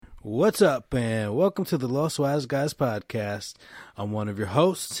What's up, and welcome to the Lost Wise Guys podcast. I'm one of your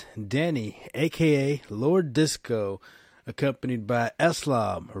hosts, Danny, aka Lord Disco, accompanied by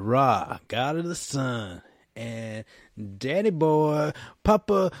Islam, Ra, God of the Sun, and Danny Boy,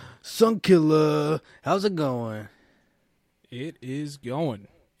 Papa Sunkiller. How's it going? It is going.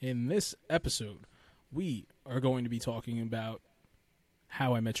 In this episode, we are going to be talking about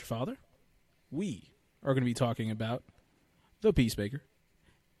How I Met Your Father. We are going to be talking about The Peacemaker.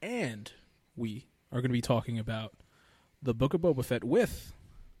 And we are going to be talking about the Book of Boba Fett with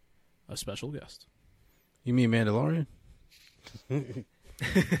a special guest. You mean Mandalorian?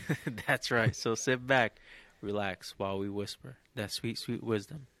 That's right. So sit back, relax while we whisper that sweet, sweet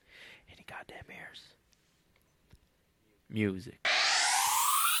wisdom in your goddamn ears. Music.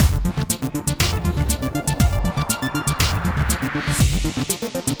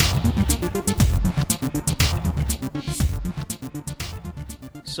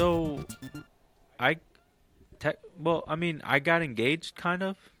 So, I got engaged kind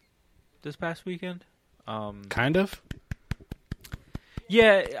of this past weekend. Kind of?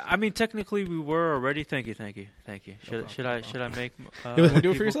 Yeah, I mean, technically we were already. Thank you. Should I make? Do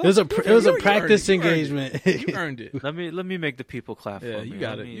it for yourself. It was a practice engagement. You earned it. Let me make the people clap for me. Yeah, you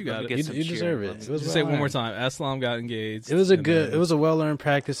got it. You got it. You deserve it. Just say it one more time. Aslam got engaged. It was a well-earned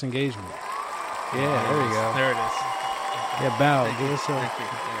practice engagement. Yeah, there you go. There it is. Yeah, bow. Give us a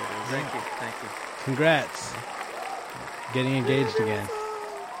Thank you. congrats. Getting engaged again.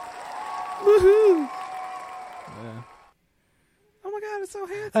 Woohoo! Yeah. Oh my God, it's so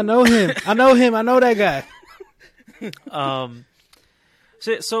handsome. I know him. I know that guy.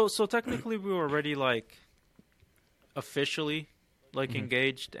 So technically we were already like officially like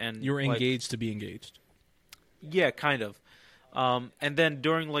engaged, and You were engaged to be engaged. Yeah, kind of. And then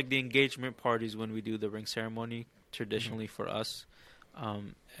during like the engagement parties when we do the ring ceremony, traditionally for us,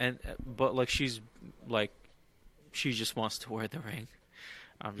 but like she just wants to wear the ring.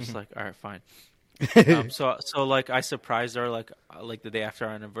 I'm just like, all right, fine. So like I surprised her like the day after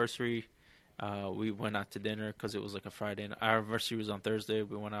our anniversary. We went out to dinner because it was like a Friday. Our anniversary was on Thursday.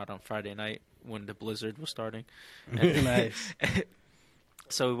 We went out on Friday night when the blizzard was starting. Nice.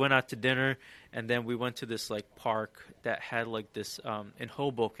 So we went out to dinner, and then we went to this like park that had like this in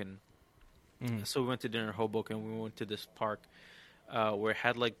Hoboken. So we went to dinner in Hoboken. We went to this park where it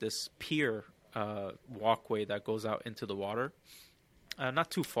had like this pier walkway that goes out into the water.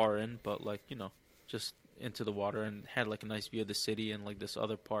 Not too far in, but like, just into the water, and had like a nice view of the city and like this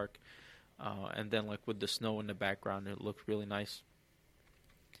other park. And then like with the snow in the background, it looked really nice.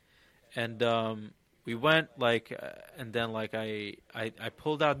 And we went like, and then like I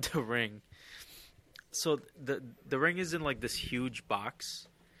pulled out the ring. So the ring is in like this huge box.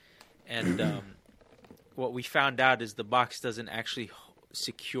 And what we found out is the box doesn't actually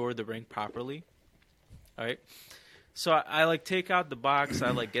secure the ring properly. All right. So I like take out the box.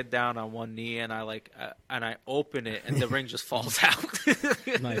 I like get down on one knee, and I like and I open it, and the ring just falls out.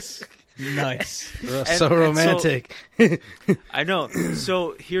 Nice. So romantic. I know.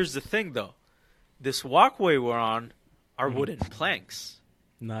 So here's the thing, though. This walkway we're on are wooden planks.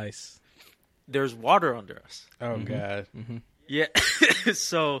 Nice. There's water under us. Oh God. Yeah.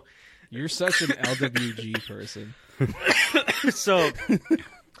 So You're such an LWG person. So,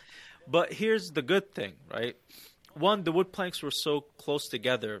 but here's the good thing, right? One, the wood planks were so close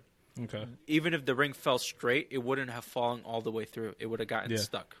together. Okay. Even if the ring fell straight, it wouldn't have fallen all the way through. It would have gotten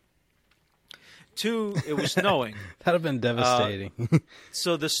stuck. Two, it was snowing. That'd have been devastating.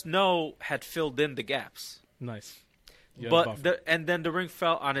 So the snow had filled in the gaps. Nice. And then the ring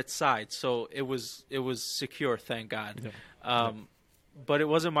fell on its side, so it was secure, thank God. Yeah. But it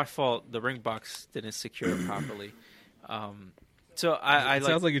wasn't my fault. The ring box didn't secure it properly. So It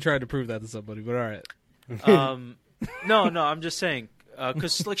sounds like you tried to prove that to somebody, but all right. No, I'm just saying,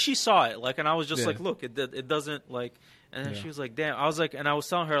 because like she saw it, like, and I was just like, look, it doesn't like, and then she was like, damn. I was like, and I was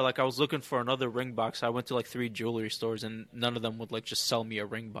telling her like I was looking for another ring box. I went to like 3 jewelry stores, and none of them would like just sell me a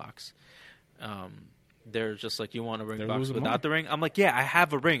ring box. They're just like, you want a ring box without the ring? I'm like, yeah, I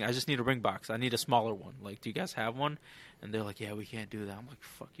have a ring. I just need a ring box. I need a smaller one. Like, do you guys have one? And they're like, yeah, we can't do that. I'm like,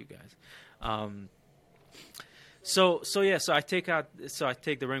 fuck you guys. So I take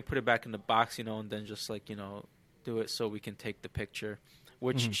the ring, put it back in the box, and then just like, do it so we can take the picture,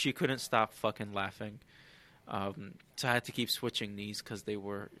 which she couldn't stop fucking laughing. So I had to keep switching knees because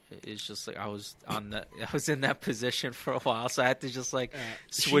it's just like I was in that position for a while, so I had to just like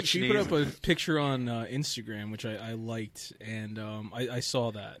switch she knees. put up a picture on Instagram, which I liked, and I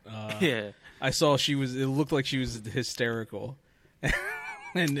saw that. Yeah. I saw it looked like she was hysterical.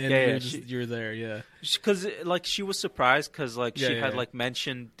 and Yeah, you're there, yeah. Because like she was surprised because like Yeah, she yeah, had yeah. like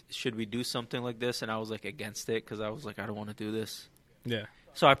mentioned, should we do something like this? And I was like against it because I was like, I don't want to do this. Yeah.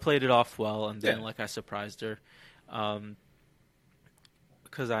 So I played it off well, and then Yeah. like I surprised her,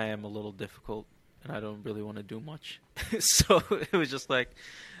 because I am a little difficult and I don't really want to do much. So it was just like,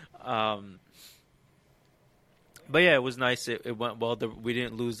 but yeah, it was nice. It went well. We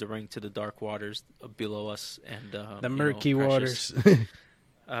didn't lose the ring to the dark waters below us, and The murky Precious, waters.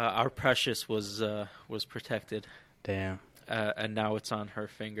 our Precious was protected, Damn. and now it's on her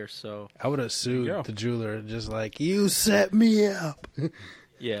finger. So I would have you sued go. the jeweler, just like, you set me up.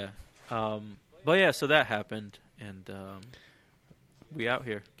 yeah, but yeah, so that happened, and we out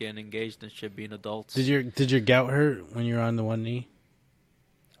here getting engaged and shit, being adults. Did your gout hurt when you were on the one knee?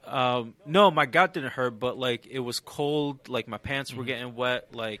 No, my gout didn't hurt, but like it was cold. Like my pants were getting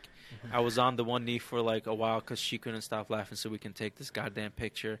wet. Like I was on the one knee for like a while because she couldn't stop laughing, so we can take this goddamn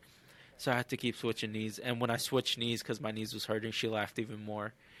picture. So I had to keep switching knees. And when I switched knees because my knees was hurting, she laughed even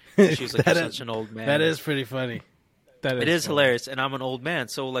more. She was like, "You're such an old man." That is pretty funny. It is hilarious, and I'm an old man.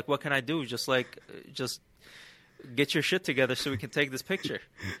 So like, what can I do? Just get your shit together so we can take this picture.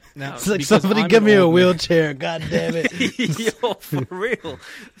 Now, It's like, because somebody I'm give an me a old man- wheelchair. God damn it. Yo, for real.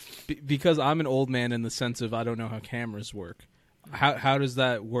 because I'm an old man in the sense of I don't know how cameras work. How does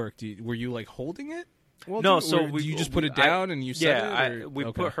that work? Were you like holding it? Well, No, or so do you just put it down and you set it? Or? we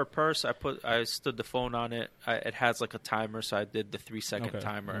Okay. put her purse. I stood the phone on it. It has like a timer, so I did the 3-second Okay,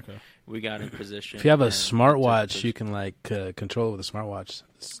 timer. okay. We got in position. If you have a and smartwatch, took you can like control it with a smartwatch.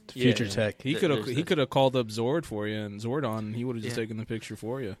 It's Yeah, future yeah. tech. He There's could have called up Zord for you and Zordon. And he would have just Yeah. taken the picture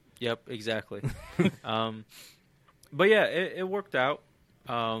for you. Yep, exactly. But yeah, it worked out.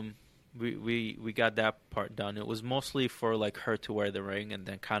 We got that part done. It was mostly for like her to wear the ring, and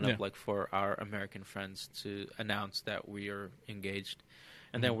then kind of Yeah. like for our American friends to announce that we are engaged,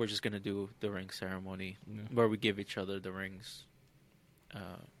 and then we're just gonna do the ring ceremony Yeah. where we give each other the rings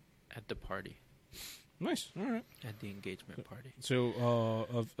at the party, Nice. All right. at the engagement party.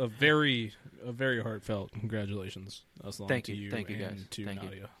 So, a very heartfelt congratulations. Aslam, Thank to you. you Thank you, and guys. to Thank you.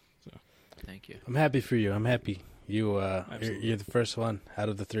 Nadia. So, Thank you. I'm happy for you. I'm happy. Absolutely. You're the first one out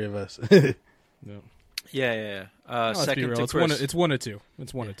of the three of us. yeah. Yeah. Let's be Second real. to It's Chris. one of two.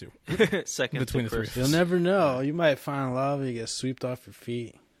 It's one of two. Second between to the Chris. three. You'll never know. You might find love. You get swept off your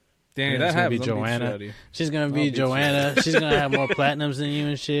feet. Danny, Yeah, that it's gonna be happens. I'm gonna beat the shit Joanna. out of you. She's gonna I'll be beat you. Joanna. She's gonna have more platinums than you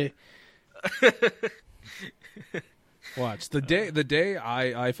and shit. Watch the day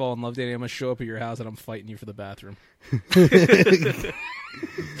I fall in love, Danny. I'm gonna show up at your house and I'm fighting you for the bathroom.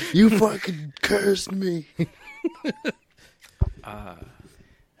 You fucking cursed me.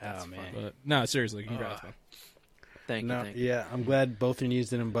 Oh man. But no, seriously, congrats, man. Thank you. No, Thank you. yeah, I'm glad both your knees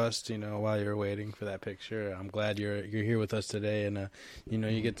didn't bust. While you're waiting for that picture, I'm glad you're here with us today, and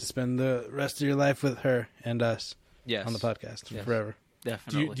you get to spend the rest of your life with her and us Yes. on the podcast Yes. forever.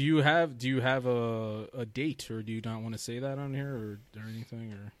 Definitely. Do you have a date, or do you not want to say that on here or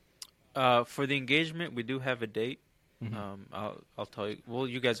anything? Or For the engagement, we do have a date. Mhm. I'll tell you. Well,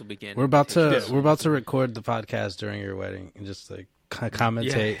 you guys will begin. We're about to Yeah. record the podcast during your wedding and just like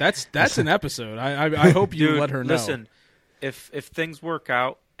commentate. that's an episode. I hope you Dude, let her know. Listen, if things work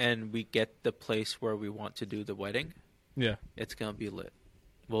out and we get the place where we want to do the wedding, Yeah. it's gonna be lit.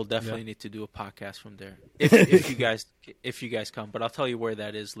 We'll definitely Yeah. need to do a podcast from there if you guys come. But I'll tell you where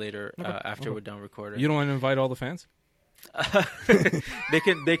that is later after Okay. we're done recording. You don't want to invite all the fans?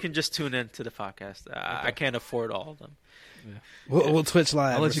 They can just tune in to the podcast. I can't afford all of them. We'll Twitch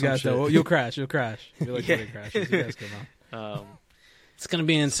live. I'll or let you some guys shit. know. You'll crash. You'll crash. You'll like Yeah. really crashes. You guys come on. It's gonna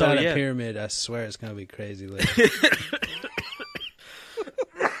be inside So, yeah. a pyramid. I swear, it's gonna be crazy. Later.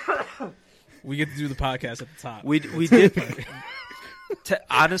 We get to do the podcast at the top. We did.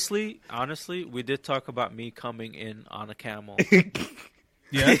 Honestly, we did talk about me coming in on a camel.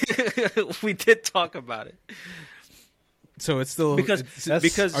 Yeah. We did talk about it So it's still because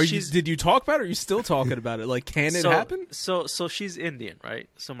did you talk about it? Or are you still talking about it? Like, can it so, happen? So she's Indian, right?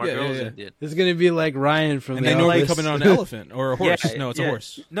 So my Yeah, girl's yeah, yeah. Indian. It's gonna be like Ryan from And the they normally Office. come in on an elephant or a horse. Yeah, No, it's yeah. a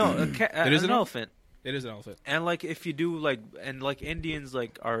horse. No, It is an an elephant. It is an elephant. And like if you do like Indians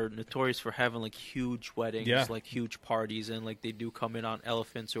like are notorious for having like huge weddings, Yeah. like huge parties, and like they do come in on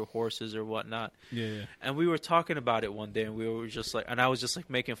elephants or horses or whatnot. Yeah. And we were talking about it one day, and we were just like, and I was just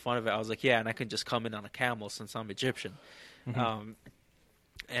like making fun of it. I was like, yeah, and I can just come in on a camel since I'm Egyptian. Mm-hmm.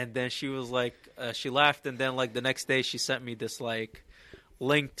 And then she was like, she laughed, and then like the next day she sent me this like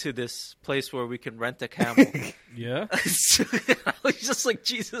link to this place where we can rent a camel. Yeah. So I was just like,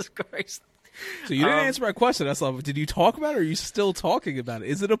 Jesus Christ. So you didn't answer my question. That's all. Did you talk about it, or are you still talking about it?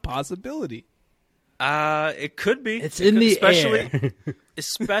 Is it a possibility? It could be. It's in the air.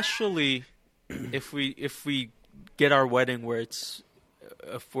 Especially if we get our wedding where it's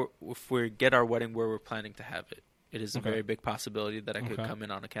if we get our wedding where we're planning to have it. It is a very big possibility that I could come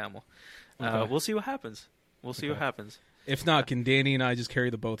in on a camel. We'll see what happens. We'll see what happens. If not, can Danny and I just carry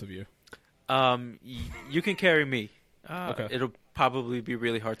the both of you? You can carry me. It'll probably be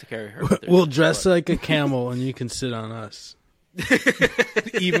really hard to carry her. We'll dress like a camel, and you can sit on us.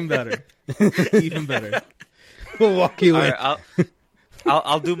 Even better. Even better. We'll walk you in. All right,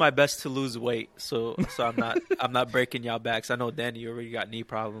 I'll do my best to lose weight, so I'm not breaking y'all backs. I know Danny, you already got knee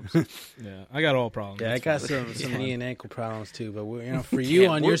problems. Yeah, I got all problems. Yeah, I That's got fine. some knee and ankle problems too. But for you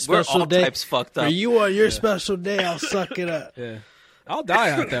on your we're special all day, types fucked up. for you on your special day, I'll suck it up. Yeah, I'll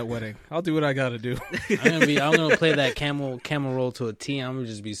die at that wedding. I'll do what I got to do. I'm gonna play that camel roll to a T. I'm gonna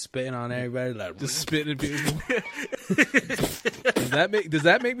just be spitting on everybody like Just spitting at people. Does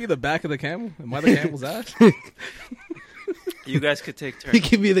that make me the back of the camel? Am I the camel's ass? You guys could take You turns.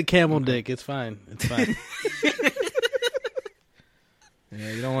 can be the camel dick. It's fine. It's fine.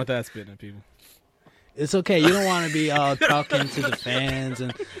 Yeah, you don't want that spitting at people. It's okay. You don't want to be all talking to the fans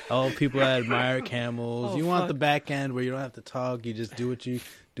and people that admire camels. You want the back end where you don't have to talk. You just do what you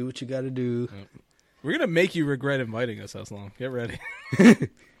got to do. We're gonna make you regret inviting us, Aslam. Get ready.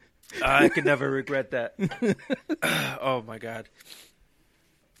 I could never regret that. Oh my god.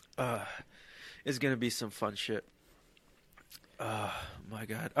 It's gonna be some fun shit. Oh my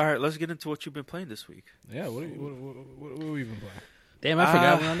god. All right, let's get into what you've been playing this week. Yeah, what have we been playing? Damn, I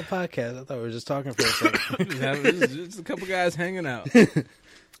forgot we're on the podcast. I thought we were just talking for a second. Just a couple guys hanging out.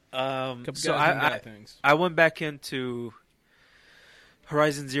 So I went back into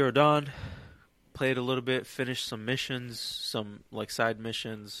Horizon Zero Dawn, played a little bit, finished some missions, some like side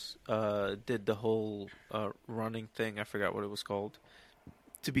missions, did the whole running thing. I forgot what it was called.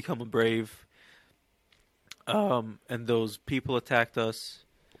 To become a brave. And those people attacked us.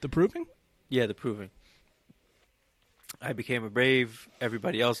 The Proving? Yeah, the Proving. I became a brave.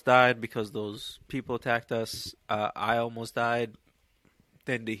 Everybody else died because those people attacked us. I almost died.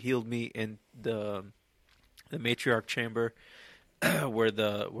 Then they healed me in the matriarch chamber where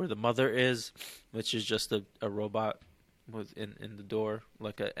the mother is, which is just a robot with in the door,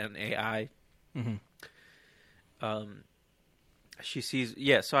 like an AI. Mm-hmm. She sees,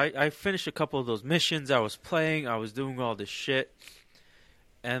 yeah, so I finished a couple of those missions. I was playing, I was doing all this shit,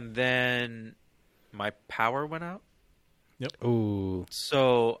 and then my power went out. Yep. Ooh.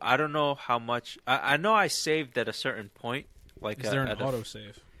 So I don't know how much. I know I saved at a certain point. Like, is there an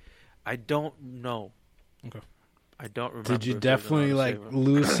autosave? I don't know. Okay. I don't remember. Did you definitely like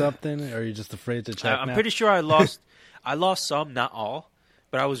lose something, or are you just afraid to check? I'm pretty sure I lost. I lost some, not all,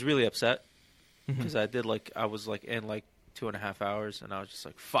 but I was really upset because I was in 2.5 hours, and I was just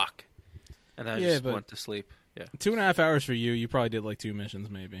like, fuck. And I just went to sleep. Yeah. 2.5 hours for you. You probably did like 2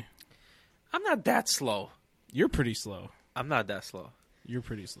 missions, maybe. I'm not that slow. You're pretty slow. I'm not that slow. You're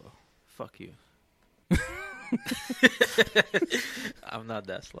pretty slow. Fuck you. I'm not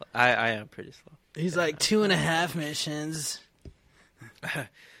that slow. I am pretty slow. He's like 2.5 missions.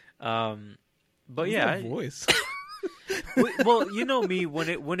 But yeah, voice. well, you know me,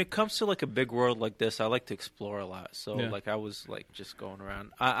 when it comes to like a big world like this, I like to explore a lot. So like I was like just going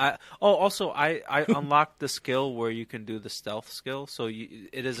around. I unlocked the skill where you can do the stealth skill. So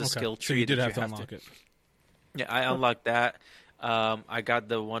it is a skill tree. So you did that have to unlock it. Yeah, I unlocked that. I got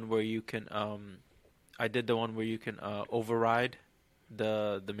the one where you can. I did the one where you can override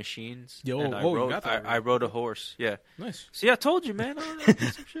the machines. Yo, and you got that. I rode a horse. Yeah. Nice. See, I told you, man. I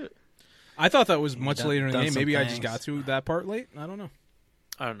did some shit. I thought that was much later in the done game. some Maybe I just things. got to that part late. I don't know.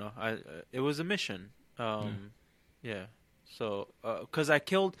 I don't know. It was a mission. Yeah. So, because I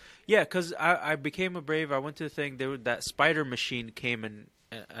killed. Yeah, because I became a brave. I went to the thing. That spider machine came and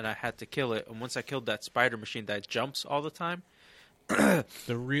I had to kill it. And once I killed that spider machine that jumps all the time. The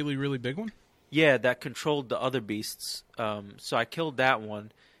really, really big one? Yeah, that controlled the other beasts. So I killed that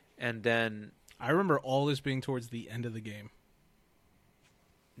one, and then I remember all this being towards the end of the game.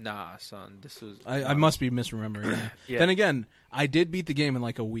 nah, son, this was. I must be misremembering. Yeah. Then again, I did beat the game in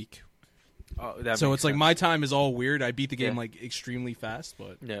like a week. That So makes it's like sense. my time is all weird. I beat the game Yeah. like extremely fast,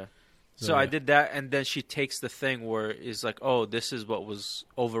 but Yeah. So, So I yeah. did that, and then she takes the thing where it's like, oh, this is what was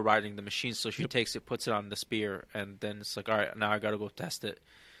overriding the machine. So she takes it, puts it on the spear, and then it's like, all right, now I got to go test it.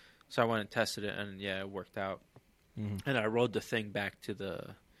 So I went and tested it, and yeah, it worked out. Mhm. And I rode the thing back to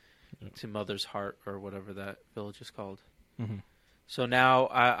to Mother's Heart or whatever that village is called. Mhm. So now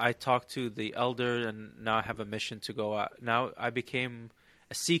I talked to the elder, and now I have a mission to go out. Now I became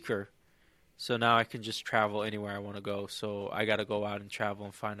a seeker. So now I can just travel anywhere I want to go. So I got to go out and travel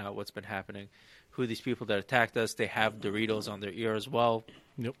and find out what's been happening. who these people that attacked us. They have Doritos on their ear as well.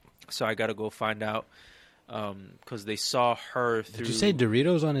 Yep. So I got to go find out because they saw her through. Did you say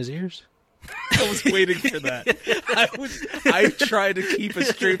Doritos on his ears? I was waiting for that. I tried to keep a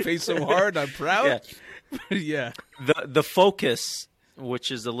straight face so hard. I'm proud. Yeah. The Focus,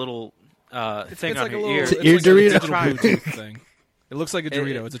 which is a little thing on like her a little ear. Ear it's like a Dorito. digital Bluetooth thing. It looks like a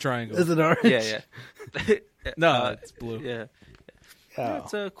Dorito. It's a triangle. Is it orange? Yeah. No, it's blue. Yeah. Oh.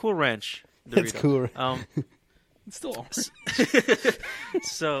 It's a Cool Ranch Dorito. It's cool. It's still orange.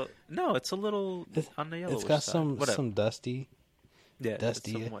 So no, it's a little on the yellow. It's got side. some Whatever. dusty Yeah,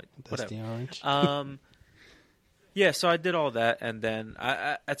 dusty somewhat, whatever. orange. Yeah, so I did all that, and then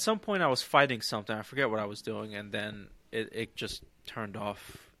I at some point I was fighting something. I forget what I was doing, and then it just turned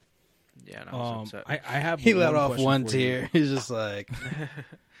off. Yeah, and I was upset. I have. He let one off question one for you. tear. He's just like,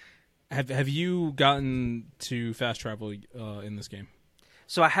 Have you gotten to fast travel in this game?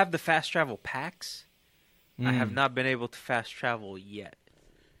 So I have the fast travel packs. I Mm. have not been able to fast travel yet.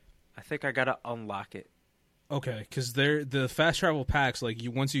 I think I gotta unlock it. Okay, because the fast travel packs, like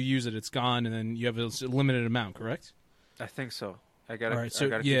once you use it, it's gone, and then you have a limited amount. Correct? I think so. I gotta. All right, so I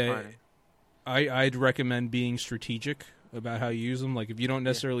gotta yeah, keep finding. I'd recommend being strategic about how you use them. Like if you don't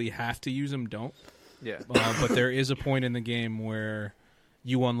necessarily have to use them, don't. Yeah. But there is a point in the game where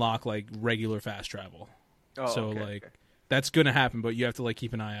you unlock like regular fast travel. Oh, so okay, like okay. that's gonna happen, but you have to like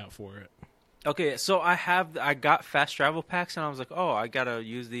keep an eye out for it. Okay, so I got fast travel packs, and I was like, oh, I gotta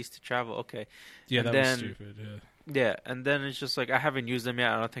use these to travel. Okay. Yeah, And that then- was stupid. Yeah. Yeah, and then it's just like I haven't used them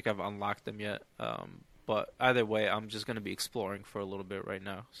yet. I don't think I've unlocked them yet. But either way, I'm just gonna be exploring for a little bit right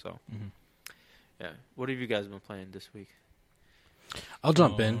now. So, yeah. What have you guys been playing this week? I'll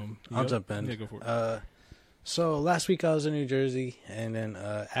jump in. I'll yep. jump in. Yeah, go for it. So last week I was in New Jersey, and then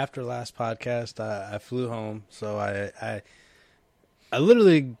after last podcast, I flew home. So I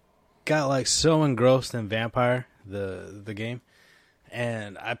literally got like so engrossed in Vampire, the game,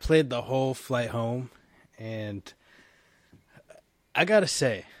 and I played the whole flight home. And I gotta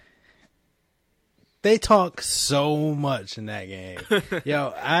say, they talk so much in that game.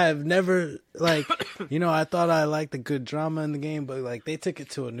 Yo, I've never, like, I thought I liked the good drama in the game, but, like, they took it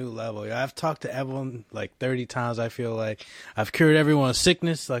to a new level. Yo, I've talked to everyone, like, 30 times, I feel like. I've cured everyone's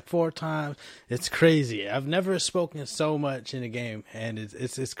sickness, like, 4 times. It's crazy. I've never spoken so much in a game, and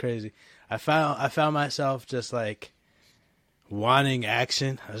it's crazy. I found myself just, like, wanting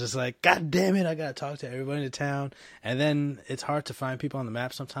action. I was just like, God damn it, I gotta talk to everybody in the town. And then it's hard to find people on the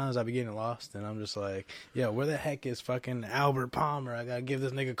map sometimes. I be getting lost, and I'm just like, yo, where the heck is fucking Albert Palmer? I gotta give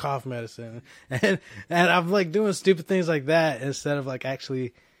this nigga cough medicine. And I'm like doing stupid things like that instead of like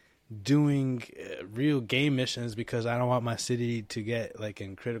actually doing real game missions, because I don't want my city to get like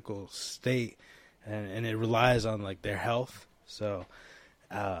in critical state, and it relies on like their health. So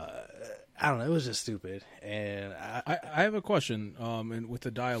I don't know. It was just stupid, and I have a question. And with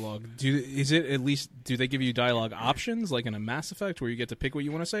the dialogue, do they give you dialogue options like in a Mass Effect where you get to pick what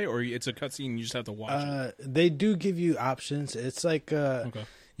you want to say, or it's a cutscene and you just have to watch it? They do give you options. It's like Okay.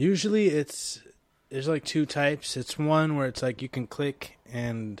 usually there's like 2 types. It's one where it's like you can click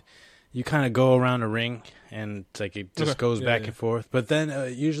and you kind of go around a ring, and it's like it just Okay. goes Yeah, back yeah. and forth. But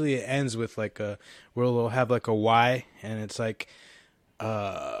then usually it ends with like where it'll have like a Y, and it's like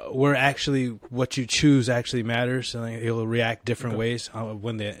where actually what you choose actually matters, and like, it'll react different Okay. ways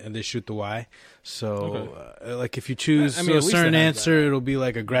when they shoot the Y. So like if you choose I mean, a at least certain it has answer, that. it'll be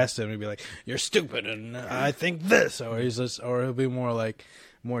like aggressive and be like, you're stupid and I think this, or he'll be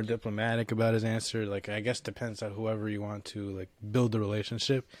more diplomatic about his answer. Like, I guess depends on whoever you want to like build the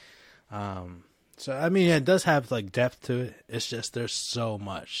relationship. So I mean, it does have like depth to it. It's just there's so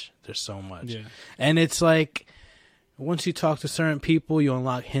much, Yeah. and it's like, once you talk to certain people, you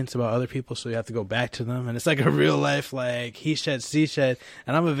unlock hints about other people, so you have to go back to them. And it's like a real life, like, he shed, she shed.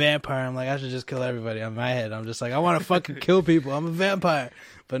 And I'm a vampire. I'm like, I should just kill everybody. On my head, I'm just like, I want to fucking kill people. I'm a vampire.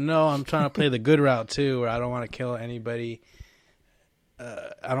 But no, I'm trying to play the good route, too, where I don't want to kill anybody.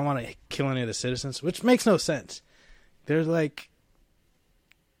 I don't want to kill any of the citizens, which makes no sense. There's, like,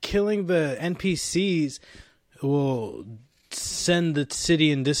 killing the NPCs will send the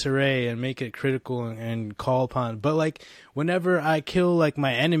city in disarray and make it critical and call upon. But like whenever I kill like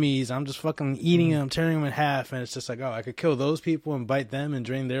my enemies, I'm just fucking eating them, tearing them in half, and it's just like, oh, I could kill those people and bite them and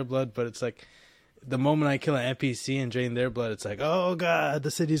drain their blood. But it's like the moment I kill an NPC and drain their blood, it's like, oh god,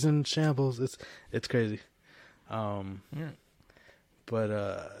 the city's in shambles. It's crazy. But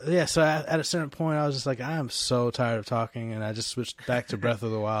yeah, so at a certain point, I was just like, I am so tired of talking, and I just switched back to Breath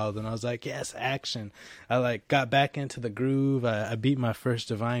of the Wild, and I was like, yes, action. I like got back into the groove. I beat my first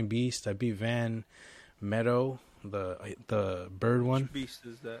Divine Beast. I beat Van Meadow, the bird one. Which beast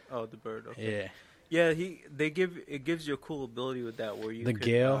is that? Oh, the bird. Okay. Yeah, Yeah, it gives you a cool ability with that where you The can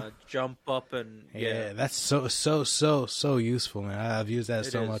gale? jump up and yeah, that's so useful, man. I've used that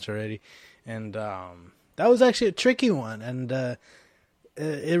It so is. much already, and that was actually a tricky one, and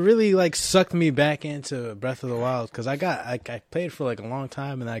it really like sucked me back into Breath of the Wild because I played for like a long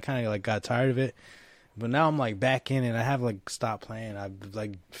time and I kind of like got tired of it, but now I'm like back in it. I have like stopped playing. I've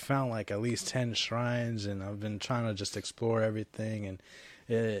like found like at least 10 shrines, and I've been trying to just explore everything, and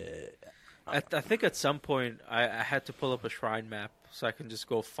I think at some point I had to pull up a shrine map so I can just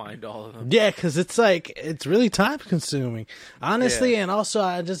go find all of them. yeah, because it's like it's really time consuming, honestly, and also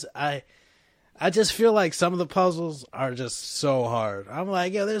I just feel like some of the puzzles are just so hard. I'm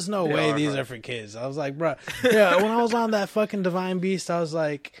like, yo, there's no They way are these hard. are for kids. I was like, bro, yeah. When I was on that fucking Divine Beast, I was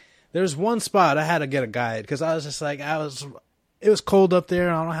like, there's one spot I had to get a guide because I was just like, it was cold up there.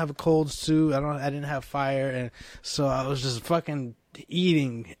 And I don't have a cold suit. I didn't have fire, and so I was just fucking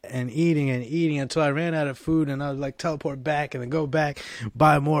eating and eating and eating until I ran out of food, and I would like teleport back and then go back,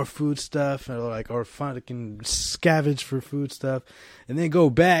 buy more food stuff, or fucking scavenge for food stuff, and then go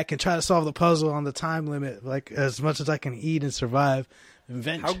back and try to solve the puzzle on the time limit, like as much as I can eat and survive.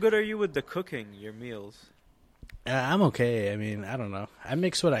 How good are you with the cooking, your meals? I'm okay. I mean, I don't know. I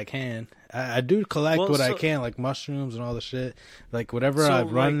mix what I can. I do collect Well, what I so- can, like mushrooms and all the shit, like whatever So, I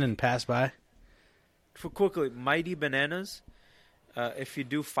run like- and pass by. For quickly, Mighty Bananas, if you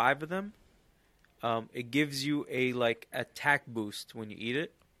do 5 of them, it gives you a like attack boost when you eat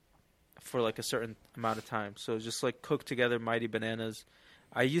it for like a certain amount of time. So just like cook together Mighty Bananas.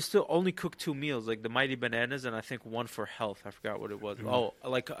 I used to only cook 2 meals, like the Mighty Bananas and I think one for health. I forgot what it was. Oh,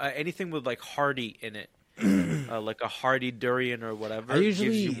 like anything with like hardy in it. Like a hardy durian or whatever. I usually,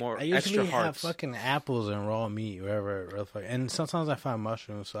 gives you more I extra usually have hearts. fucking apples and raw meat wherever, and sometimes I find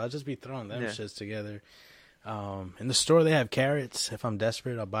mushrooms, so I just be throwing them Yeah. shits together. In the store they have carrots. If I'm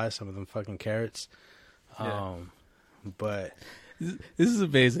desperate, I'll buy some of them fucking carrots. Yeah. But This is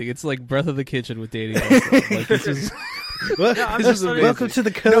amazing. It's like Breath of the Kitchen with dating. Like this is well, No, I'm This is just amazing. welcome to the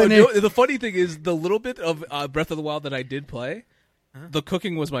no, culinary. no. The funny thing is, the little bit of Breath of the Wild that I did play, the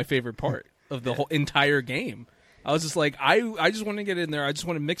cooking was my favorite part of the whole entire game. I was just like, I just want to get in there. I just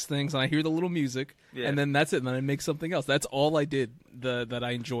want to mix things, and I hear the little music, Yeah. and then that's it. And then I make something else. That's all I did that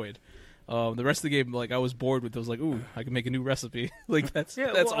I enjoyed. The rest of the game, like I was bored with. I was like, ooh, I can make a new recipe. Like that's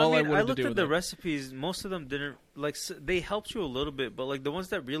all I wanted I to looked do. at with the it. recipes. Most of them didn't like. They helped you a little bit, but like the ones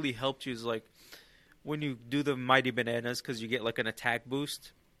that really helped you is like when you do the Mighty Bananas because you get like an attack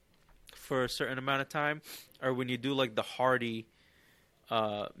boost for a certain amount of time, or when you do like the hardy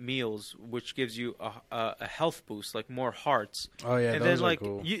meals, which gives you a health boost, like more hearts. Oh yeah, and those then like are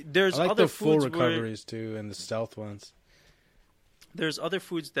cool. there's I like other the full foods where recoveries too, and the stealth ones. there's other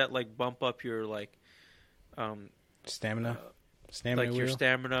foods that like bump up your like Stamina, like your wheel.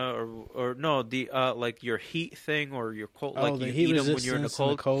 stamina or no the like your heat thing or your cold Oh, like the you heat eat them resistance when you're in the and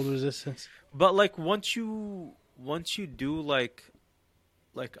cold. the cold resistance. But like once you do like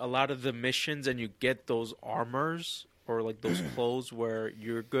a lot of the missions and you get those armors or like those clothes where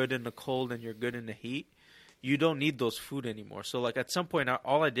you're good in the cold and you're good in the heat, you don't need those food anymore. So like at some point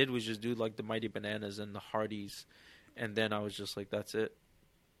all I did was just do like the Mighty Bananas and the Hardies, and then I was just like that's it.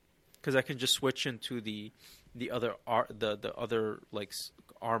 Cuz I can just switch into the other the other like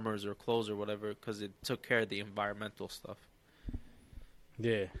armors or clothes or whatever cuz it took care of the environmental stuff.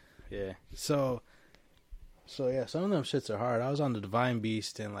 Yeah, yeah. So yeah, some of them shits are hard. I was on the Divine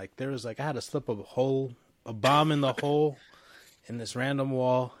Beast, and like there was like I had to slip a bomb in the hole in this random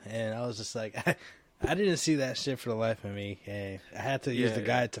wall, and I was just like, I didn't see that shit for the life of me, and I had to use the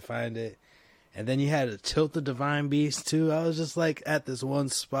guide to find it. And then you had to tilt the Divine Beast too. I was just like at this one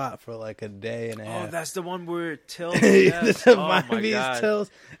spot for like a day and a half. Oh, that's the one where it tilts. The Yes. Divine Oh my Beast god.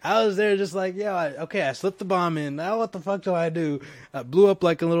 tilts. I was there just like, yo, I slipped the bomb in. Now what the fuck do I do? I blew up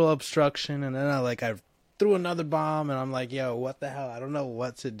like a little obstruction, and then I threw another bomb, and I'm like, yo, what the hell? I don't know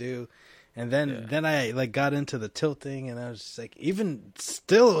what to do. And then I like got into the tilting, and I was just like, even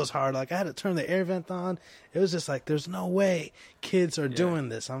still it was hard. Like I had to turn the air vent on. It was just like, there's no way kids are doing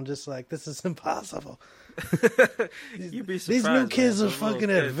this. I'm just like, this is impossible. You'd be surprised. These new kids man. are Those little fucking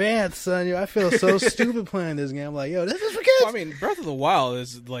kids. advanced, son. Yo, I feel so stupid playing this game. I'm like, yo, this is for kids. Well, I mean, Breath of the Wild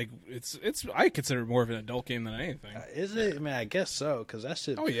is like it's. I consider it more of an adult game than anything. Is it? I mean, I guess so, because that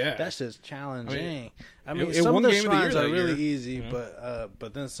shit. Oh, yeah. That shit's challenging. I mean, it some of won the Game of the Year shrines are that really year, easy, you know?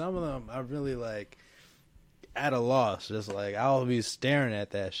 but then some of them are really like at a loss. Just like I'll be staring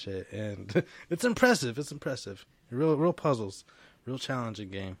at that shit, and it's impressive. It's impressive. Real puzzles, real challenging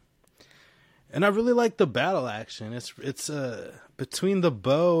game. And I really like the battle action. It's between the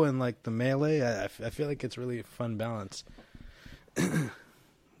bow and like the melee. I feel like it's really a fun balance. Yeah,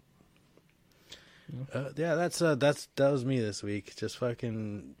 that was me this week. Just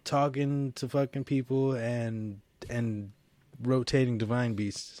fucking talking to fucking people and rotating divine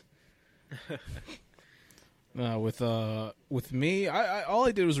beasts. With me, I all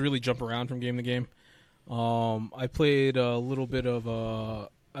I did was really jump around from game to game. I played a little bit of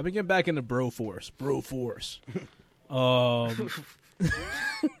I've been getting back into Broforce.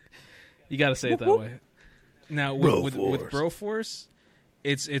 You got to say it that way. Now with Broforce,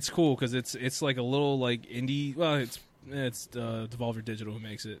 it's cool because it's like a little like indie. Well, it's Devolver Digital who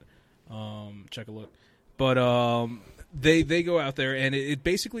makes it. Check a look, but they go out there and it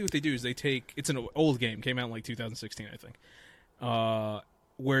basically what they do is they take, it's an old game, came out in like 2016 I think,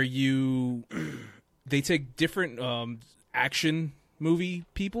 where they take different action movie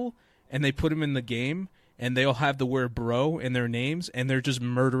people and they put them in the game and they all have the word bro in their names and they're just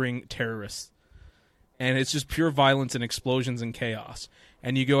murdering terrorists. And it's just pure violence and explosions and chaos.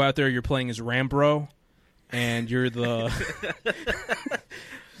 And you go out there, you're playing as Rambro, and you're the...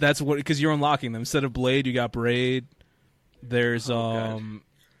 That's what... Because you're unlocking them. Instead of Blade, you got Braid. There's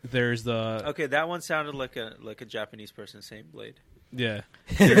there's the... Okay, that one sounded like a Japanese person saying Blade. Yeah.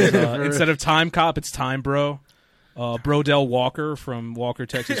 Instead of Time Cop, it's Time Bro. Brodell Walker from Walker,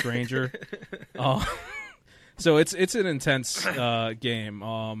 Texas Ranger. So it's an intense game,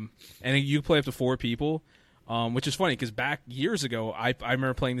 and you play up to 4 people, which is funny because back years ago, I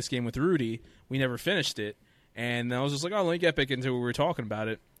remember playing this game with Rudy. We never finished it, and I was just like, oh, let me get back into it. We were talking about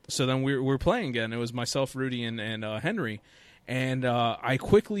it, so then we were playing again. It was myself, Rudy, and Henry, and I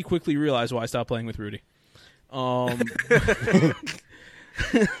quickly realized why I stopped playing with Rudy.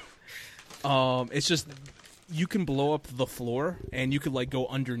 It's just you can blow up the floor, and you could like go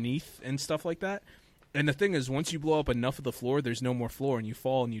underneath and stuff like that. And the thing is, once you blow up enough of the floor, there's no more floor, and you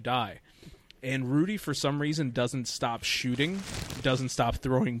fall and you die. And Rudy, for some reason, doesn't stop shooting, doesn't stop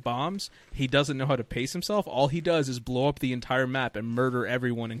throwing bombs. He doesn't know how to pace himself. All he does is blow up the entire map and murder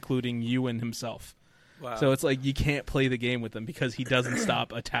everyone, including you and himself. Wow. So it's like you can't play the game with him because he doesn't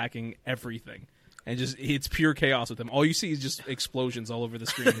stop attacking everything. And just it's pure chaos with him. All you see is just explosions all over the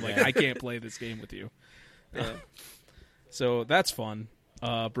screen. Like, I can't play this game with you. So that's fun.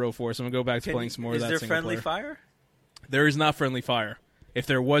 Broforce. I'm gonna go back to playing some more of that. Is there single friendly player. fire? There is not friendly fire. If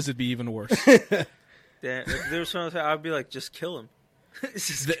there was, it'd be even worse. If there was friendly fire, I'd be like, just kill him.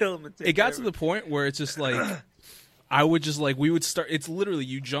 Kill him. It got to the point where it's just like, I would just like, we would start. It's literally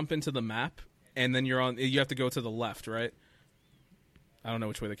you jump into the map and then you have to go to the left, right? I don't know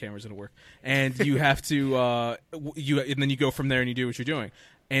which way the camera's gonna work, and you have to and then you go from there and you do what you're doing.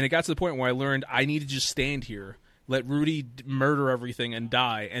 And it got to the point where I learned I need to just stand here. Let Rudy murder everything and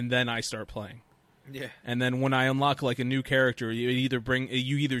die, and then I start playing. Yeah. And then when I unlock like a new character, you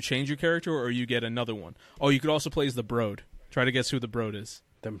either change your character or you get another one. Oh, you could also play as the Broad. Try to guess who the Broad is.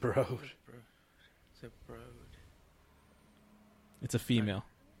 The Broad. The Broad. It's a female.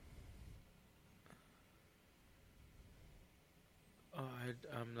 Oh,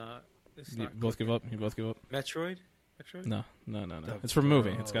 I'm not. You both give up. You both give up. Metroid. No. It's from a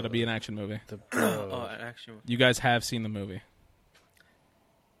movie. It's got to be an action movie. Oh, an action movie. You guys have seen the movie.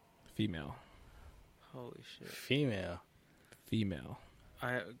 Female. Holy shit. Female.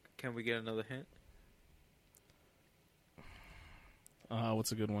 Can we get another hint?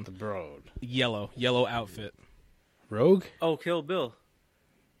 What's a good one? The Broad. Yellow outfit. Rogue? Oh, Kill Bill.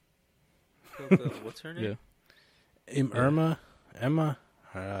 What's her name? Yeah. Irma? Emma?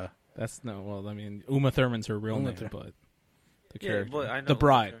 That's no. Well, I mean, Uma Thurman's her real name, but the character, but I know the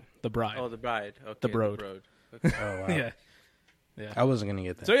bride. Oh, the bride. Okay, the Broad. Okay. Oh wow. yeah. I wasn't gonna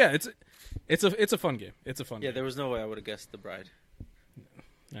get that. So yeah, it's a fun game. It's a fun. Yeah, game. there was no way I would have guessed the bride.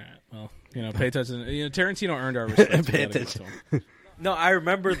 All right. Well, pay attention. Tarantino earned our respect. Pay attention. No, I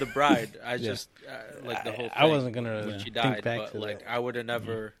remember the bride. I just like the whole thing. I wasn't gonna. When she think died, back but to like that. I would have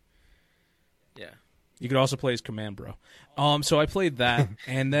never. Yeah. You could also play as Command Bro. So I played that,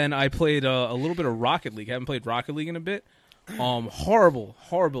 and then I played a little bit of Rocket League. I haven't played Rocket League in a bit. Horrible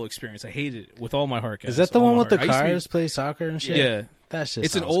experience. I hated it with all my heart. Guys. Is that the all one my with the heart. cars play soccer and shit? Yeah. That's just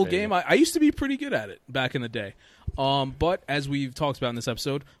it's an old game. I used to be pretty good at it back in the day. But as we've talked about in this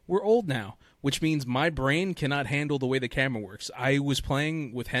episode, we're old now, which means my brain cannot handle the way the camera works. I was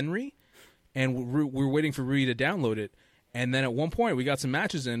playing with Henry, and we were waiting for Rudy to download it. And then at one point, we got some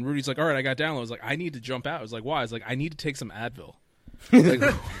matches in. Rudy's like, all right, I got download. I was like, I need to jump out. I was like, why? I was like, I need to take some Advil.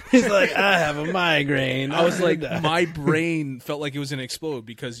 Like, He's like, I have a migraine. I was like, my brain felt like it was gonna explode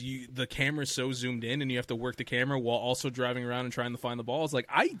because the camera's so zoomed in, and you have to work the camera while also driving around and trying to find the ball. It's like,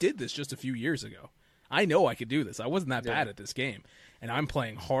 I did this just a few years ago. I know I could do this. I wasn't that bad at this game, and I'm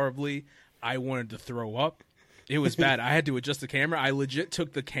playing horribly. I wanted to throw up. It was bad. I had to adjust the camera. I legit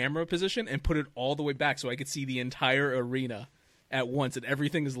took the camera position and put it all the way back so I could see the entire arena at once, and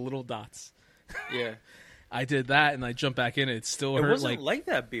everything is little dots. Yeah. I did that, and I jumped back in, and it still It hurt. wasn't like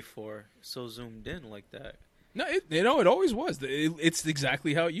that before, so zoomed in like that. No, it always was. It's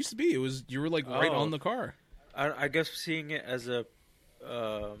exactly how it used to be. It was you were like right on the car. I guess seeing it as a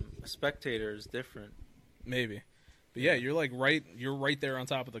spectator is different. Maybe, but yeah, you're right there on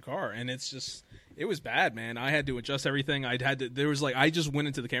top of the car, and it's just it was bad, man. I had to adjust everything. I just went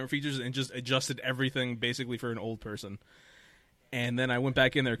into the camera features and just adjusted everything basically for an old person. And then I went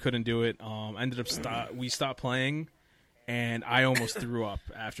back in there, couldn't do it. We stopped playing, and I almost threw up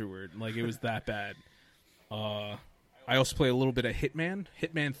afterward. Like, it was that bad. I also play a little bit of Hitman.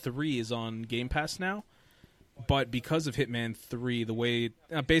 Hitman 3 is on Game Pass now. But because of Hitman 3, the way...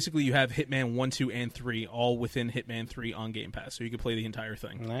 basically, you have Hitman 1, 2, and 3 all within Hitman 3 on Game Pass. So you can play the entire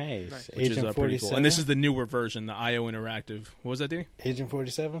thing. Nice. Which Agent is 47. pretty cool. And this is the newer version, the IO Interactive. What was that, Danny? Agent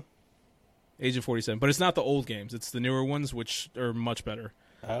 47? Agent 47, but it's not the old games. It's the newer ones, which are much better.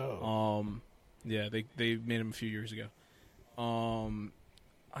 Oh. Yeah, they made them a few years ago.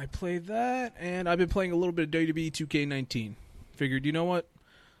 I played that, and I've been playing a little bit of WWE 2K19. Figured, you know what?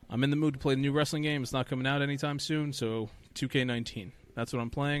 I'm in the mood to play the new wrestling game. It's not coming out anytime soon, so 2K19. That's what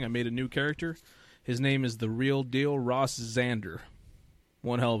I'm playing. I made a new character. His name is The Real Deal Ross Zander.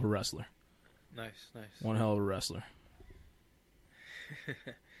 One hell of a wrestler. Nice. One hell of a wrestler.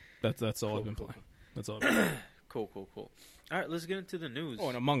 That's all I've been playing. That's all I've been playing. Cool. All right, let's get into the news. Oh,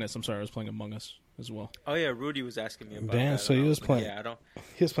 and Among Us. I'm sorry, I was playing Among Us as well. Oh yeah, Rudy was asking me about Damn, that. so he was playing. Yeah, I don't.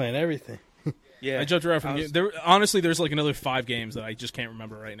 He was playing everything. Yeah, I jumped around from honestly, there's like another 5 games that I just can't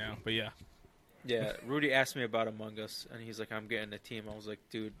remember right now. But yeah. Yeah, Rudy asked me about Among Us, and he's like, I'm getting a team. I was like,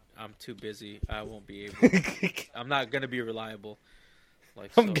 dude, I'm too busy. I won't be able. I'm not going to be reliable.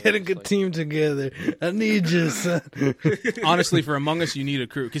 Like, I'm getting a team together. I need you, son. Honestly, for Among Us, you need a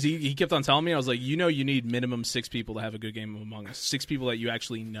crew. Because he kept on telling me, I was like, you need minimum 6 people to have a good game of Among Us. 6 people that you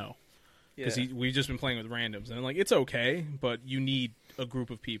actually know. Because we've just been playing with randoms. And I'm like, it's okay, but you need a group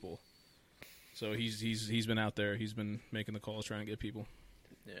of people. So he's been out there. He's been making the calls, trying to get people.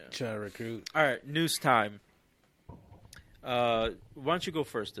 Yeah. Try to recruit. All right, news time. Why don't you go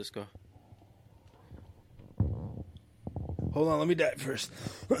first, Disco? Hold on, let me die first.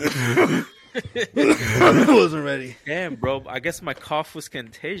 I wasn't ready. Damn, bro. I guess my cough was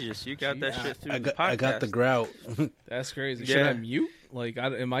contagious. You got that shit through the podcast. I got the grout. That's crazy. Yeah. Should I mute? Like,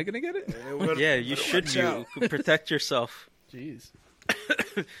 am I going to get it? Yeah, you should protect yourself. Jeez.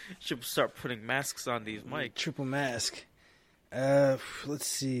 Should start putting masks on these mics. Triple mask. Let's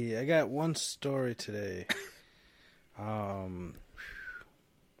see. I got one story today.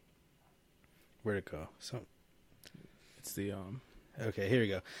 Where'd it go? It's the Okay, here we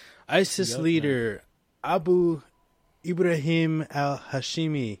go. ISIS leader Abu Ibrahim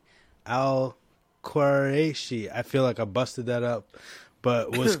al-Hashimi al-Quraishi. I feel like I busted that up,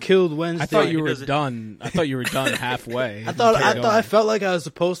 but was killed Wednesday. I thought you were done. I thought you were done halfway. I felt like I was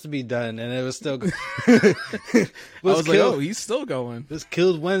supposed to be done, and it was still. I was like, oh, he's still going. Was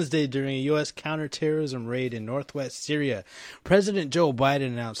killed Wednesday during a U.S. counterterrorism raid in northwest Syria. President Joe Biden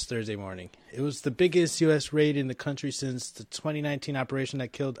announced Thursday morning. It was the biggest U.S. raid in the country since the 2019 operation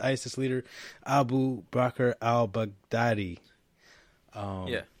that killed ISIS leader Abu Bakr al-Baghdadi.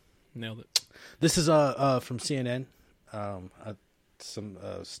 Yeah, nailed it. This is from CNN. Some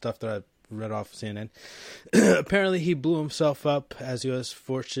stuff that I read off of CNN. Apparently, he blew himself up as U.S.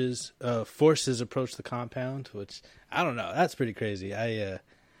 forces approached the compound, which I don't know. That's pretty crazy. That's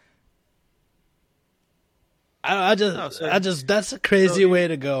a crazy way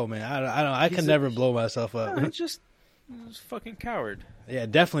to go, man. I can never blow myself up. No, he's a fucking coward. Yeah,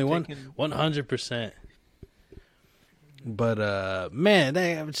 definitely 100%. But man,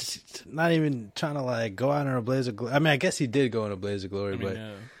 I'm just not even trying to like go out in a blaze of glory. I mean, I guess he did go in a blaze of glory, but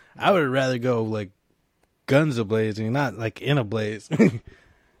I would rather go like guns ablazing, not like in a blaze.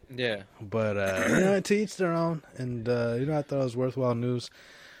 Yeah. But to each their own, and I thought it was worthwhile news.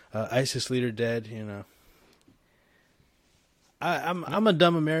 ISIS leader dead. I'm a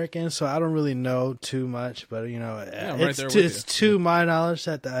dumb American, so I don't really know too much. But it's to my knowledge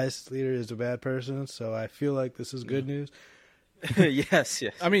that the ISIS leader is a bad person. So I feel like this is good news. Yes.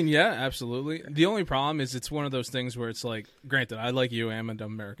 I mean, yeah, absolutely. The only problem is it's one of those things where it's like, granted, I like you, I'm a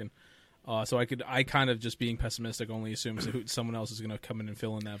dumb American. So I kind of just being pessimistic only assumes that someone else is going to come in and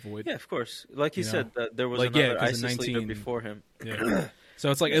fill in that void. Yeah, of course. Like you said, there was Like, yeah, another 'cause in ISIS leader 19 before him. Yeah. So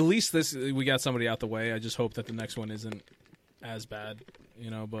it's like at least we got somebody out the way. I just hope that the next one isn't as bad,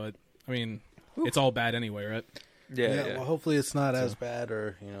 But I mean, it's all bad anyway, right? Yeah. Well, hopefully it's not as bad,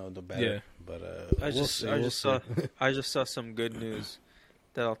 or the better. Yeah. But I just saw some good news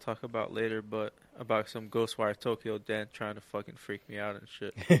that I'll talk about later, but about some Ghostwire Tokyo Dan trying to fucking freak me out and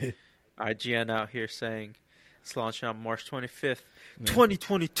shit. IGN out here saying it's launching on March 25th,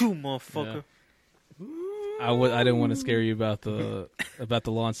 2022, motherfucker. Yeah. I didn't want to scare you about the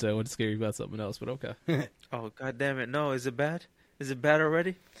launch day. I wanted to scare you about something else, but okay. Oh, god damn it. No, is it bad? Is it bad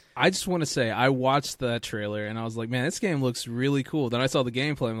already? I just want to say, I watched that trailer, and I was like, man, this game looks really cool. Then I saw the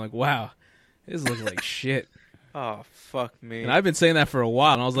gameplay, I'm like, wow, this looks like shit. Oh, fuck me. And I've been saying that for a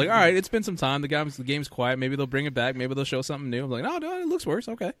while, and I was like, all right, it's been some time. The game's quiet. Maybe they'll bring it back. Maybe they'll show something new. I'm like, no, it looks worse.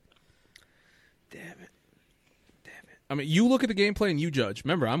 Okay. Damn it. I mean, you look at the gameplay and you judge.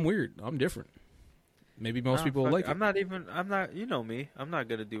 Remember, I'm weird. I'm different. Maybe most people will like it. I'm not, you know me. I'm not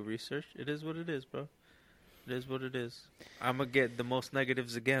going to do research. It is what it is, bro. It is what it is. I'm going to get the most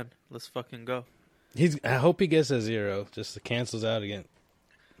negatives again. Let's fucking go. I hope he gets a 0, just to cancels out again.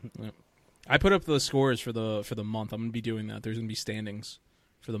 Yeah. I put up the scores for the month. I'm going to be doing that. There's going to be standings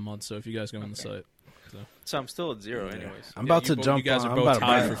for the month, so if you guys go on the site. So I'm still at 0 anyways. I'm about to jump you guys on. are I'm both about,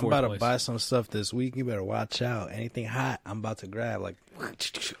 tied to, for I'm about fourth to buy some stuff this week. You better watch out. Anything hot, I'm about to grab. Like,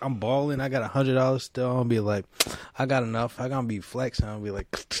 I'm balling. I got $100 still. I'm gonna be like, I got enough. I'm gonna be flexing. I'm gonna be like,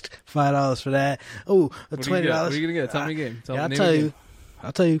 $5 for that. Oh, $20. What are you gonna get? Tell me a game. I'll tell you.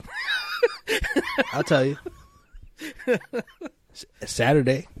 I'll tell you.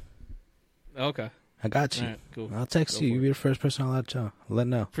 Saturday. Okay. I got you. All right, cool. I'll text you. You'll be the first person I'll let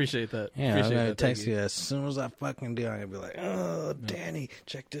know. Appreciate that. Yeah, Appreciate I'm gonna that. text you as soon as I fucking do. I'm gonna be like, "Oh, Danny,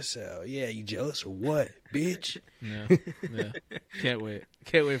 check this out. Yeah, you jealous or what, bitch?" Yeah. Can't wait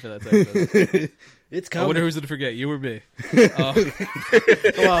for that type of It's I coming. wonder who's gonna forget, you or me.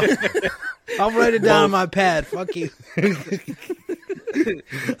 Well, I'll write it down on my pad. Fuck you.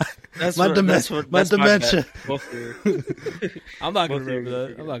 That's My what- demen- that's my that's dementia. bet. Both of you. I'm not gonna Both of remember you.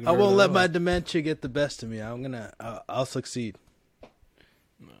 that. I'm not gonna I won't remember let that my at all. dementia get the best of me. I'll succeed.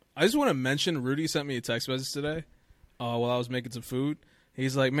 I just want to mention Rudy sent me a text message today while I was making some food.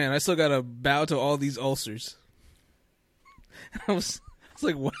 He's like, "Man, I still gotta bow to all these ulcers." I was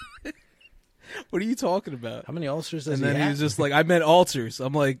like, "What? What are you talking about?" How many ulcers does And he then he have? was just like, "I meant altars."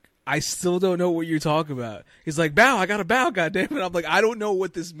 I'm like, "I still don't know what you're talking about." He's like, "Bow, I gotta bow, goddammit." I'm like, "I don't know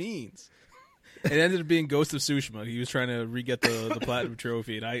what this means." It ended up being Ghost of Tsushima. He was trying to re-get the platinum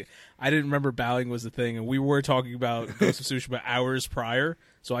trophy, and I didn't remember bowing was the thing, and we were talking about Ghost of Tsushima hours prior,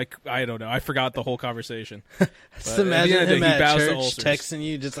 so I don't know. I forgot the whole conversation. Just But at the imagine end of the him day, he at bows to church ulcers. texting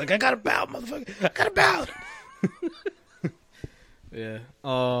you, just like, "I gotta bow, motherfucker. I gotta bow." Yeah.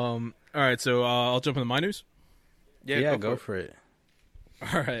 All right, so I'll jump into my news. Yeah, go for it.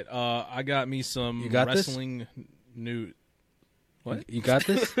 All right. I got me some You got this? wrestling news. What? You got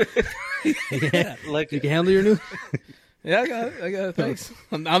this? Yeah. Like You can handle your news? Yeah, I got it. Thanks.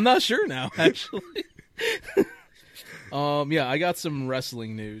 I'm not sure now, actually. Yeah, I got some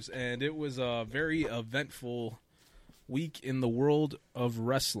wrestling news, and it was a very eventful week in the world of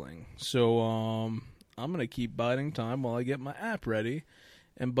wrestling. So, I'm gonna keep biding time while I get my app ready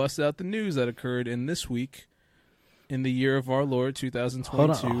and bust out the news that occurred in this week in the year of our Lord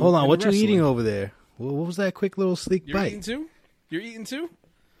 2022. Hold on. in What you wrestling. eating over there? What was that quick little sneak You're bite? eating too? You're eating too?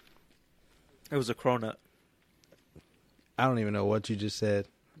 it was a cronut. I don't even know what you just said.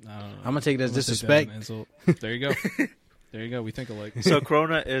 I don't know. I'm gonna take it as I'm gonna take that as disrespect. an insult. There you go. There you go. We think alike. So a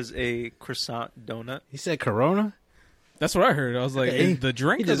cronut is a croissant donut. He said Corona. That's what I heard. I was like, Hey, the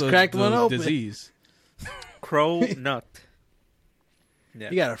drink he or just the, cracked the one open. disease? Cronut. Yeah.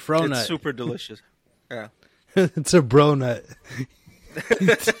 You got a fro It's nut. super delicious. Yeah. It's a bro nut.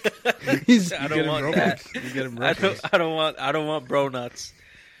 He's, I don't want that. You get him I don't want bro nuts.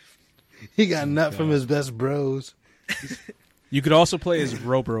 he got nut from his best bros. You could also play as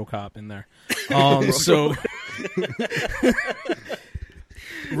RoboCop in there. So,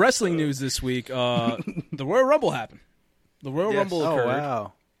 wrestling news this week. The Royal Rumble happened. The Royal Yes. Rumble Oh occurred.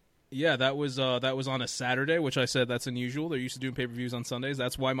 wow! Yeah, that was on a Saturday, which I said that's unusual. They're used to doing pay-per-views on Sundays.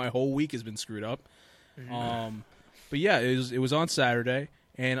 That's why my whole week has been screwed up. But yeah, it was on Saturday,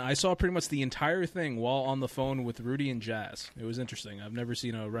 and I saw pretty much the entire thing while on the phone with Rudy and Jazz. It was interesting. I've never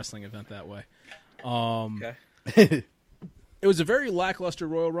seen a wrestling event that way. Okay. It was a very lackluster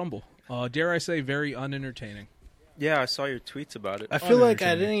Royal Rumble. Dare I say, very unentertaining. Yeah, I saw your tweets about it. I feel like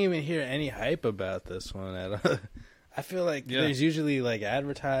I Unentertaining. didn't even hear any hype about this one at all. I feel like there's usually like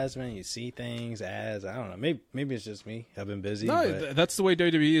advertisement. You see things, ads. I don't know. Maybe it's just me. I've been busy. No, but that's the way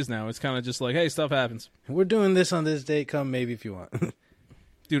WWE is now. It's kind of just like, hey, stuff happens. we're doing this on this date. Come maybe if you want.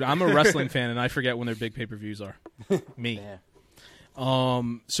 Dude, I'm a wrestling fan, and I forget when their big pay-per-views are. Me. Yeah.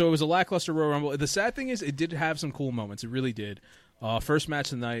 So it was a lackluster Royal Rumble. The sad thing is, it did have some cool moments. It really did. First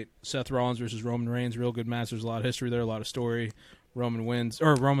match of the night, Seth Rollins versus Roman Reigns. Real good match. There's a lot of history there, a lot of story. Roman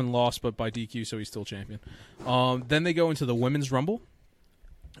lost, but by DQ, so he's still champion. Then they go into the Women's Rumble,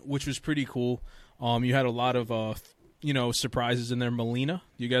 which was pretty cool. You had a lot of, surprises in there. Melina.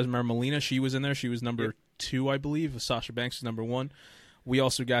 Do you guys remember Melina? She was in there. She was number 2, I believe. Sasha Banks was number 1. We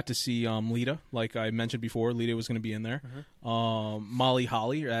also got to see Lita, like I mentioned before. Lita was going to be in there. Molly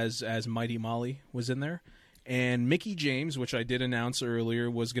Holly, as Mighty Molly, was in there. And Mickie James, which I did announce earlier,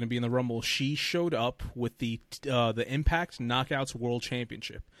 was going to be in the Rumble. She showed up with the Impact Knockouts World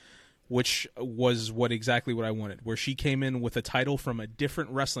Championship, which was exactly what I wanted, where she came in with a title from a different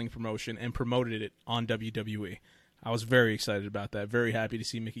wrestling promotion and promoted it on WWE. I was very excited about that. Very happy to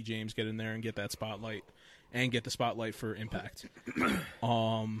see Mickie James get in there and get that spotlight, and get the spotlight for Impact.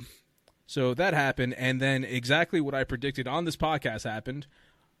 So that happened, and then exactly what I predicted on this podcast happened.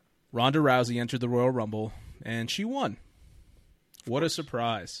 Ronda Rousey entered the Royal Rumble, and she won. What a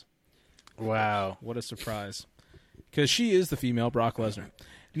surprise. Wow. What a surprise. Because she is the female Brock Lesnar.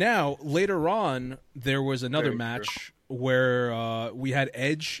 Now, later on, there was another match where we had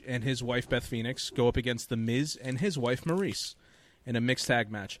Edge and his wife Beth Phoenix go up against The Miz and his wife Maurice in a mixed tag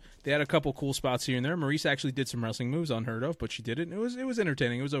match. They had a couple cool spots here and there. Maurice actually did some wrestling moves unheard of, but she did it, and it was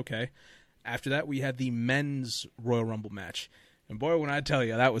entertaining. It was okay. After that, we had the men's Royal Rumble match. And boy, when I tell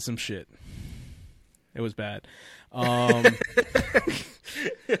you, that was some shit. It was bad.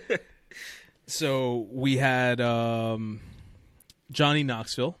 So we had Johnny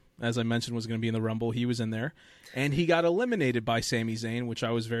Knoxville, as I mentioned, was going to be in the Rumble. He was in there. And he got eliminated by Sami Zayn, which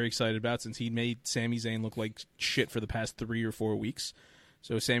I was very excited about since he made Sami Zayn look like shit for the past 3 or 4 weeks.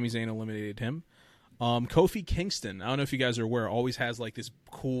 So Sami Zayn eliminated him. Kofi Kingston, I don't know if you guys are aware, always has like this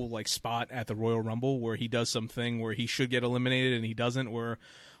cool like spot at the Royal Rumble where he does something where he should get eliminated and he doesn't, where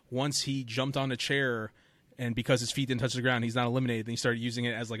once he jumped on a chair and because his feet didn't touch the ground, he's not eliminated, then he started using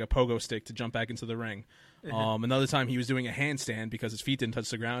it as like a pogo stick to jump back into the ring. Another time he was doing a handstand because his feet didn't touch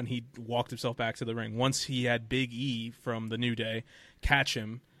the ground, he walked himself back to the ring. Once he had Big E from the New Day catch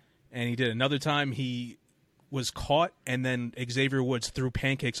him, and he did. Another time he was caught, and then Xavier Woods threw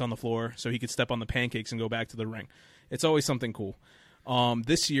pancakes on the floor so he could step on the pancakes and go back to the ring. It's always something cool.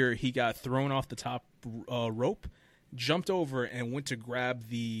 This year, he got thrown off the top rope, jumped over, and went to grab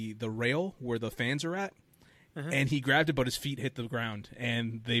the rail where the fans are at, and he grabbed it, but his feet hit the ground,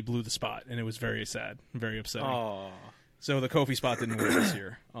 and they blew the spot, and it was very sad, very upsetting. Oh. So the Kofi spot didn't work this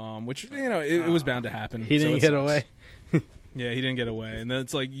year, which, it was bound to happen. He didn't get away. Yeah, he didn't get away. And then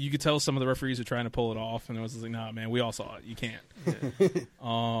it's like, you could tell some of the referees are trying to pull it off, and it was like, nah, man, we all saw it. You can't.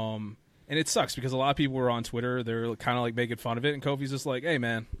 And it sucks because a lot of people were on Twitter. They're kind of like making fun of it, and Kofi's just like, hey,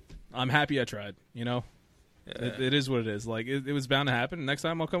 man, I'm happy I tried, Yeah. It is what it is. Like, it was bound to happen. Next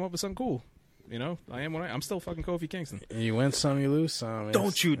time I'll come up with something cool. I'm still fucking Kofi Kingston. You win some, you lose some.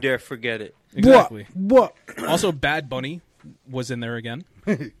 Don't you dare forget it. Exactly. What? Also, Bad Bunny was in there again.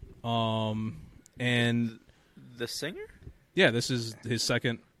 And the singer? Yeah, this is his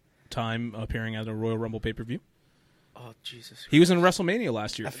second time appearing at a Royal Rumble pay-per-view. Oh, Jesus. He was in WrestleMania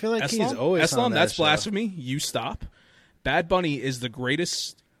last year. I feel like he's always on that that's show. blasphemy. You stop. Bad Bunny is the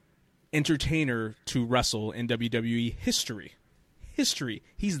greatest entertainer to wrestle in WWE history.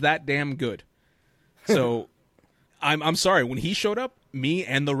 He's that damn good. So, I'm sorry. When he showed up, me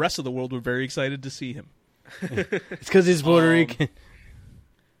and the rest of the world were very excited to see him. It's because he's Puerto Rican.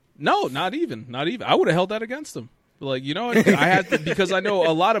 No, not even. I would have held that against him. Like, I had to, because I know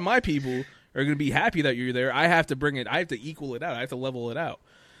a lot of my people are going to be happy that you're there. I have to bring it. I have to equal it out. I have to level it out.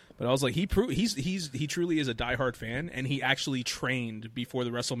 But I was like, he truly is a diehard fan, and he actually trained before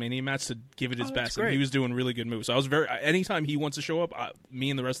the WrestleMania match to give it his best. And he was doing really good moves. So I was anytime he wants to show up, me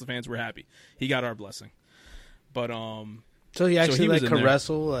and the rest of the fans were happy. He got our blessing. But so he actually was could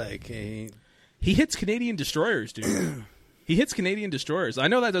wrestle like he hits Canadian destroyers, dude. He hits Canadian destroyers. I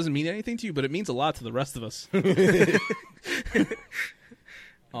know that doesn't mean anything to you, but it means a lot to the rest of us.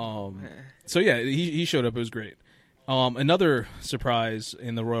 So yeah, he showed up. It was great. Another surprise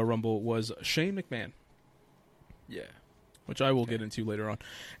in the Royal Rumble was Shane McMahon. Yeah. Which I will get into later on.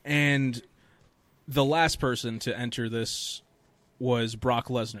 And the last person to enter this was Brock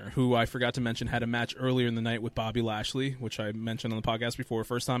Lesnar, who I forgot to mention had a match earlier in the night with Bobby Lashley, which I mentioned on the podcast before.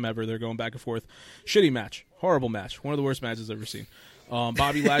 First time ever. They're going back and forth. Shitty match. Horrible match. One of the worst matches I've ever seen.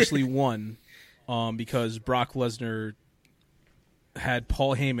 Bobby Lashley won. because Brock Lesnar had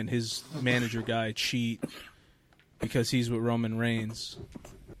Paul Heyman, his manager guy, cheat because he's with Roman Reigns,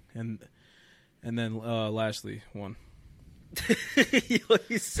 and then Lashley won.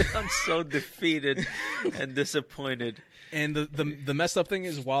 You sound so defeated and disappointed. And the messed up thing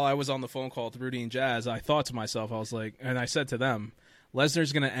is, while I was on the phone call with Rudy and Jazz, I thought to myself, I was like, and I said to them,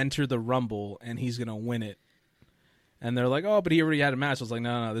 Lesnar's going to enter the Rumble and he's going to win it. And they're like, oh, but he already had a match. I was like,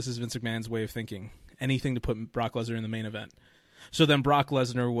 no, this is Vince McMahon's way of thinking. Anything to put Brock Lesnar in the main event. So then Brock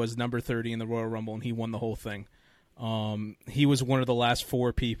Lesnar was number 30 in the Royal Rumble and he won the whole thing. He was one of the last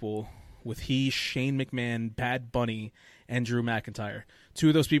 4 people with Shane McMahon, Bad Bunny, and Drew McIntyre. 2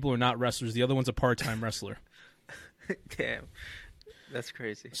 of those people are not wrestlers. The other one's a part-time wrestler. Damn. That's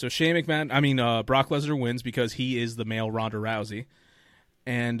crazy. So Brock Lesnar wins because he is the male Ronda Rousey.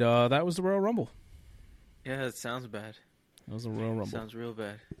 And that was the Royal Rumble. Yeah, it sounds bad. That was the Royal Rumble. Sounds real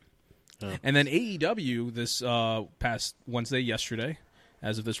bad. Oh. And then AEW this past Wednesday, yesterday,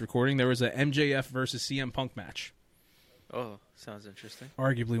 as of this recording, there was a MJF versus CM Punk match. Oh, sounds interesting.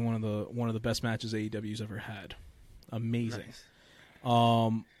 Arguably one of the best matches AEW's ever had. Amazing.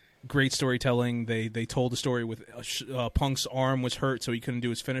 Nice. Great storytelling. They told the story with Punk's arm was hurt, so he couldn't do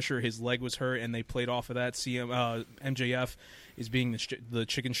his finisher. His leg was hurt, and they played off of that. MJF is being the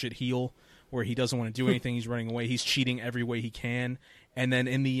chicken shit heel, where he doesn't want to do anything. He's running away. He's cheating every way he can. And then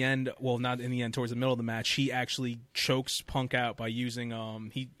in the end, well, not in the end, towards the middle of the match, he actually chokes Punk out by using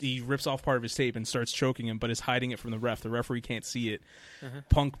he rips off part of his tape and starts choking him, but is hiding it from the ref. The referee can't see it.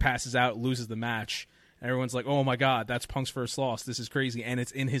 Punk passes out, loses the match. Everyone's like, oh, my God, that's Punk's first loss. This is crazy. And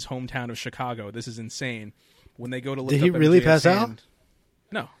it's in his hometown of Chicago. This is insane. When they go to look Did up he really MJF's pass hand, out?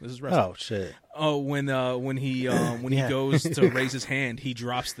 No, this is wrestling. Oh, shit. Oh, when he goes to raise his hand, he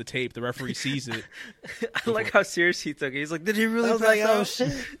drops the tape. The referee sees it. I like how serious he took it. He's like, did he really I was pass like, out? oh,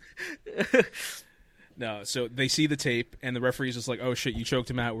 shit. No, so they see the tape, and the referee's just like, oh, shit, you choked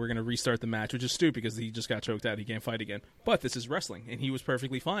him out. We're going to restart the match, which is stupid because he just got choked out. He can't fight again. But this is wrestling, and he was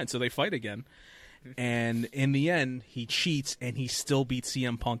perfectly fine, so they fight again. And in the end, he cheats, and he still beats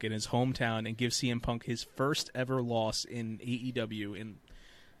CM Punk in his hometown and gives CM Punk his first ever loss in AEW in,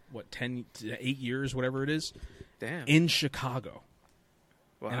 8 years, whatever it is. Damn. In Chicago.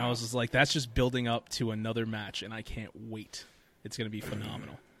 Wow. And I was just like, that's just building up to another match, and I can't wait. It's going to be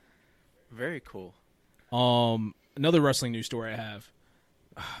phenomenal. Very cool. Another wrestling news story I have.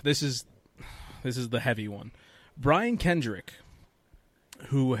 This is the heavy one. Brian Kendrick,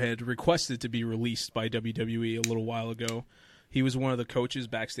 who had requested to be released by WWE a little while ago. He was one of the coaches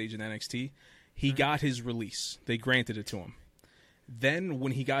backstage in NXT. He got his release. They granted it to him. Then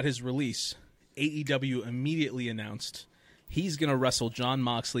when he got his release, AEW immediately announced he's going to wrestle Jon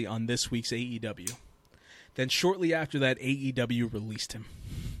Moxley on this week's AEW. Then shortly after that, AEW released him.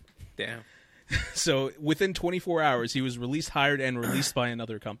 Damn. So within 24 hours, he was released, hired, and released by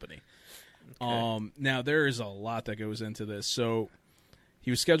another company. Okay. Now, there is a lot that goes into this. So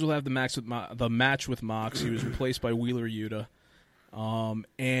he was scheduled to have the match with Mox. He was replaced by Wheeler Yuta.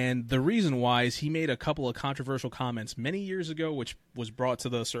 And the reason why is he made a couple of controversial comments many years ago, which was brought to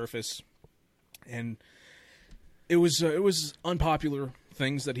the surface. And it was unpopular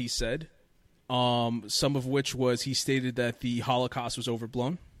things that he said. Some of which was he stated that the Holocaust was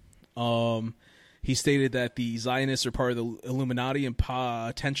overblown. He stated that the Zionists are part of the Illuminati and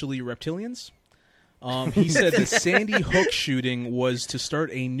potentially reptilians. He said the Sandy Hook shooting was to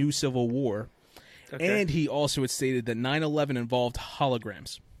start a new civil war. Okay. And he also had stated that 9/11 involved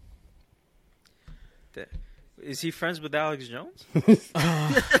holograms. Is he friends with Alex Jones?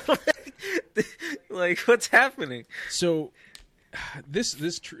 Like, what's happening? So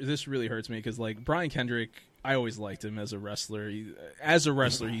this really hurts me because, like, Brian Kendrick, I always liked him as a wrestler.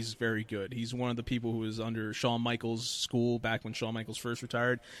 He's very good. He's one of the people who was under Shawn Michaels' school back when Shawn Michaels first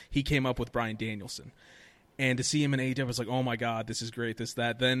retired. He came up with Bryan Danielson. And to see him in AEW, I was like, oh my God, this is great, this,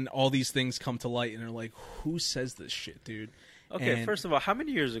 that. Then all these things come to light, and they're like, who says this shit, dude? Okay, and first of all, how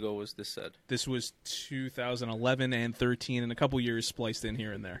many years ago was this said? This was 2011 and 13, and a couple years spliced in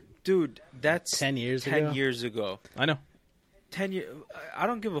here and there. Dude, that's 10 years ago? 10 years ago. I know. 10 years. I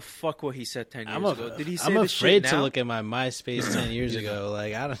don't give a fuck what he said 10 years ago. Did he say I'm this afraid shit to now? look at my MySpace 10 years ago.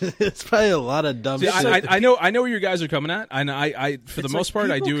 Like, I don't. It's probably a lot of dumb See, shit. I know where you guys are coming at. I for the most part,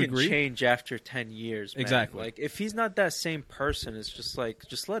 I do can agree. Change after 10 years, man. Exactly. Like, if he's not that same person, it's just like,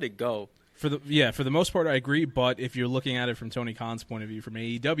 just let it go. For the most part, I agree. But if you're looking at it from Tony Khan's point of view, from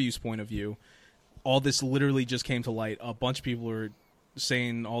AEW's point of view, all this literally just came to light. A bunch of people are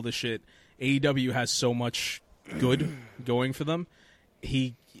saying all this shit. AEW has so much good going for them.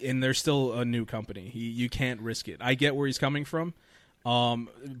 And they're still a new company. You can't risk it. I get where he's coming from.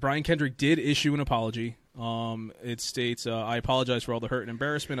 Brian Kendrick did issue an apology. It states, I apologize for all the hurt and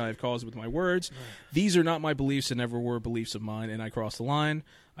embarrassment I have caused with my words. These are not my beliefs and never were beliefs of mine, and I crossed the line.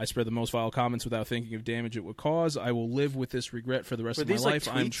 I spread the most vile comments without thinking of damage it would cause. I will live with this regret for the rest of my life.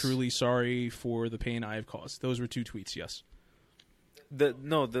 I'm truly sorry for the pain I have caused. Those were 2 tweets, yes.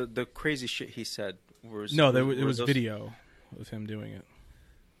 The crazy shit he said was... No, it was video of him doing it.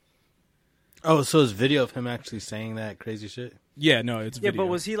 Oh, so it's video of him actually saying that crazy shit? Yeah, no, it's video. Yeah, but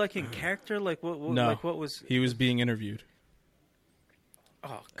was he like in character? Like what no, like what was he was being interviewed.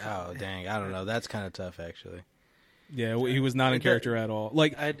 Oh, God. Oh, dang. I don't know. That's kind of tough, actually. Yeah, he was not in character at all.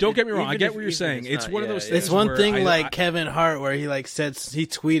 Like, don't get me wrong. I get what you're saying. It's one of those things. It's one thing like Kevin Hart where he like said he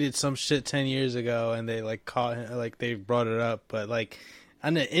tweeted some shit 10 years ago and they like caught him, like they brought it up, but like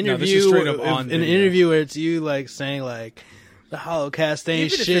on an interview, interview where it's you like saying like the Holocaust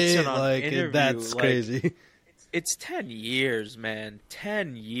ain't shit, like that's crazy. It's 10 years, man.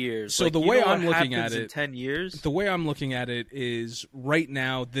 10 years. So like, the way I'm looking at it, 10 years. The way I'm looking at it is right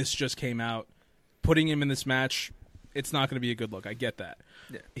now. This just came out. Putting him in this match, it's not going to be a good look. I get that.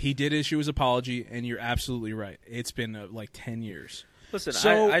 Yeah. He did issue his apology, and you're absolutely right. It's been like 10 years. Listen,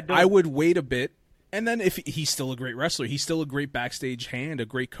 so I would wait a bit, and then if he's still a great wrestler, he's still a great backstage hand, a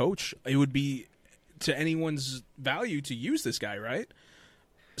great coach. It would be to anyone's value to use this guy, right?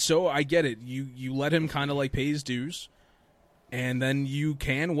 So I get it. You let him kind of like pay his dues, and then you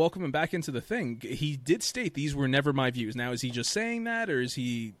can welcome him back into the thing. He did state these were never my views. Now, is he just saying that, or does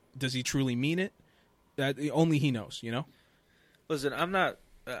he truly mean it? That only he knows, you know. Listen, I'm not.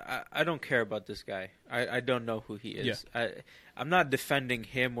 I don't care about this guy. I don't know who he is. Yeah. I'm not defending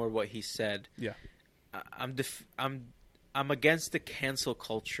him or what he said. Yeah. I'm against the cancel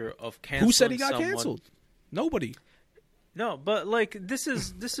culture of canceling. Who said he got canceled? Nobody. No, but like this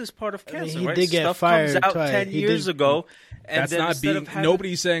is part of canceling. He did get Stuff fired comes out 10 years ago, and that's then not being.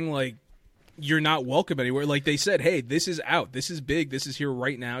 Nobody's saying like you're not welcome anywhere. Like they said, hey, this is out. This is big. This is here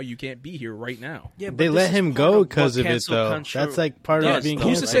right now. You can't be here right now. Yeah, but they let him go because of it, though. That's like part of being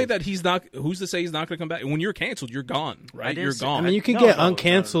canceled. Who's to say that he's not? Who's to say he's not going to come back? When you're canceled, you're gone, right? You're gone. I mean, you can get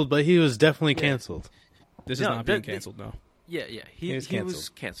uncanceled, but he was definitely canceled. This is not being canceled, no. Yeah. He was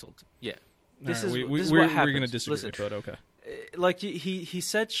canceled. Yeah. This is we're going to disagree. Listen, but okay. Like he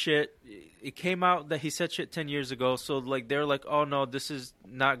said shit. It came out that he said shit 10 years ago. So like they're like, oh no, this is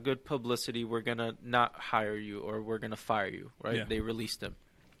not good publicity. We're gonna not hire you or we're gonna fire you. Right? Yeah. They released him.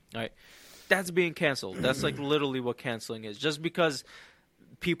 Right? That's being canceled. That's like literally what canceling is. Just because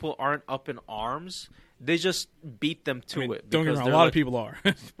people aren't up in arms, they just beat them to it. Don't get me wrong. A lot of people are,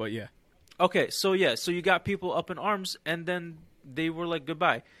 but yeah. Okay, so you got people up in arms, and then they were like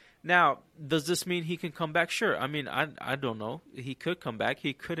goodbye. Now, does this mean he can come back? Sure. I mean, I don't know. He could come back.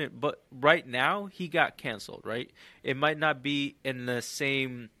 He couldn't. But right now, he got canceled, right? It might not be in the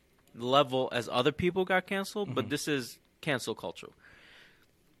same level as other people got canceled, but this is cancel culture,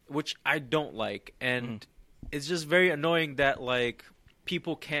 which I don't like. And it's just very annoying that, like,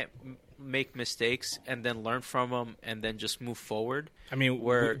 people can't make mistakes and then learn from them and then just move forward. I mean,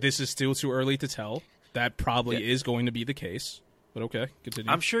 this is still too early to tell. That probably is going to be the case. But okay,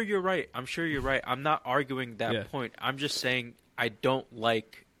 continue. I'm sure you're right. I'm not arguing that point. I'm just saying I don't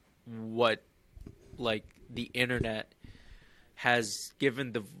like what, like, the internet has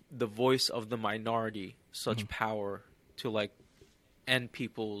given the voice of the minority such power to, like, end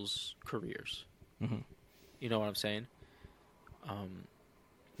people's careers. You know what I'm saying?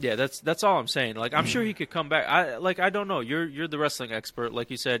 Yeah, that's all I'm saying. Like, I'm sure he could come back. I don't know. You're the wrestling expert. Like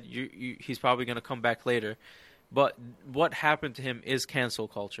you said, he's probably going to come back later. But what happened to him is cancel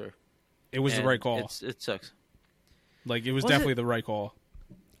culture. It was the right call. It sucks. Like, it was definitely the right call.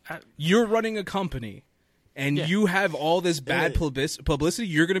 You're running a company, and you have all this bad publicity.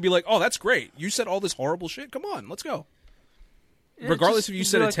 You're going to be like, oh, that's great. You said all this horrible shit. Come on, let's go. Regardless if you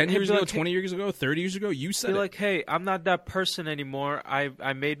said it 10 years ago, 20 years ago, 30 years ago, you said it. Be like, hey, I'm not that person anymore.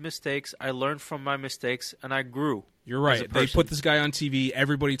 I made mistakes. I learned from my mistakes, and I grew. You're right. They put this guy on TV.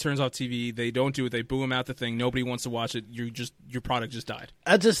 Everybody turns off TV. They don't do it. They boo him out the thing. Nobody wants to watch it. Your product just died.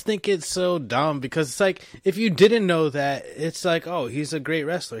 I just think it's so dumb because it's like if you didn't know that, it's like, oh, he's a great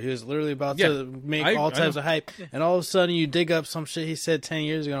wrestler. He was literally about to make all types of hype, and all of a sudden you dig up some shit he said 10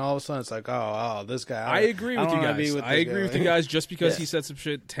 years ago, and all of a sudden it's like, oh, this guy. I agree with you guys. I agree with you guys. Just because he said some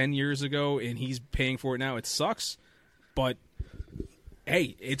shit 10 years ago and he's paying for it now, it sucks. But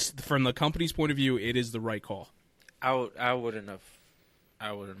hey, it's from the company's point of view, it is the right call. I wouldn't have.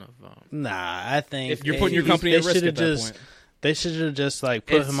 Nah, I think if you're putting your company at risk at that point. They should have just like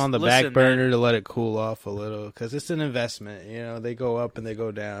put him on the back burner to let it cool off a little because it's an investment. You know, they go up and they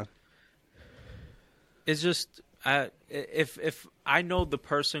go down. It's just If I know the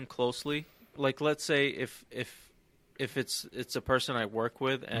person closely, like let's say if it's a person I work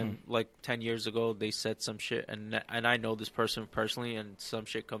with and like 10 years ago they said some shit and I know this person personally and some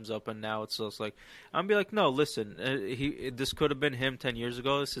shit comes up and now it's just like I'm be like, no, listen, this could have been him 10 years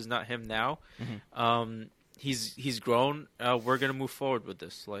ago. This is not him now. He's grown. We're gonna move forward with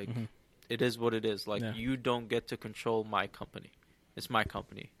this. Like it is what it is. Like you don't get to control my company. It's my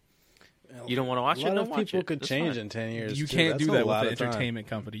company. You don't want to watch it? Don't watch it. A lot of people could That's change fine. in 10 years. You too. can't That's do a that with lot the of time. entertainment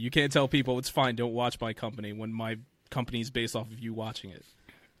company. You can't tell people it's fine, don't watch my company when my company is based off of you watching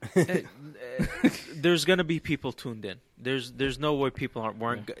it. There's gonna be people tuned in. There's no way people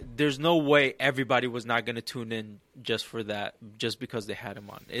weren't. There's no way everybody was not gonna tune in just for that, just because they had him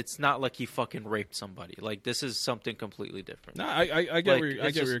on. It's not like he fucking raped somebody. Like this is something completely different. No, I get Like,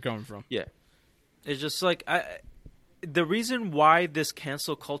 where you're coming from. Yeah, it's just like the reason why this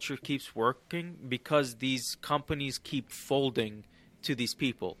cancel culture keeps working because these companies keep folding to these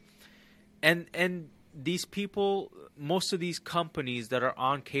people, and these people, most of these companies that are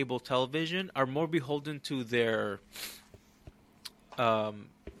on cable television are more beholden to their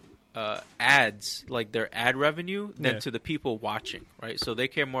ads, like their ad revenue, than to the people watching, right? So they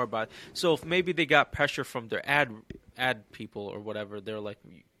care more about. So if maybe they got pressure from their ad people or whatever, they're like,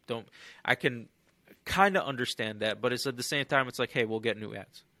 don't. I can kind of understand that, but it's at the same time, it's like, hey, we'll get new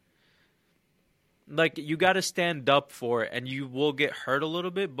ads. Like you got to stand up for it, and you will get hurt a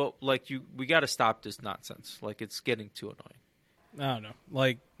little bit, but like we got to stop this nonsense. Like it's getting too annoying. I don't know.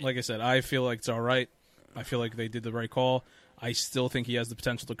 Like I said, I feel like it's all right. I feel like they did the right call. I still think he has the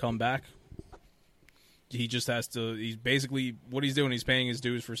potential to come back. He just has to. He's basically what he's doing. He's paying his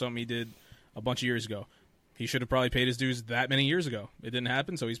dues for something he did a bunch of years ago. He should have probably paid his dues that many years ago. It didn't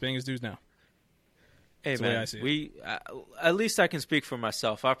happen, so he's paying his dues now. Hey That's the way I see it. we at least I can speak for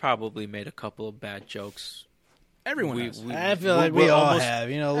myself. I probably made a couple of bad jokes. Everyone has. I feel like we all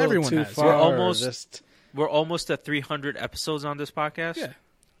have. You know, a little everyone too has. far. We're almost- Just We're almost at 300 episodes on this podcast. Yeah,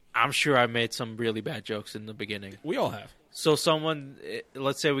 I'm sure I made some really bad jokes in the beginning. we all have. So someone,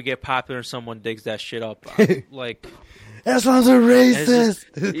 let's say we get popular and someone digs that shit up, like Islam's a it's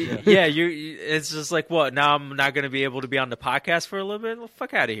racist. just, it's just like what? Now I'm not going to be able to be on the podcast for a little bit. Well,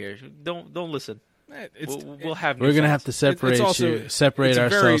 fuck out of here! Don't listen. We'll have. New We're gonna fans. have to separate also- separate it's a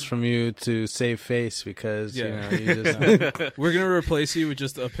ourselves very- from you to save face because you Yeah. know you just We're gonna replace you with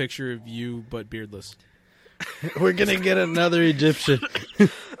just a picture of you, but beardless. we're gonna get another Egyptian.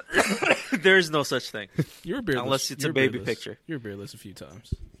 There is no such thing. You were beardless. Unless it's You a were baby beardless. picture. You were beardless a few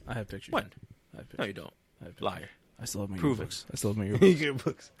times. I have pictures. When? I have pictures. No, you don't. I have pictures. Liar. I still have my Prove it. yearbooks. I still have my yearbooks.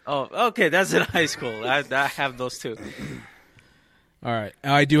 Books. Oh, okay. That's in high school. I have those too. All right.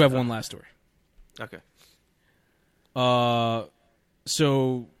 I do have one last story. Okay.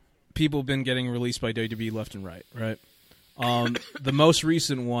 So people have been getting released by WWE left and right, right? The most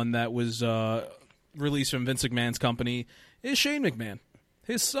recent one that was released from Vince McMahon's company is Shane McMahon.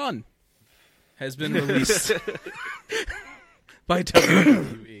 His son has been released by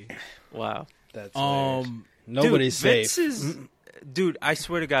WWE. Wow. That's hilarious. Um, Nobody's Dude, safe. Vince is, dude, I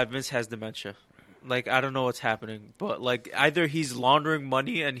swear to God, Vince has dementia. Like, I don't know what's happening, but like either he's laundering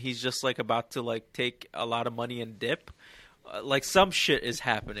money and he's just like about to like take a lot of money and dip. Like some shit is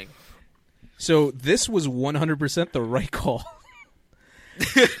happening. so this was 100% the right call.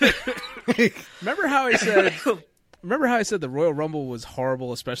 Remember how I said? Remember how I said the Royal Rumble was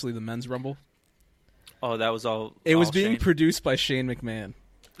horrible, especially the men's Rumble? Oh, that was all. It was all being Shane? produced by Shane McMahon.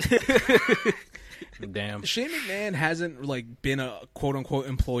 Damn. Shane McMahon hasn't like been a quote unquote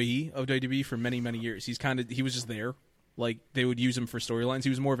employee of WWE for many years. He was just there. Like they would use him for storylines. He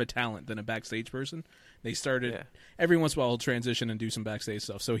was more of a talent than a backstage person. They started every once in a while he'll transition and do some backstage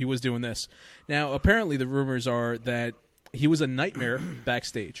stuff. So he was doing this. Now apparently the rumors are that he was a nightmare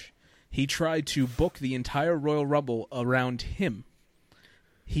backstage. He tried to book the entire Royal Rumble around him.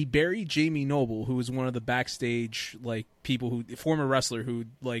 He buried Jamie Noble, who was one of the backstage like people who former wrestler who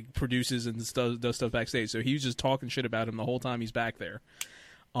like produces and does stuff backstage. So he was just talking shit about him the whole time he's back there.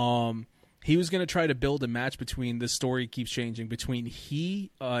 He was going to try to build a match between this story keeps changing between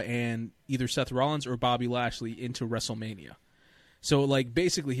he and either Seth Rollins or Bobby Lashley into WrestleMania. So like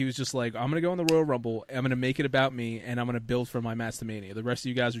basically he was just like, I'm going to go in the Royal Rumble, I'm going to make it about me, and I'm going to build for my match to Mania. The rest of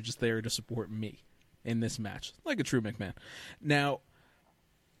you guys are just there to support me in this match, like a true McMahon. Now,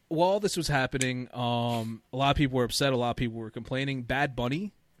 while this was happening, a lot of people were upset. A lot of people were complaining. Bad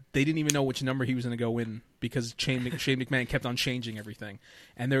Bunny, they didn't even know which number he was going to go in because Shane McMahon kept on changing everything.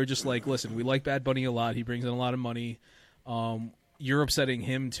 And they were just like, listen, we like Bad Bunny a lot. He brings in a lot of money. You're upsetting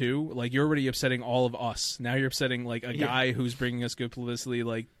him too. Like, you're already upsetting all of us. Now you're upsetting like a guy who's bringing us good publicity.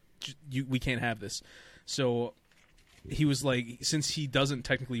 Like, we can't have this. So he was like, since he doesn't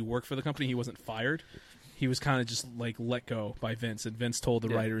technically work for the company, he wasn't fired. He was kind of just like let go by Vince, and Vince told the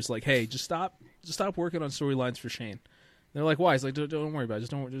writers like, "Hey, just stop working on storylines for Shane." They're like, "Why?" He's like, "Don't worry about it.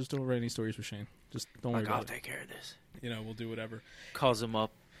 Just don't write any stories for Shane. Just don't worry about I'll it. take care of this." We'll do whatever." Calls him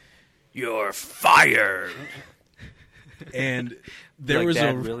up. You're fired. And there Like, was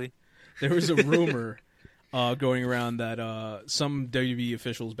Dad, really? there was a rumor going around that some WWE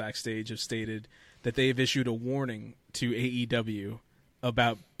officials backstage have stated that they have issued a warning to AEW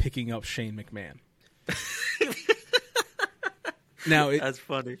about picking up Shane McMahon. That's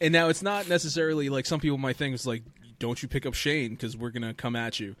funny. And now it's not necessarily like some people might think it's like, don't you pick up Shane because we're going to come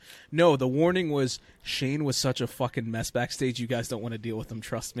at you. No, the warning was Shane was such a fucking mess backstage. You guys don't want to deal with him.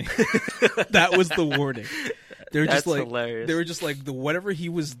 Trust me. That was the warning. They're That's just like, hilarious. They were just like, whatever he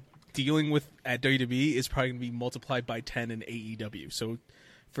was dealing with at WWE is probably going to be multiplied by 10 in AEW. So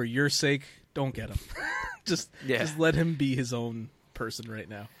for your sake, don't get him. just let him be his own person right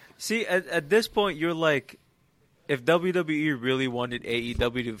now. See, at this point, you're like, if WWE really wanted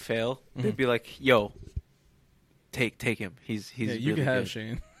AEW to fail, they'd be like, "Yo, take him. He's you really can have good.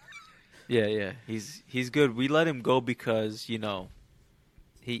 Shane." Yeah, he's good. We let him go because he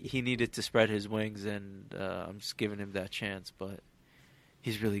needed to spread his wings, and I'm just giving him that chance. But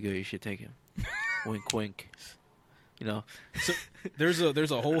he's really good. You should take him. Wink, wink. So there's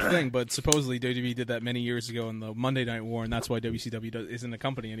a whole thing, but supposedly WWE did that many years ago in the Monday Night War, and that's why WCW isn't a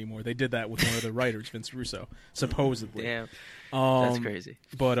company anymore. They did that with one of the writers, Vince Russo, supposedly. Damn, that's crazy.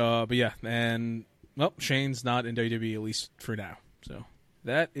 But yeah, and Shane's not in WWE at least for now. So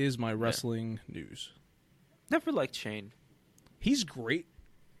that is my wrestling news. Never liked Shane. He's great.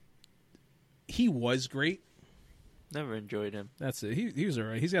 He was great. Never enjoyed him. That's it. He was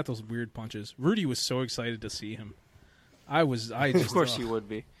alright. He's got those weird punches. Rudy was so excited to see him. I just Of course he would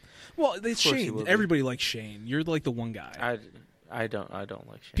be. Well, it's Shane. Everybody likes Shane. You're like the one guy. I don't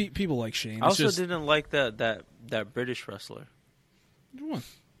like Shane. People like Shane. I also didn't like that British wrestler. Which one?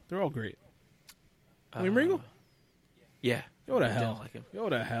 They're all great. William Regal? Yeah. Go to I hell. didn't like him. Go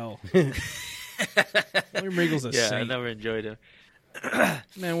to hell. William Regal's a saint. I never enjoyed him.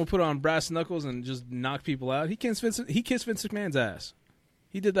 Man, we'll put on brass knuckles and just knock people out. He kissed Vince McMahon's ass.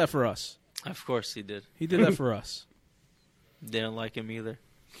 He did that for us. Of course he did. He did that for us. Didn't like him either.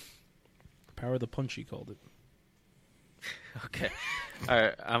 Power of the punch, he called it. Okay. All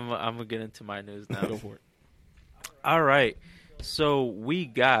right. I'm gonna get into my news now. Go for it. All right. So we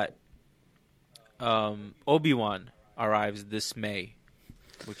got Obi-Wan arrives this May,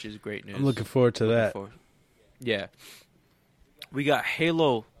 which is great news. I'm looking forward to that. Yeah. We got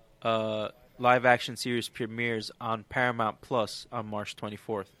Halo live action series premieres on Paramount Plus on March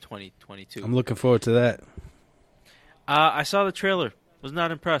 24th, 2022. I'm looking forward to that. I saw the trailer. Was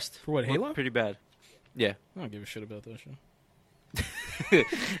not impressed. For what, Halo? Looked pretty bad. Yeah. I don't give a shit about that show.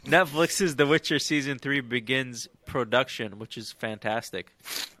 Netflix's The Witcher Season 3 begins production, which is fantastic.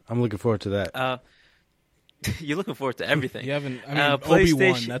 I'm looking forward to that. You're looking forward to everything. You haven't. I mean,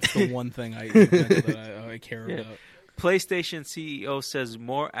 Obi-Wan. That's the one thing I care about. PlayStation CEO says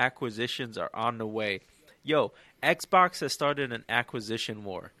more acquisitions are on the way. Yo, Xbox has started an acquisition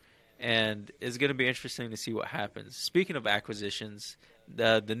war, and it's going to be interesting to see what happens. Speaking of acquisitions,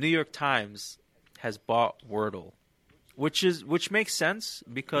 the New York Times has bought Wordle, which makes sense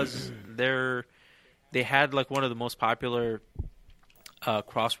because they had like one of the most popular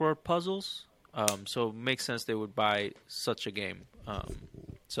crossword puzzles. So it makes sense they would buy such a game.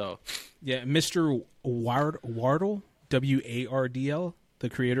 Yeah, Mr. Wardle, Wardl, the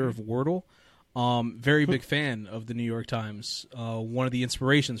creator of Wordle, very big fan of the New York Times. One of the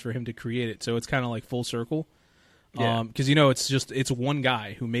inspirations for him to create it. So it's kind of like full circle. Because it's one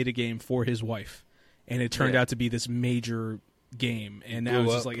guy who made a game for his wife, and it turned out to be this major game. And now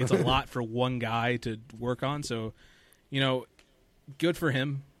it's just like it's a lot for one guy to work on. So, good for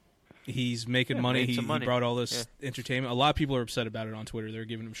him. He's making money. He brought all this entertainment. A lot of people are upset about it on Twitter. They're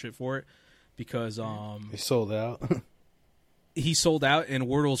giving him shit for it because he sold out. He sold out, and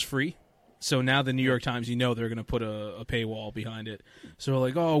Wordle's free. So now the New York Times, they're going to put a paywall behind it. So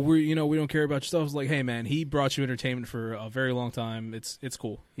like, oh, we don't care about your stuff. It's like, hey man, he brought you entertainment for a very long time. It's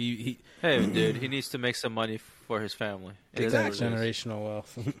cool. Hey dude, he needs to make some money for his family. Exactly. Generational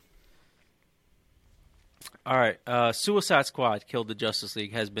wealth. All right, Suicide Squad: Kill the Justice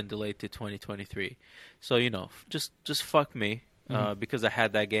League has been delayed to 2023. So just fuck me because I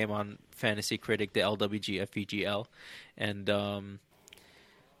had that game on Fantasy Critic, the LWG FEGL, and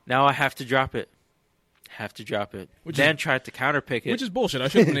now I have to drop it. Dan tried to counterpick it, which is bullshit. I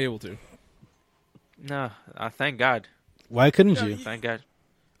should have been able to. No, thank God. Why couldn't you? Thank God.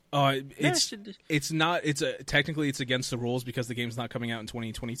 It's not. Technically it's against the rules because the game's not coming out in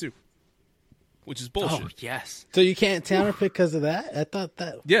 2022, which is bullshit. Oh yes. So you can't counterpick because of that? I thought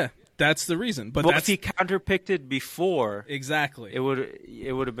that. Yeah, that's the reason. But Well, that's if he counterpicked it before, exactly. it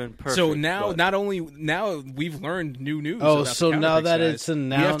would have been perfect. So now, but- not only now we've learned new news. Oh, about the so now counterpicks, that guys, it's we have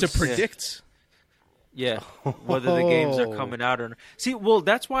announced, to predict. Yeah, whether the games are Oh. coming out or not. See, well,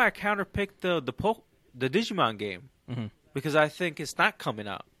 that's why I counterpicked the Digimon game because I think it's not coming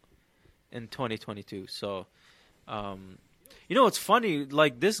out in 2022. So, it's funny.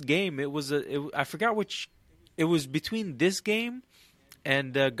 Like this game, I forgot which. It was between this game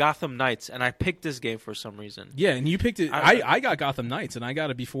and Gotham Knights, and I picked this game for some reason. Yeah, and you picked it. I got Gotham Knights, and I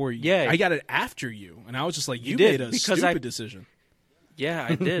got it before you. Yeah. I got it after you, and I was just like, you did, made a because stupid decision. Yeah,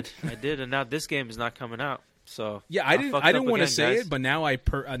 I did, and now this game is not coming out. So Yeah, I fucked didn't up want to again, say guys. it, but now I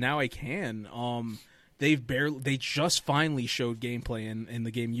can. They just finally showed gameplay in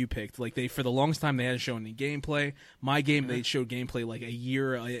the game you picked. Like for the longest time they hadn't shown any gameplay. My game they showed gameplay like a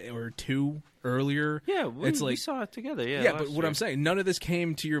year or two earlier. Yeah, we like saw it together. Yeah, yeah, last but what year. I'm saying, none of this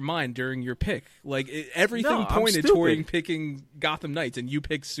came to your mind during your pick. Like everything No, I'm pointed stupid. toward picking Gotham Knights, and you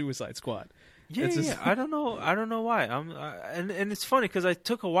picked Suicide Squad. Yeah, It's just- yeah. I don't know why. And it's funny because I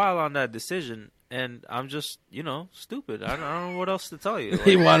took a while on that decision, and I'm just stupid. I don't know what else to tell you. Like,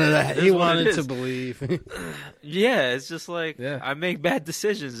 he wanted it he is what wanted it to is. believe. Yeah, it's just like Yeah. I make bad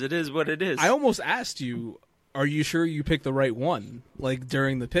decisions. It is what it is. I almost asked you, "Are you sure you picked the right one?" Like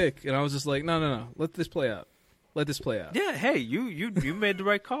during the pick, and I was just like, "No. Let this play out. Let this play out." Yeah, hey, you made the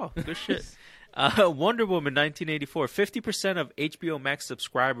right call. Good shit. Wonder Woman 1984. 50% of HBO Max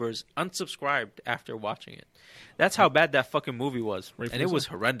subscribers unsubscribed after watching it. That's how bad that fucking movie was, and Rightfully it was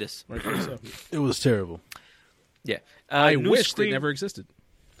so. horrendous. Rightfully so. It was terrible. Yeah, I new wished Scream- it never existed.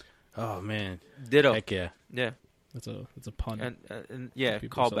 Oh man, Ditto. heck yeah. Yeah, That's a pun. and yeah,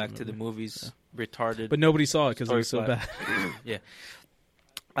 People call saw back the to the movie. movies. Retarded. But nobody saw it because it Story was so flat. bad.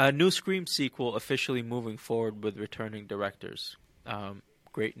 Yeah. New Scream sequel officially moving forward with returning directors.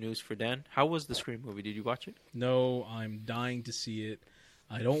 Great news for Dan. How was the Scream movie? Did you watch it? No, I'm dying to see it.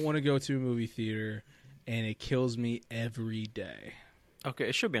 I don't want to go to a movie theater, and it kills me every day. Okay,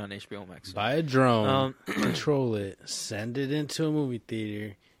 it should be on HBO Max. Buy a drone, Um, control it, send it into a movie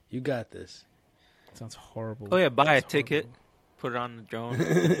theater. You got this. Sounds horrible. Oh yeah, buy a Sounds ticket, horrible. put it on the drone.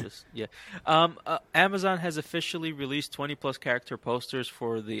 Just, yeah. Amazon has officially released 20 plus character posters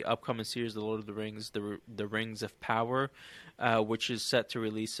for the upcoming series, The Lord of the Rings, the Rings of Power, which is set to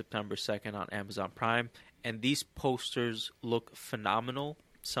release September 2nd on Amazon Prime. And these posters look phenomenal.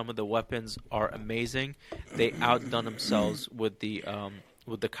 Some of the weapons are amazing. They outdone themselves with the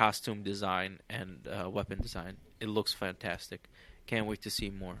costume design and weapon design. It looks fantastic. Can't wait to see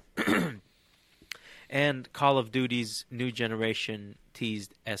more. And Call of Duty's new generation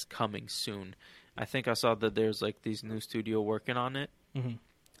teased as coming soon. I think I saw that there's like these new studio working on it. Mhm.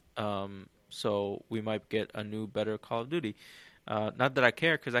 So we might get a new, better Call of Duty. Not that I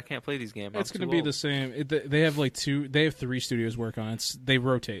care because I can't play these games. It's going to be the same. They have they have 3 studios work on it. They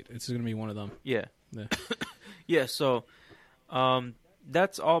rotate. It's going to be one of them. Yeah. Yeah. Yeah, so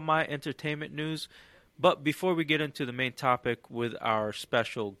that's all my entertainment news. But before we get into the main topic with our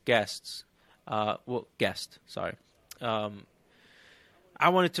special guests, I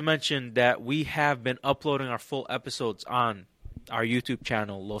wanted to mention that we have been uploading our full episodes on our YouTube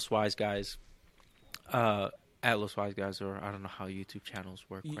channel, Los Wise Guys, at Los Wise Guys, or I don't know how YouTube channels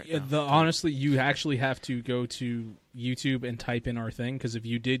work right now. Honestly, you actually have to go to YouTube and type in our thing, because if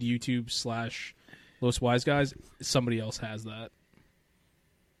you did YouTube/Los Wise Guys, somebody else has that.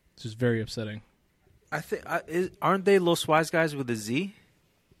 It's just very upsetting. I think aren't they Los Wise Guys with a Z?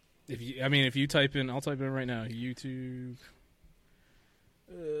 If you type in, I'll type in right now. YouTube.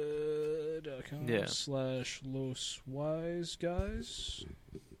 .com Yeah. /Los Wise Guys.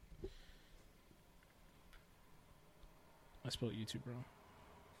 I spelled YouTube wrong.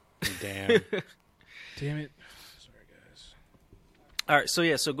 Damn. Damn it. Sorry, guys. All right,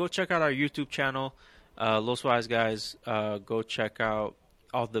 so go check out our YouTube channel, Los Wise Guys. Go check out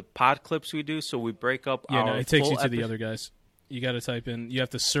all the pod clips we do. So we break up Yeah, our no, it takes full you to the epi- other guys. You got to type in. You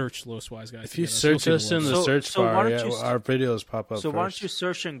have to search Los Wise Guys. If you to get us. search us in the So- search so why bar, don't you our videos pop up So first. why don't you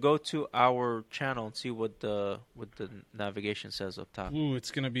search and go to our channel and see what the navigation says up top? Ooh,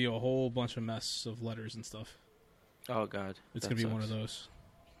 it's gonna be a whole bunch of mess of letters and stuff. Oh God, It's that gonna be one of sucks. those.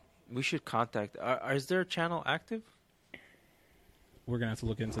 We should contact. Is there a channel active? We're gonna have to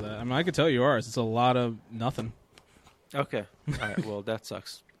look into that. I mean, I could tell you ours. It's a lot of nothing. Okay, all right. Well, that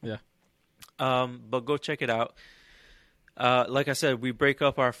sucks. Yeah. But go check it out. Like I said, we break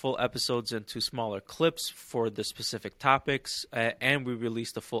up our full episodes into smaller clips for the specific topics, and we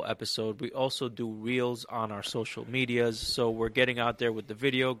release the full episode. We also do reels on our social medias, so we're getting out there with the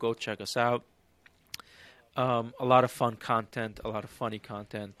video. Go check us out. A lot of fun content, a lot of funny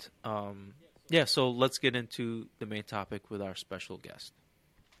content. Yeah, so let's get into the main topic with our special guest.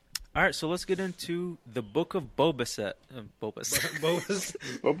 All right, so let's get into the Book of Boba Fett.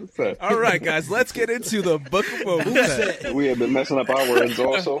 Boba Fett. All right, guys, let's get into the Book of Boba Fett. We have been messing up our words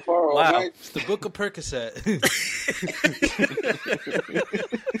all so far all Wow. night. It's the Book of Percocet.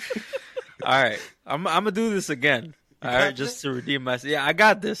 All right, I'm gonna do this again. All right, just to redeem myself. Yeah, I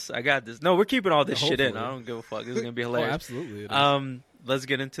got this. No, we're keeping all this shit in. I don't give a fuck. This is gonna be Oh, hilarious. absolutely. It is. Let's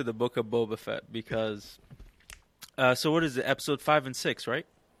get into the Book of Boba Fett because. So what is it? Episode 5 and 6, right?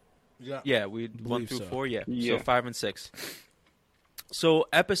 Yeah, we 1 believe through so. 4. Yeah, Yeah. so 5 and 6. So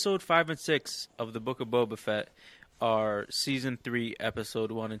episode 5 and 6 of the Book of Boba Fett are season 3,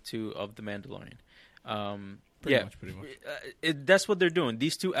 episode 1 and 2 of The Mandalorian. Pretty much. That's what they're doing.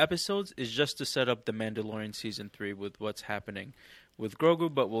 These 2 episodes is just to set up The Mandalorian season 3 with what's happening with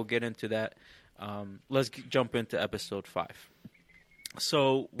Grogu, but we'll get into that. Let's jump into episode 5.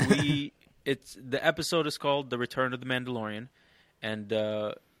 So it's the episode is called The Return of the Mandalorian, and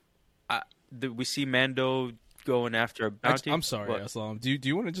we see Mando going after a bounty. I'm sorry, What? Aslam. Do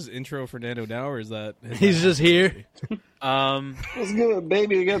you want to just intro Fernando now, or is that He's just here. What's good,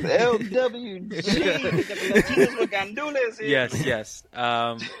 baby? We got the LWG. We got the Latinos with gandules here. Yes.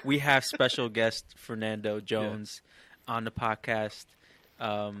 We have special guest Fernando Jones on the podcast.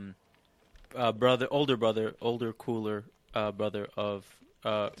 Older, cooler brother of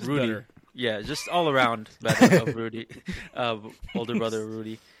Rudy. better. Yeah, just all around better of Rudy. Older brother of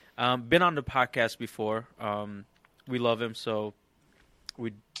Rudy. Been on the podcast before. We love him, so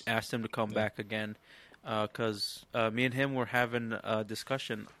we asked him to come back again. Because me and him were having a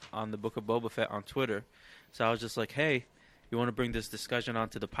discussion on the Book of Boba Fett on Twitter. So I was just like, hey, you want to bring this discussion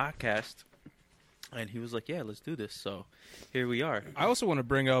onto the podcast? And he was like, yeah, let's do this. So here we are. I also want to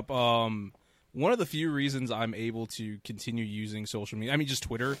bring up one of the few reasons I'm able to continue using social media. I mean, just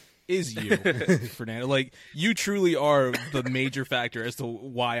Twitter is you, Fernando. Like, you truly are the major factor as to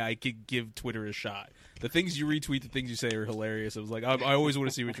why I could give Twitter a shot. The things you retweet, the things you say are hilarious. I was like, I always want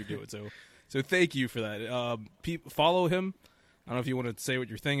to see what you're doing. So thank you for that. Follow him. I don't know if you want to say what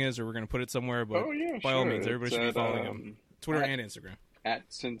your thing is, or we're going to put it somewhere. But Oh, yeah, by all sure. means, everybody It's should be at, following him. Twitter and Instagram. At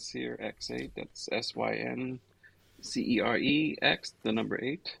SincereX8. That's SYNCEREX, the number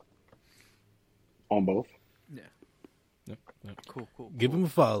 8. On both. Yep. Cool. Give him a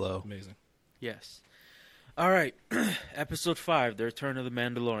follow. Amazing. Yes. All right. Episode 5, The Return of the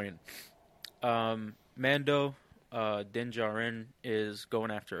Mandalorian. Mando, Din Djarin, is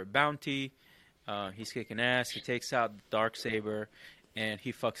going after a bounty. He's kicking ass. He takes out the Darksaber, and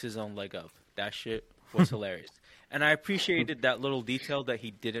he fucks his own leg up. That shit was hilarious. And I appreciated that little detail that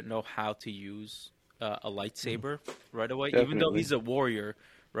he didn't know how to use a lightsaber right away. Even though Definitely. he's a warrior,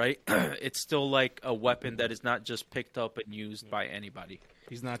 right? It's still like a weapon that is not just picked up and used by anybody.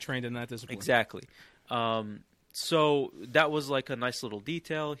 He's not trained in that discipline. Exactly. So that was like a nice little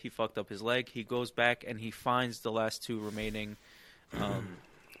detail. He fucked up his leg. He goes back and he finds the last 2 remaining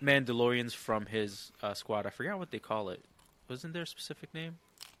Mandalorians from his squad. I forgot what they call it. Wasn't there a specific name?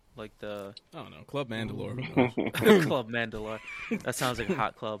 Like the I don't know. Club Mandalore. Club Mandalore. That sounds like a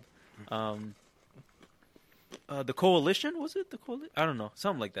hot club. The Coalition, was it? The Coalition? I don't know.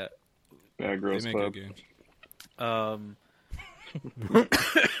 Something like that. Bad They Girls make Club. good games.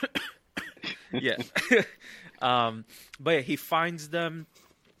 Yeah. But yeah, he finds them.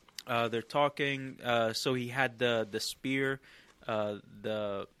 They're talking. So he had the spear,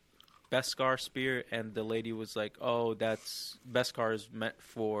 the Beskar spear, and the lady was like, "Oh, that's Beskar is meant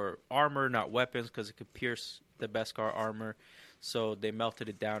for armor, not weapons, because it could pierce the Beskar armor." So they melted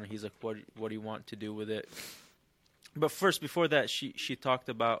it down, and he's like, "What do you want to do with it?" But first, before that, she talked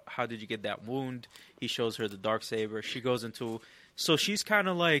about how did you get that wound. He shows her the Darksaber. She goes into, so she's kind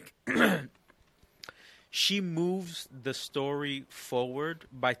of like, she moves the story forward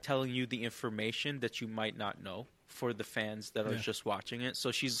by telling you the information that you might not know for the fans that are just watching it.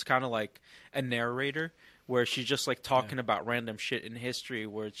 So she's kind of like a narrator where she's just like talking about random shit in history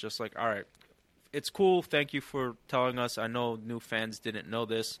where it's just like, all right, it's cool. Thank you for telling us. I know new fans didn't know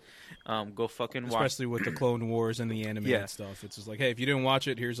this. Go fucking watch. Especially with the Clone Wars and the animated stuff. It's just like, hey, if you didn't watch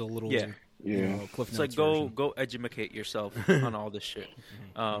it, here's a little Yeah. you know, Cliff It's Notes like version. go educate yourself on all this shit.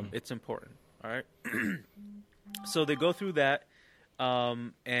 It's important. All right. So they go through that,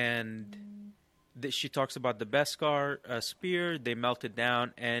 and she talks about the Beskar spear. They melt it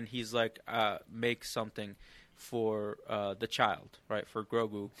down, and he's like, "Make something for the child, right, for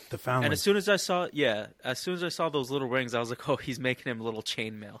Grogu. The foundling. And as soon as I saw those little rings, I was like, oh, he's making him little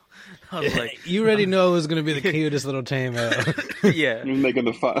chainmail. I was like, you already know it was going to be the cutest little chainmail. yeah. He's making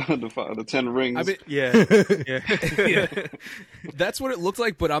the 10 rings. I mean, Yeah. that's what it looked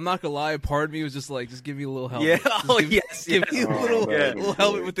like. But I'm not gonna lie, part of me was just like, just give me a little helmet. Yeah. Just Oh, give, yes. give me a little, yeah. little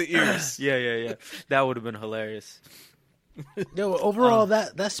helmet with the ears. Yeah. That would have been hilarious. Yo, overall,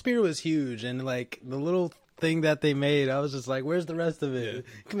 that spear was huge, and like the little thing that they made, I was just like, "Where's the rest of it? You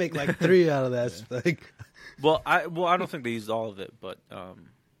can make like 3 out of that." Like, Well, I don't think they used all of it, but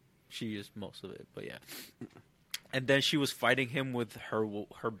she used most of it. But yeah, and then she was fighting him with her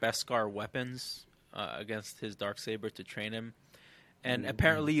Beskar weapons against his Darksaber to train him, and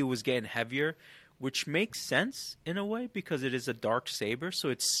apparently it was getting heavier, which makes sense in a way because it is a Darksaber, so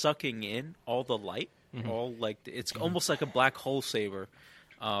it's sucking in all the light, all like it's almost like a black hole saber.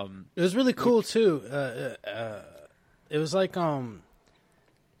 it was really cool too. It was like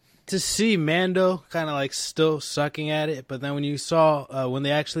to see Mando kind of like still sucking at it, but then when you saw when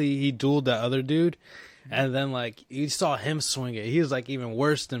he dueled that other dude, and then like you saw him swing it, he was like even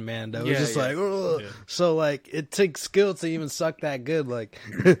worse than Mando. It was just like, ugh. So like it takes skill to even suck that good. Like,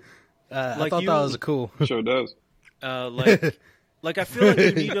 I thought that was cool. Sure does. Like I feel like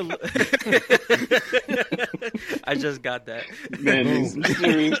you need a. I just got that. Man, he's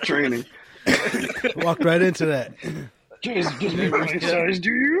serious training. Walked right into that. Just give me my size,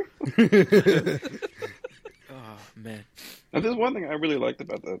 do you? Oh man. Now, there's one thing I really liked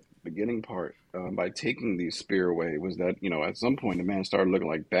about the beginning part. By taking the spear away, was that at some point the man started looking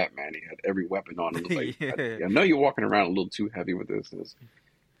like Batman. He had every weapon on him. Like, I know you're walking around a little too heavy with this. It's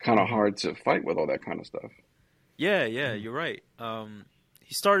kind of hard to fight with all that kind of stuff. Yeah, you're right.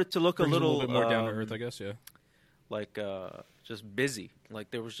 He started to look a little bit more down to earth, I guess. Yeah, like just busy. Like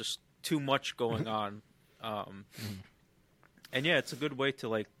there was just too much going on. And yeah, it's a good way to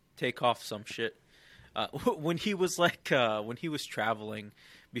like take off some shit. When he was traveling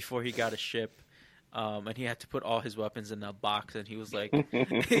before he got a ship, and he had to put all his weapons in a box, and he was like,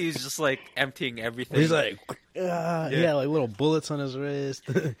 he's just like emptying everything. He's like, he had like little bullets on his wrist.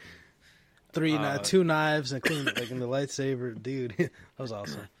 2 knives, including like in the lightsaber, dude. That was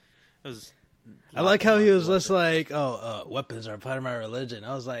awesome. I like how he was just like, weapons are part of my religion.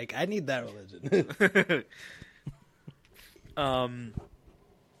 I was like, I need that religion.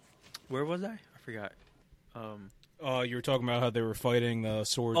 Where was I? I forgot. You were talking about how they were fighting the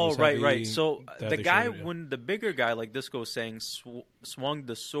sword. Oh, was right, heavy, right. So the guy, showed, when the bigger guy, like Disco was saying, swung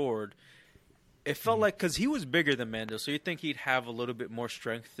the sword, it felt like, because he was bigger than Mando, so you'd think he'd have a little bit more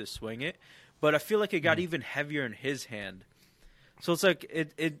strength to swing it. But I feel like it got even heavier in his hand. So it's like,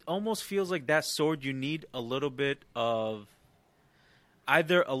 it almost feels like that sword, you need a little bit of,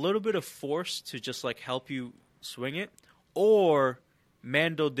 either a little bit of force to just like help you swing it, or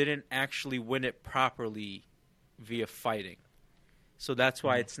Mando didn't actually win it properly via fighting. So that's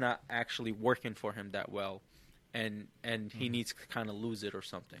why it's not actually working for him that well. And he needs to kind of lose it or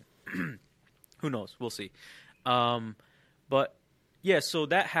something. Who knows? We'll see. But yeah, so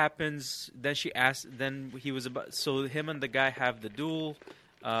that happens. Then she asked. Then he was about. So him and the guy have the duel.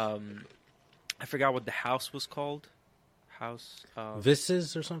 I forgot what the house was called. House.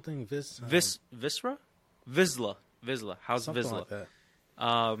 Visas or something. Visra. Vizsla. House something Vizsla. like that.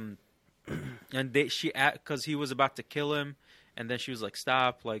 And because he was about to kill him, and then she was like,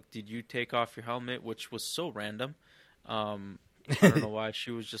 "Stop! Like, did you take off your helmet?" Which was so random. I don't know why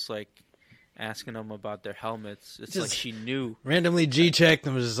she was just like asking them about their helmets. It's just like she knew. Randomly G-checked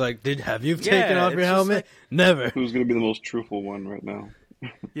and was just like, have you taken off your helmet? Like, never. Who's going to be the most truthful one right now?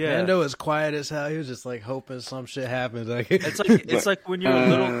 Yeah. Mando was quiet as hell. He was just like hoping some shit happens. Like, it's like when you're a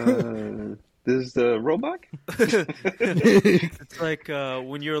little... This is the robot? It's like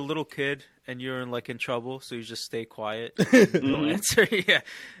when you're a little kid and you're in trouble, so you just stay quiet. Don't answer. Yeah.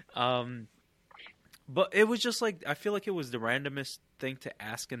 But it was just like, I feel like it was the randomest thing to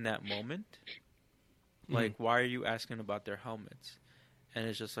ask in that moment. Like, why are you asking about their helmets? And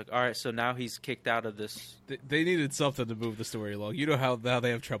it's just like, all right, so now he's kicked out of this. They needed something to move the story along. You know how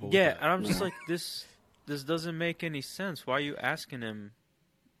they have trouble with Yeah, that. and I'm just like, this doesn't make any sense. Why are you asking him?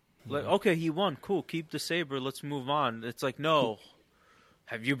 Like, okay, he won. Cool, keep the saber. Let's move on. It's like, no.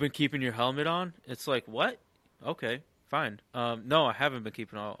 Have you been keeping your helmet on? It's like, what? Okay, fine. No, I haven't been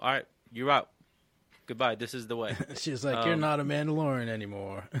keeping it on. All right, you're out. Goodbye. This is the way. She's like, you're not a Mandalorian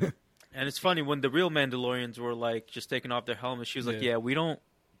anymore. And it's funny, when the real Mandalorians were like just taking off their helmets, she was like, yeah, we don't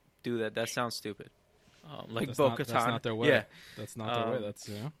do that. That sounds stupid. Like Bo-Katan. That's not their way. Yeah. That's not their way. That's,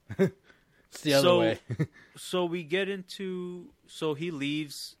 It's the other way. So we get into. So he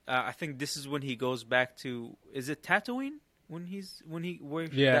leaves. I think this is when he goes back to. Is it Tatooine? Where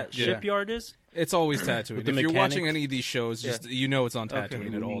that shipyard is? It's always Tatooine. With the If you're mechanic? watching any of these shows, just you know it's on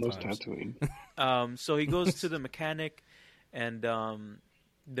Tatooine at all Most times. Tatooine. So he goes to the mechanic, and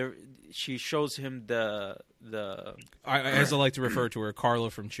she shows him the. As I like to refer to her, Carla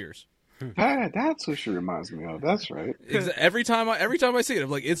from Cheers. That's what she reminds me of. That's right. Every time I see it, I'm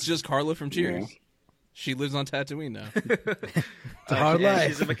like, it's just Carla from Cheers. Yeah. She lives on Tatooine now. It's a hard life.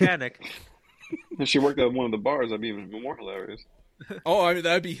 She's a mechanic. If she worked at one of the bars, that'd be even more hilarious. Oh, I mean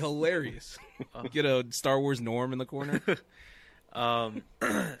that'd be hilarious. Get a Star Wars Norm in the corner.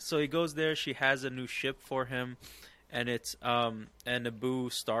 So he goes there. She has a new ship for him, and it's an Naboo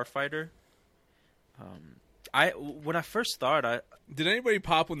starfighter. When I first started, Did anybody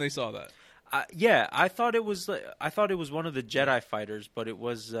pop when they saw that? I thought it was one of the Jedi fighters, but it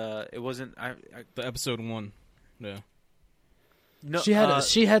wasn't. The episode 1. Yeah. No, She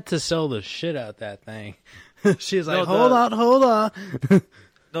had to sell the shit out that thing. She was like, No, hold on.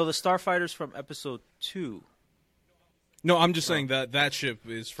 no, the starfighters from episode 2. No, I'm just saying that ship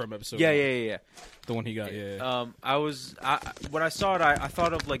is from episode 1. Yeah. The one he got, yeah. When I saw it, I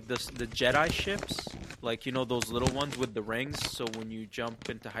thought of like the Jedi ships, like those little ones with the rings. So when you jump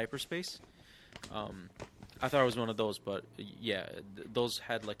into hyperspace, I thought it was one of those. But yeah, those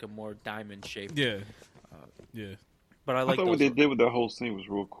had like a more diamond shape. Yeah. Yeah. But I I like thought those what they ones. did with that whole scene was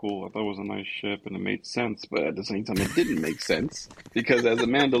real cool. I thought it was a nice ship and it made sense, but at the same time, it didn't make sense because as a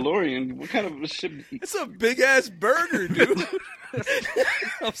Mandalorian, what kind of a ship? It's a big ass burger, dude.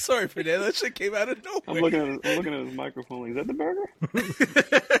 I'm sorry for that. That shit came out of nowhere. I'm looking at his microphone. Like, is that the burger?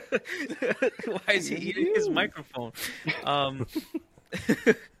 Why is he eating his microphone?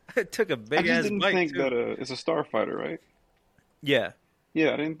 It took a I big just ass didn't bite. think too. that it's a starfighter, right? Yeah.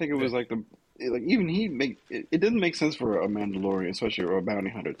 Yeah, I didn't think it was like even it didn't make sense for a Mandalorian, especially or a bounty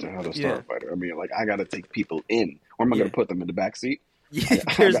hunter, to have a Yeah. starfighter. I mean, like I got to take people in, or am I going Yeah. to put them in the back seat?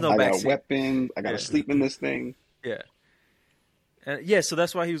 There's no I got backseat. weapons. I got to Yeah. sleep in this thing. Yeah. Yeah, so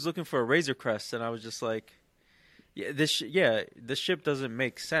that's why he was looking for a Razor Crest, and I was just like, this ship doesn't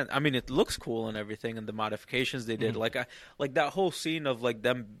make sense. I mean, it looks cool and everything, and the modifications they did, like that whole scene of like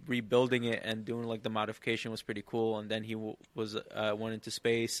them rebuilding it and doing like the modification was pretty cool. And then he went into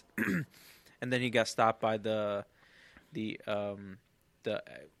space, and then he got stopped by the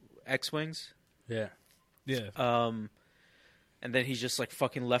X-wings. Yeah. Yeah. And then he just like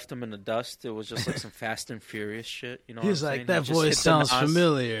fucking left him in the dust. It was just like some Fast and Furious shit. You know, He was what I'm like, saying? that He just hit voice the sounds nos.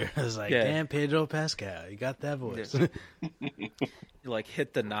 familiar. I was like, Yeah. damn, Pedro Pascal. You got that voice. He like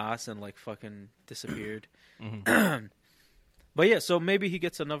hit the nos and like fucking disappeared. Mm-hmm. But yeah, so maybe he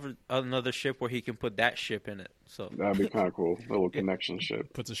gets another ship where he can put that ship in it. So That'd be kind of cool. A little connection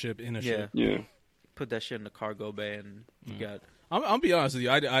ship. Puts a ship in a yeah, ship. Yeah. put that shit in the cargo bay, and you got I'll be honest with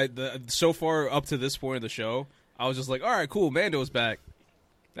you. So far up to this point of the show, I was just like, all right, cool, Mando's back.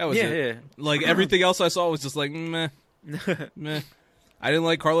 That was it. yeah. Like everything else I saw was just like meh, meh. I didn't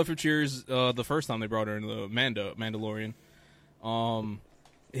like Carla from Cheers the first time they brought her in the Mandalorian.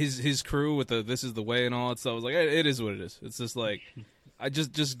 His crew with the "This is the way" and all that stuff. I was like, it is what it is. It's just like, I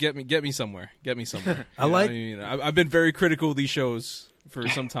just get me somewhere. Get me somewhere. I like- I've been very critical of these shows for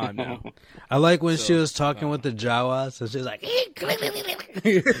some time now. I like when she was talking with the Jawas, and she was like,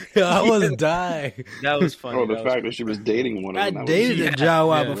 I was dying. That was funny. Oh, the That was fact that she was dating one of I them. dated a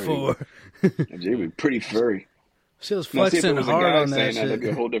Jawa before. Jay was pretty furry. She was Now, see, if it flexing was a hard guy on that saying that, that'd be a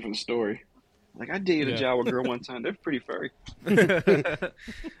shit. whole different story. Like, I dated a Yeah. Jawa girl one time. They're pretty furry.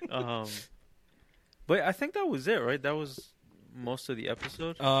 But I think that was it, right? That was most of the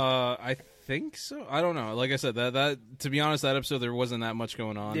episode. I think so. I don't know. Like I said, that to be honest, that episode there wasn't that much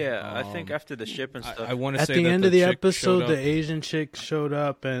going on. Yeah, I think after the ship and stuff. I want to At say the that end of the chick episode, showed the up. Asian chick showed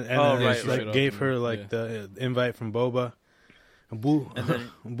up and Oh, then right, just, right. like gave her like Yeah. the invite from Boba. and then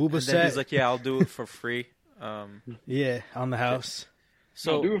Booba he's set. like, "Yeah, I'll do it for free." Yeah, on the house.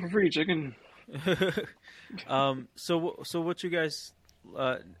 So So do it for free, chicken. so what you guys,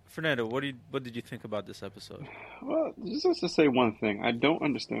 Fernando? What did you think about this episode? Well, just to say one thing, I don't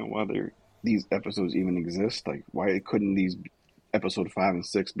understand why these episodes even exist. Like, why couldn't these episode 5 and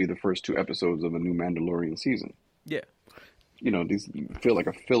 6 be the first 2 episodes of a new Mandalorian season? Yeah, You know, these feel like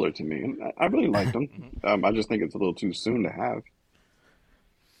a filler to me, and I really liked them. I just think it's a little too soon to have.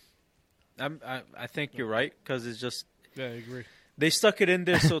 I think you're right because it's just Yeah, I agree. they stuck it in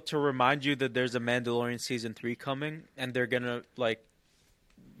there so to remind you that there's a Mandalorian season 3 coming, and they're gonna like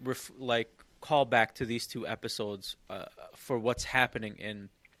call back to these 2 episodes for what's happening in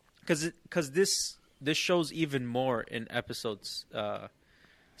because this shows even more in episodes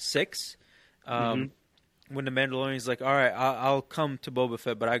 6 When the Mandalorian's like, all right, I'll come to Boba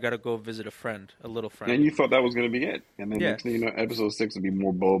Fett, but I gotta go visit a friend, a little friend. And you thought that was going to be it, and then Yeah. next thing you know, episode 6 would be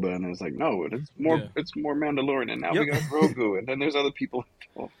more Boba, and it's like, no, it's more, Yeah. it's more Mandalorian, and now we Yep. got Grogu, and then there's other people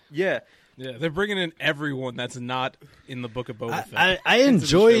involved. Yeah, Yeah, they're bringing in everyone that's not in the book of Boba Fett. I into the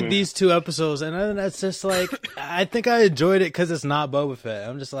enjoyed show. these 2 episodes, and then it's just like I think I enjoyed it because it's not Boba Fett.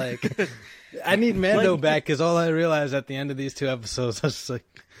 I'm just like, I need Mando back because all I realized at the end of these 2 episodes, I was just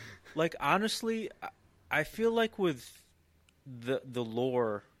like, honestly, I feel like with the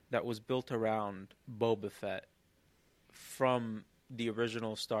lore that was built around Boba Fett from the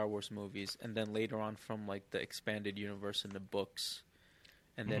original Star Wars movies, and then later on from like the expanded universe in the books,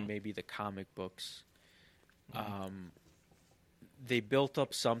 and then maybe the comic books, they built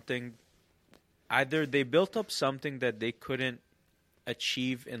up something. Either they built up something that they couldn't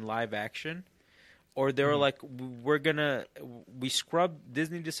achieve in live action, or they were like,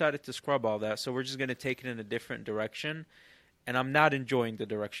 Disney decided to scrub all that, so we're just gonna take it in a different direction. And I'm not enjoying the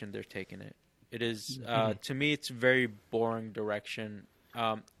direction they're taking it. It is, to me, it's a very boring direction.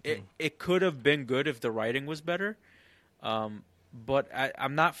 It could have been good if the writing was better, but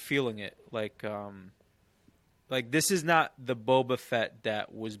I'm not feeling it. Like this is not the Boba Fett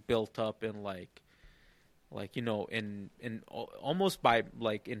that was built up in in almost by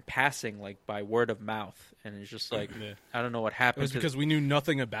like in passing, like by word of mouth, and it's just like I don't know what It happened. was because we knew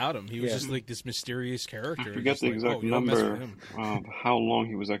nothing about him. He was Yeah. just like this mysterious character. I forget Just the like, exact oh, you don't mess with number him. of how long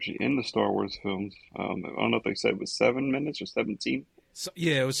he was actually in the Star Wars films. I don't know if they said it was 7 minutes or 17. So,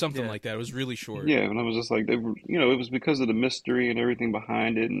 yeah, it was something Yeah. like that. It was really short. Yeah, and I was just like, they were, it was because of the mystery and everything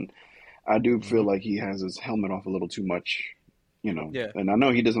behind it, and I do feel like he has his helmet off a little too much, Yeah. And I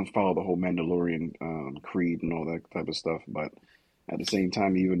know he doesn't follow the whole Mandalorian creed and all that type of stuff, but at the same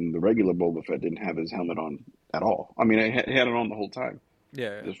time, even the regular Boba Fett didn't have his helmet on at all. I mean, he had it on the whole time,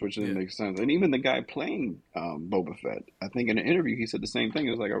 Yeah, which didn't make sense. And even the guy playing Boba Fett, I think in an interview he said the same thing.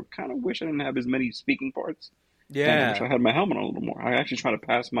 It was like, I kind of wish I didn't have as many speaking parts. And I wish I yeah. had my helmet on a little more. I actually try to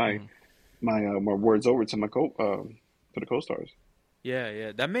pass my my words over to my to the co-stars.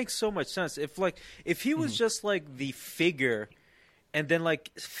 Yeah, that makes so much sense. If he was just like the figure, and then like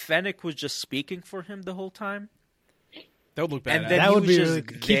Fennec was just speaking for him the whole time, That would look And badass. then that he would was be just really,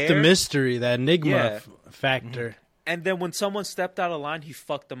 keep the there. mystery, that enigma Yeah. factor. and then when someone stepped out of line, he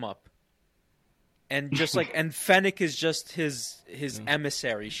fucked them up. And just like, and Fennec is just his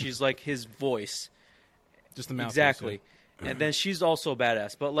emissary. She's like his voice. Just the mouth. Exactly. And then she's also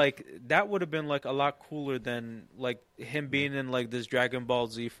badass. But like that would have been like a lot cooler than like him being in like this Dragon Ball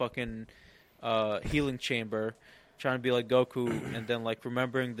Z fucking healing chamber, trying to be like Goku, and then like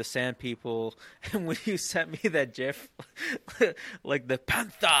remembering the Sand People. And when you sent me that GIF, like the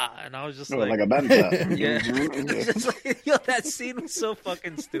Panther, and I was just Like a like, banta. yeah, Just like, yo, that scene was so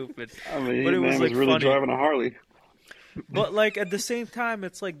fucking stupid. I mean, But it was, man like, was really funny. driving a Harley. But like at the same time,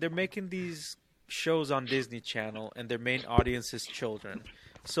 it's like they're making these shows on Disney Channel, and their main audience is children.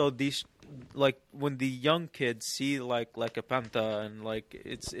 So these, like when the young kids see like a panther, and like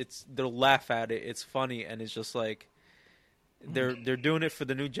it's they'll laugh at it. It's funny, and it's just like they're doing it for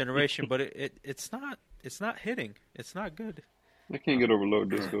the new generation. But it's not hitting. It's not good. I can't get over Lord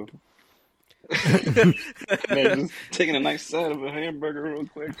Disco. Man, just taking a nice side of a hamburger real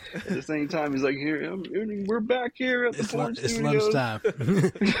quick. At the same time, he's like, "Here, we're back here at the porn It's studios." lunchtime.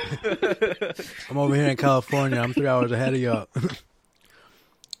 I'm over here in California. I'm 3 hours ahead of y'all.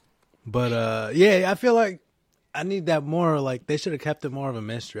 But yeah, I feel like I need that more. Like they should have kept it more of a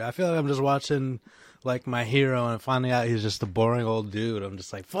mystery. I feel like I'm just watching like My Hero and finding out he's just a boring old dude. I'm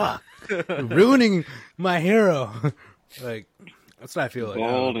just like, fuck, ruining my hero. Like that's what I feel like.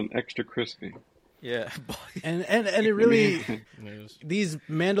 Bald and extra crispy. Yeah. And it really. Yes. These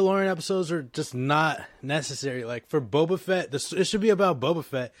Mandalorian episodes are just not necessary. Like for Boba Fett, it should be about Boba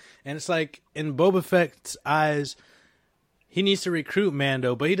Fett, and it's like in Boba Fett's eyes, he needs to recruit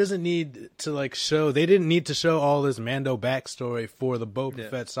Mando, but he doesn't need to like show. They didn't need to show all this Mando backstory for the Boba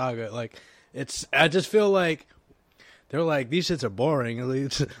Fett saga. Like I just feel like they're like, these shits are boring.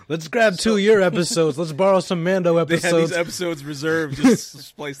 Let's grab 2 of your episodes. Let's borrow some Mando They had episodes. these episodes reserved. Just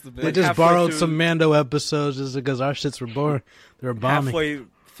splice the They bit. just halfway borrowed through- some Mando episodes just because our shits were boring. They were bombing. Halfway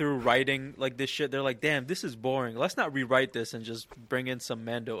through writing like this shit, they're like, damn, this is boring. Let's not rewrite this and just bring in some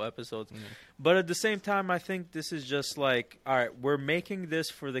Mando episodes. But at the same time, I think this is just like, all right, we're making this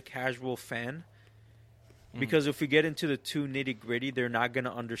for the casual fan. Because if we get into the too nitty gritty, they're not going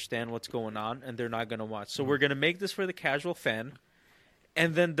to understand what's going on, and they're not going to watch. So we're going to make this for the casual fan,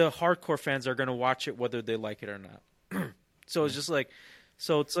 and then the hardcore fans are going to watch it whether they like it or not. So it's just like,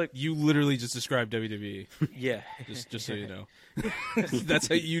 So it's like, You literally just described WWE. yeah. Just so you know, that's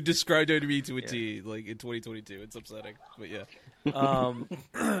how you describe WWE to a T. Like in 2022, it's upsetting, but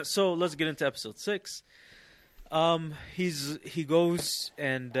yeah. So let's get into episode 6. He goes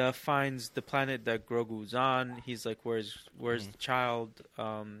and finds the planet that Grogu's on. He's like, where's the child?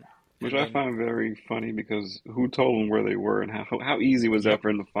 Which and I then- find very funny because who told them where they were and how easy was that for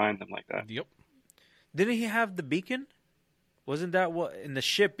him to find them like that? Yep. Didn't he have the beacon? Wasn't that what in the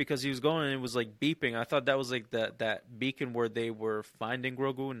ship, because he was going and it was like beeping? I thought that was like that beacon where they were finding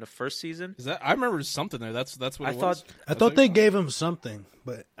Grogu in the first season. Is that? I remember something there. That's what I it thought- was. I thought they gave him something,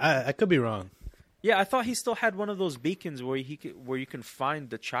 but I could be wrong. Yeah, I thought he still had one of those beacons where where you can find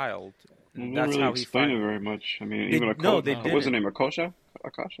the child. They didn't That's really how he explain it finds. very much. I mean, They- even no, they what's her didn't. name? Akasha,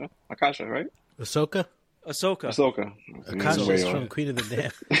 right? Ahsoka? Ahsoka. Ahsoka. Akasha's Way off. from Queen of the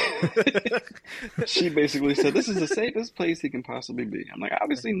Damned. She basically said, "This is the safest place he can possibly be." I'm like,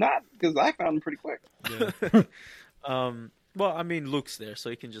 obviously not, because I found him pretty quick. Yeah. Well, I mean, Luke's there,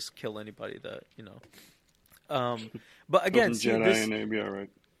 so he can just kill anybody that But again, Some see, Jedi and they'd be all right.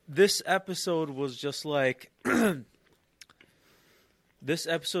 this episode was just like this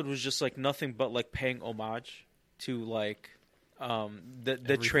episode was just like nothing but like paying homage to like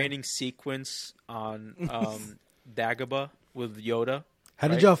the training sequence on Dagobah with Yoda. How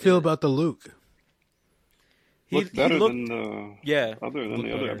did Right? y'all feel about the Luke? Looked better looked, than the yeah. other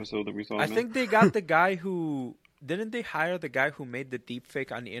better. episode that we saw. I man. think they got the guy who didn't they hire the guy who made the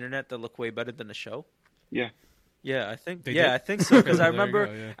deepfake on the internet that looked way better than the show? Yeah. Yeah, I think. They Yeah, did? I think so. Because I There you remember,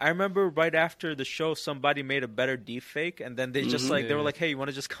 go, yeah. I remember right after the show, somebody made a better deepfake, and then they just like they were Yeah. like, "Hey, you want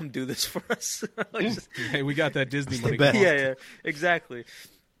to just come do this for us?" Like, Yeah. just- Hey, we got that Disney money. back. Come on. yeah, exactly.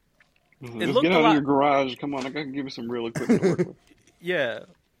 Let's looked get a out lot- of your garage. Come on, I can give you some real equipment to work with. Yeah,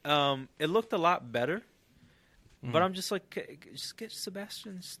 it looked a lot better, but I'm just like, just get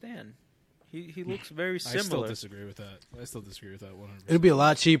Sebastian Stan. He looks very I still similar. disagree with that. 100%. It'd be a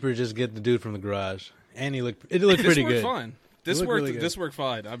lot cheaper to just get the dude from the garage. And it looked This pretty worked good. fine. This looked worked. really good. This worked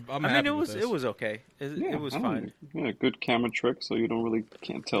fine. I'm I happy mean, with this. it was okay. It was I don't fine. know. Yeah, good camera trick, so you don't really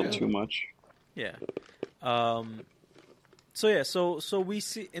can't tell too much. Yeah. So we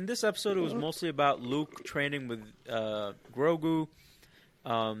see in this episode it was mostly about Luke training with Grogu,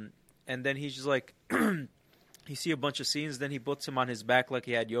 and then he's just like you see a bunch of scenes. Then he puts him on his back like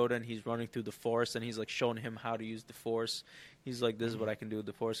he had Yoda, and he's running through the Force, and he's like showing him how to use the Force. He's like, "This is what I can do with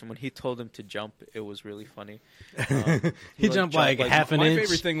the Force." And when he told him to jump, it was really funny. He jumped like half an my inch.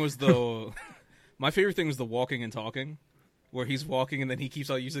 favorite thing was the my favorite thing was the walking and talking, where he's walking and then he keeps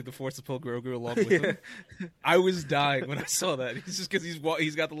on using the Force to pull Grogu along with him. I was dying when I saw that. It's just because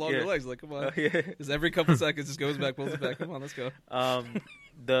he's got the longer Yeah. legs. Like, come on, Yeah. just every couple seconds, just goes back, pulls it back. Come on, let's go.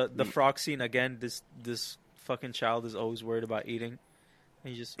 The frog scene again. This fucking child is always worried about eating.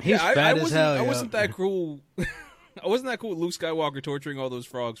 He just He's fat as hell. I yo. wasn't that cool. I wasn't that cool with Luke Skywalker torturing all those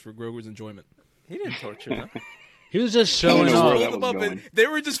frogs for Grogu's enjoyment. he didn't torture them. He was just I don't showing know where off. that Pulled them was up and going. they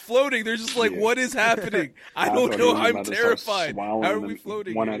were just floating. They're just like, Yeah. what is happening? I thought don't he know. was I'm about to start terrified. swallowing How are them we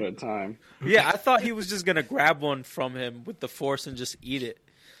floating? one here? at a time? Yeah, I thought he was just gonna grab one from him with the Force and just eat it.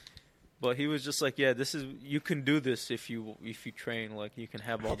 But he was just like, "Yeah, this is you can do this if you train. Like you can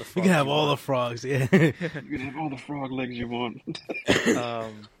have all the. You can have all the frogs. Yeah. You can have all the frog legs you want.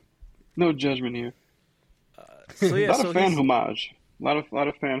 the. No judgment here. So yeah, a lot so of fan he's- homage. A lot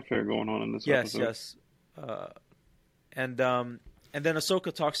of fanfare going on in this yes, episode. yes, and then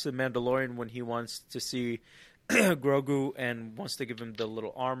Ahsoka talks to the Mandalorian when he wants to see Grogu and wants to give him the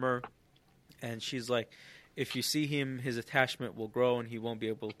little armor, and she's like, if you see him, his attachment will grow and he won't be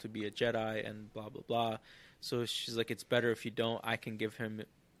able to be a Jedi and blah blah blah. So she's like, it's better if you don't. I can give him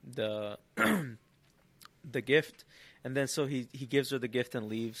the the gift, and then so he gives her the gift and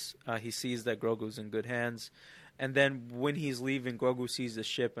leaves. He sees that Grogu's in good hands, and then when he's leaving, Grogu sees the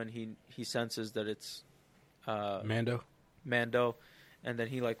ship and he senses that it's Mando. Mando, and then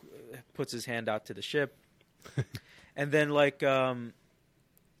he like puts his hand out to the ship, and then like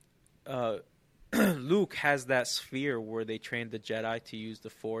Luke has that sphere where they train the Jedi to use the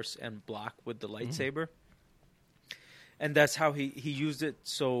Force and block with the lightsaber. And that's how he used it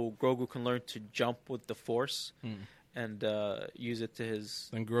so Grogu can learn to jump with the Force and use it to his...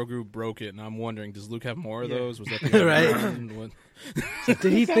 Then Grogu broke it, and I'm wondering, does Luke have more of Yeah. those? Was that the Right. one?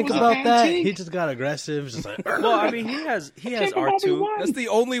 Did he think was about that? antique. He just got aggressive. Just like, Well, I mean, he has R2. That's the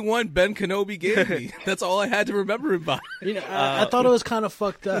only one Ben Kenobi gave me. That's all I had to remember him by. you know, I thought it was kind of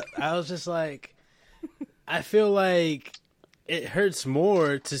fucked up. I was just like, I feel like it hurts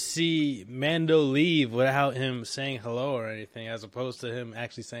more to see Mando leave without him saying hello or anything, as opposed to him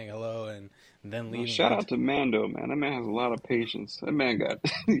actually saying hello and then leaving. Shout out to Mando, man. That man has a lot of patience. That man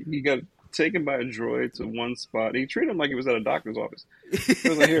he got taken by a droid to one spot. He treated him like he was at a doctor's office. He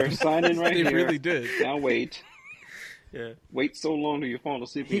was like, here, sign in right He here. really did. Now wait. Yeah. Wait so long till you fall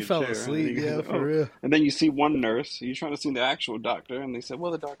asleep in He your fell chair. asleep, And yeah, for real. And then you see one nurse. You're trying to see the actual doctor, and they said, well,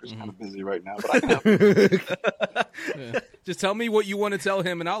 the doctor's kind of busy right now, but I can help you. Yeah. Just tell me what you want to tell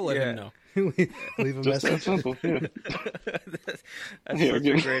him, and I'll let him know. Leave a Just that message. simple. Yeah. That's Here, such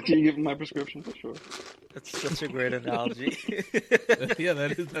a great. can you give him my prescription? For sure. That's such a great analogy. Yeah,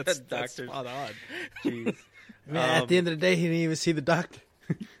 that's Doctors. spot on. Jeez. Man, at the end of the day, he didn't even see the doctor.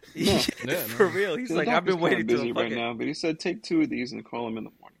 Yeah, For real, he's The like, I've been doctor's kinda waiting to busy right now, but he said take 2 of these and call him in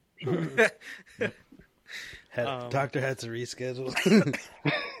the morning. Sure. Doctor had to reschedule.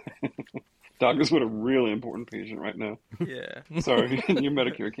 Doctor's with a really important patient right now. Yeah, Sorry, your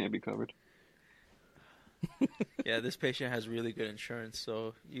Medicare can't be covered. yeah. This patient has really good insurance,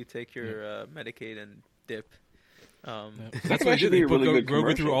 so you take your Medicaid and dip. That's what they actually did. They a put really good Grogu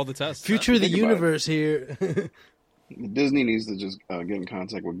through commercial. all the tests. Future of the Think about it. universe here. Disney needs to just get in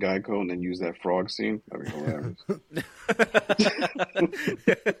contact with Geico and then use that frog scene. That'd be hilarious.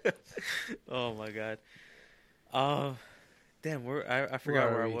 Oh my god. Damn, I forgot Where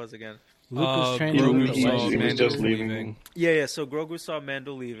are where I we? was again. Lucas training Grogu with He saw was- he was Mando just leaving. leaving. Yeah. So Grogu saw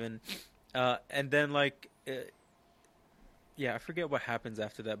Mando leaving, and then yeah, I forget what happens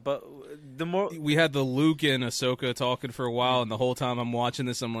after that. But the more, We had the Luke and Ahsoka talking for a while, and the whole time I'm watching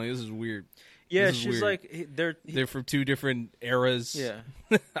this, I'm like, this is weird. yeah, This is she's weird. like, They're from 2 different eras. yeah.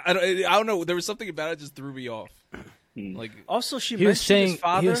 I don't know. There was something about it that just threw me off. Like, Also, she He was mentioned saying his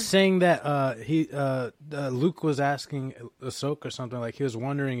father. he was saying that Luke was asking Ahsoka or something, like he was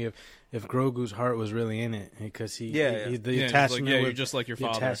wondering if Grogu's heart was really in it, because the yeah, it's attachment like, yeah, with you're just like your the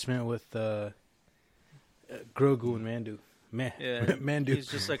father. attachment with Grogu and Mandu. Yeah, Mandu. he's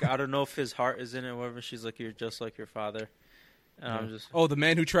just like, I don't know if his heart is in it or whatever. She's like, you're just like your father. And I'm just Oh, the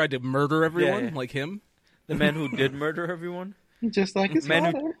man who tried to murder everyone, yeah. like him. the man who did murder everyone. Just like his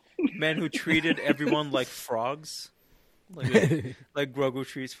Man father. Man who treated everyone like frogs, like Grogu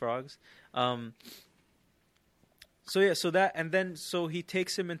treats frogs. So yeah, so that, and then so he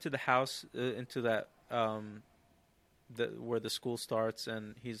takes him into the house, into that where the school starts,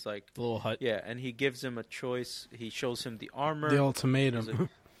 and he's like, The little hut. yeah, and he gives him a choice. He shows him the armor. The ultimatum. He's like,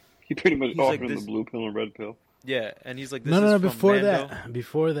 He pretty much He's offered like him this- the blue pill and red pill. yeah, and he's like, this No, is from before Mando.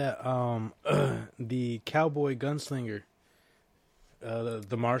 before that, the cowboy gunslinger,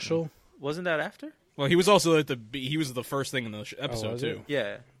 the marshal. Wasn't that after? Well, he was also at he was the first thing in the episode was too.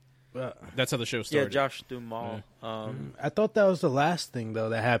 it? Yeah, That's how the show yeah, started. Josh Duhamel. I thought that was the last thing though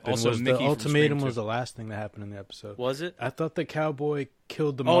that happened. Also was Mickey the from ultimatum Scream was 2. the last thing that happened in the episode. Was it? I thought the cowboy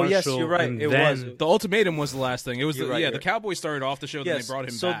killed the Oh, marshal. yes, you're right. and It then was. The ultimatum was the last thing. It was You're right, the you're right. cowboy started off the show, then Yes. they brought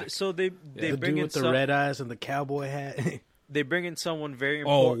him so back. so they the bring dude in with the some, red eyes and the cowboy hat. they bring in someone very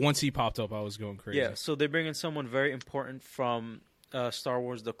Oh, important. once he popped up, I was going crazy. Yeah, so they bring in someone very important from Star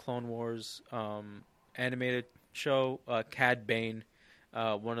Wars: The Clone Wars animated show, Cad Bane,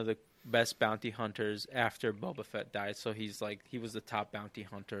 one of the best bounty hunters after Boba Fett died. So he was the top bounty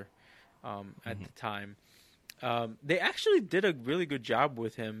hunter at the time. They actually did a really good job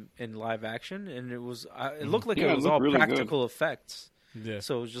with him in live action, and it was it looked like Yeah, it it was looked all really practical effects. Yeah.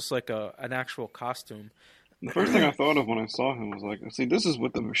 So it was just like an actual costume. The first thing I thought of when I saw him was like, see, this is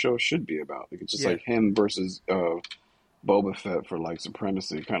what the show should be about. Like, it's just Yeah. like him versus Boba Fett for like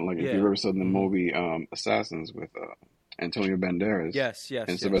supremacy, kind of like if Yeah. you've ever seen the movie Assassins with Antonio Banderas Yes, and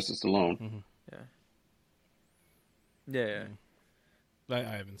yes. Sylvester Stallone. Yeah. I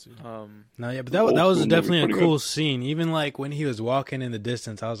haven't seen it. No, yeah, but that Old was school definitely movie, a pretty cool scene. Even like when he was walking in the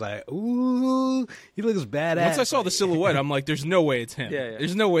distance, I was like, "Ooh, he looks badass." Once I saw the silhouette, I'm like, there's no way it's him. Yeah, yeah.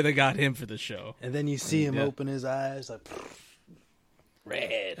 There's no way they got him for the show. and then you see him Yeah. open his eyes, like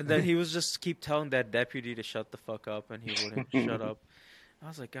red. And then he was just keep telling that deputy to shut the fuck up, and he wouldn't shut up. I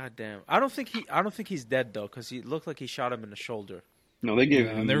was like, God damn! I don't think he's dead though, because he looked like he shot him in the shoulder. No, they gave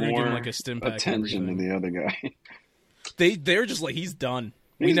Yeah, him they were gonna more give him, like, a stim pack and attention than everything. the other guy. They're just like, he's done.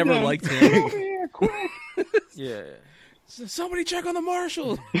 We He's never done. liked Get him. over here, quick. Yeah, Somebody check on the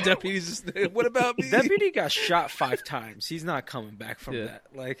marshal. Deputies, what about me? deputy got shot 5 times. He's not coming back from Yeah. that.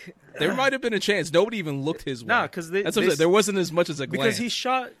 Like, There might have been a chance. Nobody even looked his way. Nah, 'cause they- That's what I'm saying. There wasn't as much as a glance. because he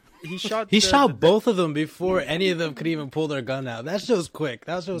shot. He He shot both of them before any of them could even pull their gun out. That show's quick.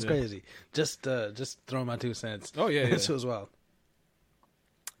 That show's crazy. Just throwing my 2 cents. Oh, yeah, yeah. That show's wild.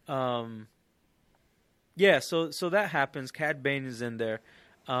 Yeah, so that happens. Cad Bane is in there.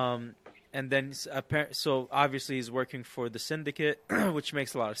 and then so obviously he's working for the Syndicate, which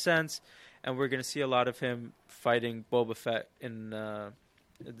makes a lot of sense. And we're going to see a lot of him fighting Boba Fett in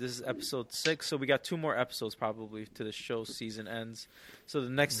this is episode 6. So we got 2 more episodes probably to the show season ends. So the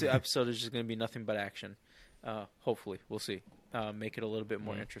next episode is just going to be nothing but action. Hopefully, we'll see. Make it a little bit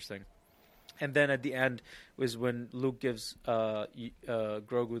more interesting. And then at the end was when Luke gives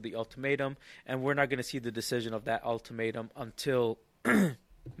Grogu the ultimatum, and we're not going to see the decision of that ultimatum until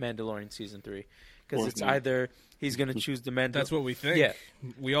Mandalorian season 3, because it's either he's going to choose the Mandalorian. That's what we think. Yeah.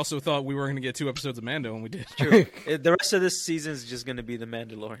 We also thought we were going to get 2 episodes of Mando, and we did. True. The rest of this season is just going to be the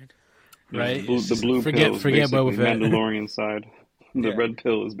Mandalorian. Right. The blue Forget- pill is forget basically Boba Fett. Mandalorian side. The Yeah. red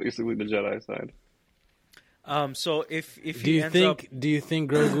pill is basically the Jedi side. So if Do he you ends think? up, Do you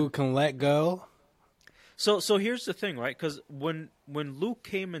think Grogu can let go? so here's the thing, right? Because when Luke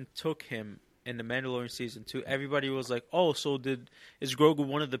came and took him in the Mandalorian season 2, everybody was like, "Oh, so is Grogu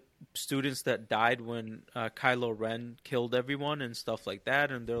one of the students that died when Kylo Ren killed everyone and stuff like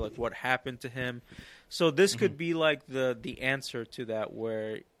that?" And they're like, "What happened to him?" So this could be like the answer to that,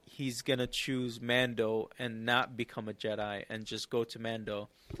 where he's gonna choose Mando and not become a Jedi and just go to Mando,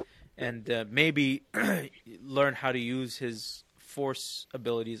 and maybe learn how to use his Force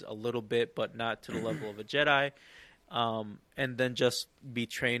abilities a little bit, but not to the level of a Jedi. And then just be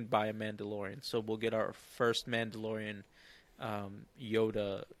trained by a Mandalorian. So we'll get our first Mandalorian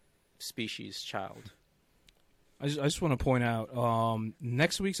Yoda species child. I just want to point out,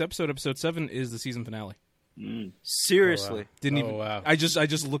 next week's episode 7, is the season finale. Seriously. Didn't Oh, even. wow. I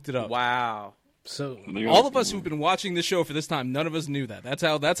just looked it up. Wow. So All of us who've been watching the show for this time, none of us knew that. That's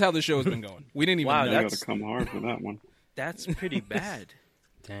how the show has been going. We didn't even Wow, know. You got that's- to come hard for that one. That's pretty bad.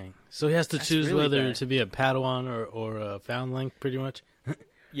 dang. So he has to That's choose really whether bad. to be a Padawan or a Foundling, pretty much.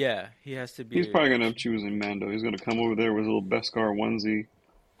 Yeah, he has to be. He's probably going to choose Mando. He's going to come over there with his little Beskar onesie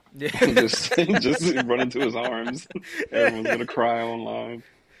Yeah. and just run into his arms. Everyone's going to cry online.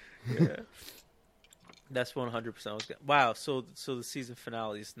 Yeah. That's 100%. Wow. So the season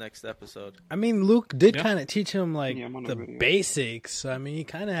finale is next episode. I mean, Luke did Yeah. kind of teach him like Yeah, I'm on the the video. basics. I mean, he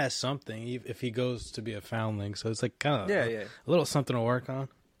kind of has something if he goes to be a Foundling. So it's like kind of Yeah. a little something to work on.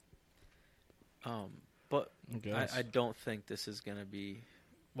 But guess. I don't think this is gonna be.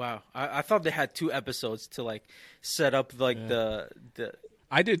 Wow. I thought they had 2 episodes to like set up like the.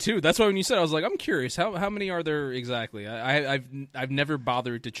 I did too. That's why when you said, I was like, I'm curious. How many are there exactly? I've never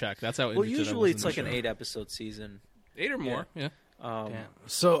bothered to check. That's how. Well, interested I usually was in it's the like an show. 8-episode season. 8 or more. Yeah. Yeah.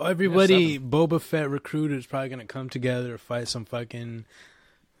 So everybody, Boba Fett recruited is probably gonna come together to fight some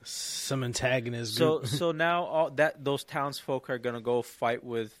antagonist group. So now those townsfolk are gonna go fight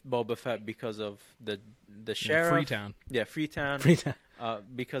with Boba Fett because of the sheriff. Freetown. Yeah, Freetown. Freetown.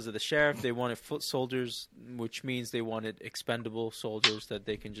 Because of the sheriff, they wanted foot soldiers, which means they wanted expendable soldiers that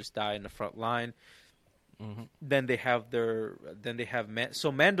they can just die in the front line. Then they have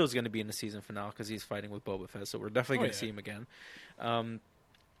so Mando's going to be in the season finale because he's fighting with Boba Fett, so we're definitely going to see him again. And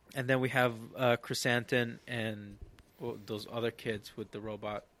then we have Chrysanthemum and those other kids with the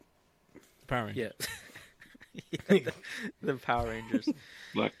robot. Power Rangers. Yeah, the Power Rangers.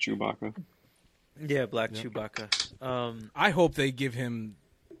 Black Chewbacca. Yeah, Black Chewbacca. I hope they give him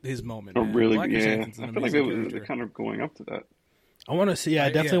his moment. Oh, man. really? Black Yeah. Chrysanthemum's an I feel like amazing they're character. kind of going up to that. I want to see.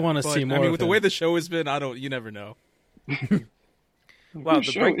 I definitely want to but, see more. I mean, of with the him. way the show has been, you never know. Wow, Whose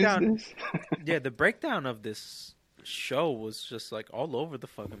the show breakdown. is this? Yeah, the breakdown of this show was just like all over the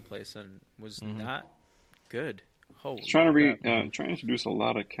fucking place and was not good. Holy Trying to crap. trying to introduce a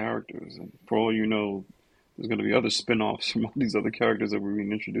lot of characters, and for all you know, there's going to be other spin-offs from all these other characters that we're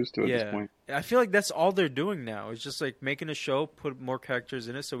being introduced to at this point. I feel like that's all they're doing now. It's just like making a show, put more characters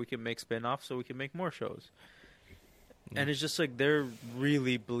in it so we can make spin-offs, so we can make more shows. And it's just like they're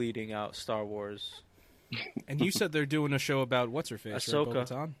really bleeding out Star Wars. And you said they're doing a show about what's her face, right? Ahsoka.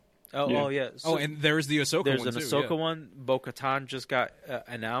 Bo-Katan? Oh, Yeah. oh yeah. So Oh, and there's the Ahsoka there's one an too. Ahsoka yeah. one. Bo-Katan just got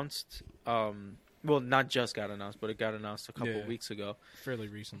announced. Well, not just got announced, but it got announced a couple Yeah. weeks ago. fairly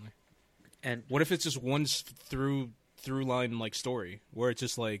recently. And What if it's just one through line like story where it's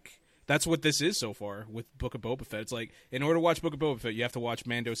just like that's what this is so far with Book of Boba Fett. It's like in order to watch Book of Boba Fett, you have to watch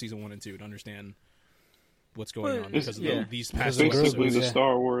Mando season 1 and 2 to understand what's going Well, on because of yeah. these It's past Because of basically Grogu, the yeah.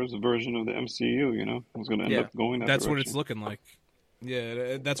 Star Wars version of the MCU, you know? It's going to end Yeah. up going that That's what direction. it's looking like.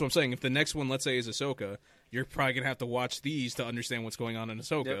 Yeah, that's what I'm saying. If the next one, let's say, is Ahsoka, you're probably gonna have to watch these to understand what's going on in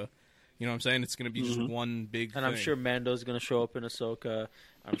Ahsoka. Yep. You know what I'm saying? It's gonna be just one big. And I'm thing. sure Mando's going to show up in Ahsoka.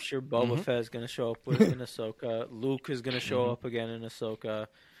 I'm sure Boba Mm-hmm. Fett is going to show up in Ahsoka. Luke is going to show Mm-hmm. up again in Ahsoka.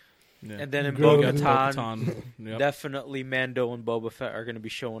 Yeah. And then in Grogu. Bo-Katan, Bo-Katan, yep. definitely Mando and Boba Fett are going to be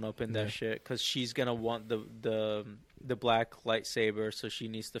showing up in that Yeah. shit because she's going to want the the black lightsaber, so she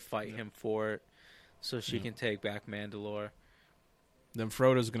needs to fight him for it, so she can take back Mandalore. Then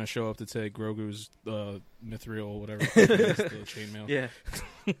Frodo's gonna show up to take Grogu's mithril, whatever, the chainmail. Yeah.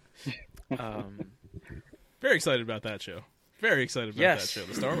 Very excited about that show. Very excited about that show.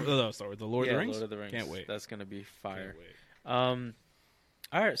 The Star Wars, the Lord of the Rings. Lord of the Rings. Can't wait. That's gonna be fire. Can't wait.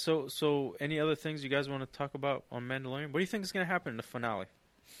 All right. So any other things you guys want to talk about on Mandalorian? What do you think is gonna happen in the finale?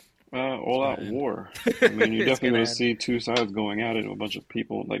 All out war. I mean, you're It's definitely gonna going to see two sides going at it. A bunch of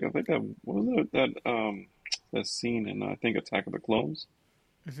people. Like I think that was it that scene in I think Attack of the Clones.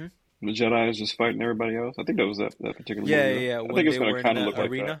 Mm-hmm. The Jedi is just fighting everybody else. I think that was that particular. Yeah, movie. yeah. I When think it's they going were to kind in of the look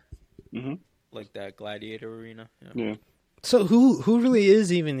arena, like that. like that gladiator arena. Yeah. So who really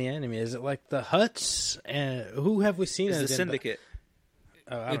is even the enemy? Is it like the Hutts? And who have we seen? It's as the in Syndicate.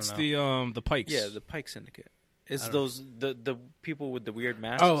 I It's don't know. the Pikes. Yeah, the Pike Syndicate. It's I don't those the people with the weird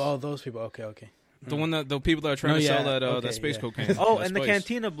masks. Oh, those people. Okay. The people that are trying No, to sell yeah, that okay, that space yeah. cocaine. Oh, That and the spice.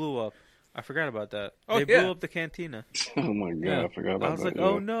 cantina blew up. I forgot about that. Oh, They yeah. blew up the cantina. Oh my god, Yeah. I forgot about I was that. like, yeah.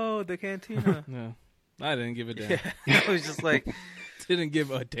 oh no, the cantina. No, I didn't give a damn. Yeah. I was just like, Didn't give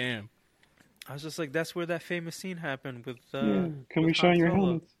a damn. that's where that famous scene happened with. Yeah. Can we with shine Han your Solo.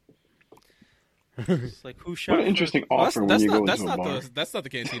 helmets? It's like who shot? What an interesting Well, offer when you go into a bar. That's not the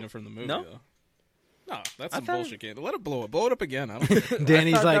cantina from the movie, No? though. No, that's I some thought- bullshit cantina. Let it blow up. Blow it up again. I don't care.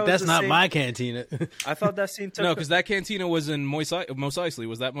 Danny's thought that like, was that's the not same- my cantina. I thought that scene took. No, because that cantina was in Mos Eisley.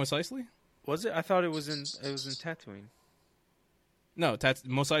 Was that Mos Eisley? Was it? I thought it was in Tatooine. No,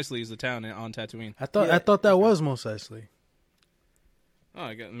 Mos Eisley is the town on Tatooine. I thought Yeah. I thought that was Mos Eisley.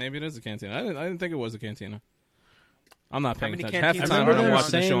 Oh, maybe it is a cantina. I didn't think it was a cantina. I'm not paying many attention. Half the cantinas I time are when remember I'm them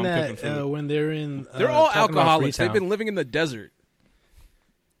watching the show, saying I'm cooking that food. when they're in. They're all talking about alcoholics. They've Freetown. been living in the desert.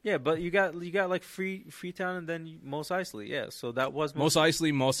 Yeah, but you got like Freetown and then Mos Eisley. Yeah, so that was Mos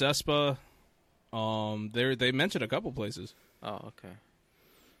Eisley, Mos Espa. They mentioned a couple places. Oh, okay.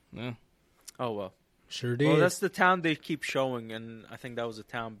 Yeah. Oh well. Sure did. Well, that's the town they keep showing, and I think that was a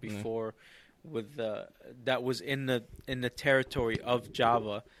town before with that was in the territory of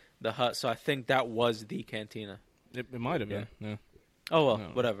Java, the Hutt. So I think that was the cantina. It might have been. Yeah. Oh well, No.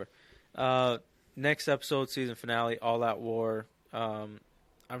 whatever. Next episode, season finale, All Out War.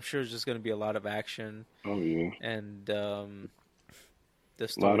 I'm sure it's just going to be a lot of action Oh yeah, and the a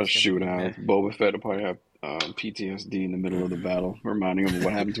lot of story's gonna be shootouts. Boba Fett will probably have PTSD in the middle of the battle, reminding him of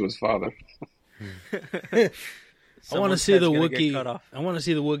what happened to his father. I want to Someone's see head's the gonna get Wookiee. cut off I want to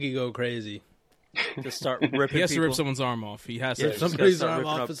see the Wookiee go crazy. to start ripping. He has to rip people. someone's arm off. He has Yeah, to. just gotta Somebody's start arm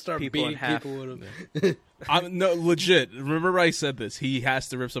ripping off up and start people in beating half. people with him. No, legit. Remember I said this. He has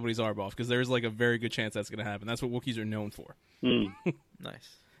to rip somebody's arm off because there's like a very good chance that's going to happen. That's what Wookiees are known for.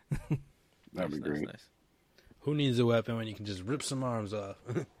 Nice. That'd be Nice, great. nice. Who needs a weapon when you can just rip some arms off?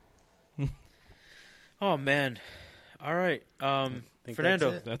 Oh man. All right. Think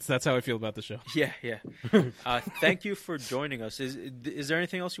Fernando. that's That's how I feel about the show. Yeah. Thank you for joining us. Is there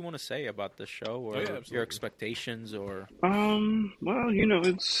anything else you want to say about the show or yeah, absolutely. your expectations or? Well,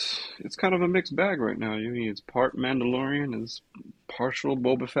 it's kind of a mixed bag right now. It's part Mandalorian, it's partial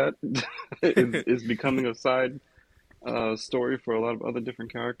Boba Fett. It's becoming a side story for a lot of other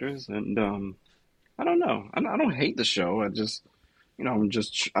different characters, and I don't know. I don't hate the show. I just, I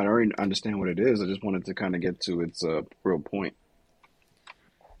already understand what it is. I just wanted to kind of get to its real point.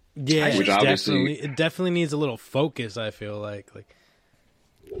 yeah, Which obviously- it definitely needs a little focus. I feel like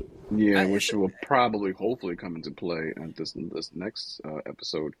Yeah, which will probably, hopefully, come into play at this next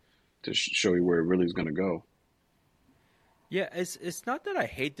episode to show you where it really is going to go. Yeah, it's not that I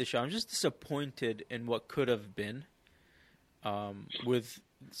hate the show. I'm just disappointed in what could have been, with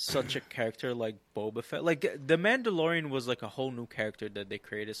such a character like Boba Fett. Like the Mandalorian was like a whole new character that they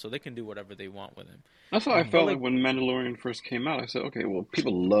created, so they can do whatever they want with him. That's how I felt like- like when Mandalorian first came out. I said, okay, well,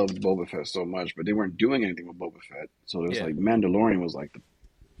 people loved Boba Fett so much, but they weren't doing anything with Boba Fett. So it was Yeah. like Mandalorian was like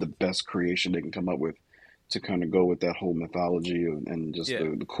the best creation they can come up with to kind of go with that whole mythology and just Yeah.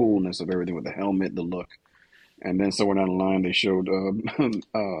 the coolness of everything with the helmet, the look. And then somewhere down the line, they showed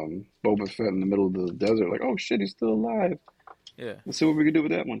Boba Fett in the middle of the desert. Like, oh shit, he's still alive. Yeah. Let's see what we can do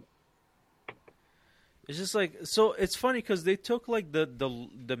with that one. It's just like, so it's funny because they took like the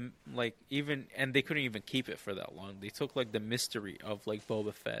like even, and they couldn't even keep it for that long. They took like the mystery of like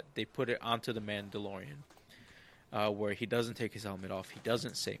Boba Fett. They put it onto the Mandalorian, where he doesn't take his helmet off. He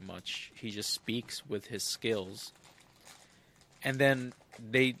doesn't say much. He just speaks with his skills. And then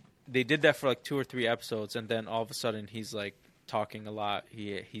they did that for like 2 or 3 episodes, and then all of a sudden he's like talking a lot.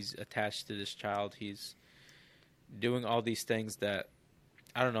 He's attached to this child. He's doing all these things that,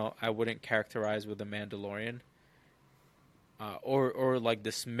 I don't know, I wouldn't characterize with a Mandalorian. Or like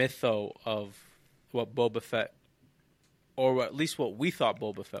this mytho of what Boba Fett or at least what we thought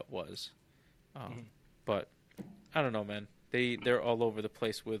Boba Fett was. But I don't know, man. They're all over the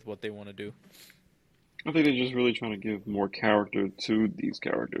place with what they want to do. I think they're just really trying to give more character to these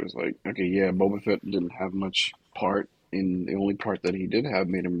characters. Like, okay, yeah, Boba Fett didn't have much part, and the only part that he did have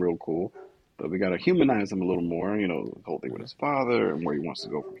made him real cool. But we got to humanize him a little more, you know, the whole thing with his father and where he wants to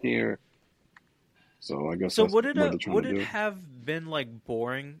go from here. So I guess So that's would what they're it trying to do. have been like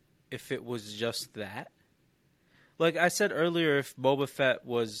boring if it was just that? Like I said earlier, if Boba Fett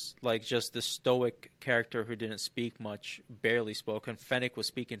was like just the stoic character who didn't speak much, barely spoke, and Fennec was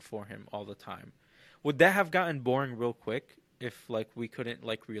speaking for him all the time, would that have gotten boring real quick if like we couldn't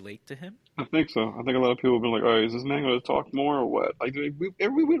like relate to him? I think so. I think a lot of people have been like, all right, is this man going to talk more or what? Like,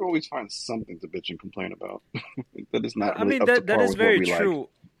 we'd always find something to bitch and complain about. That is not I really mean, up to that par is with very what we true. like.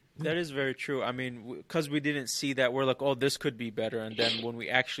 That is very true. I mean, because we didn't see that, we're like, oh, this could be better. And then when we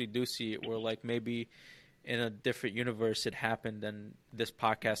actually do see it, we're like, maybe in a different universe it happened, and this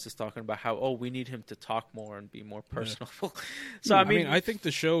podcast is talking about how, oh, we need him to talk more and be more personable. So, I mean, I think the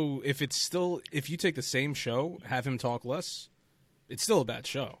show, if you take the same show, have him talk less, it's still a bad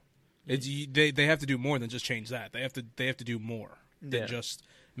show. They have to do more than just change that. They have to do more than just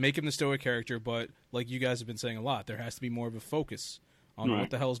make him the stoic character. But like you guys have been saying a lot, there has to be more of a focus on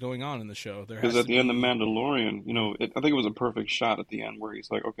what the hell is going on in the show. Because at the end of Mandalorian, you know, I think it was a perfect shot at the end where he's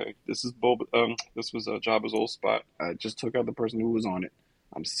like, okay, this is this was Jabba's old spot. I just took out the person who was on it.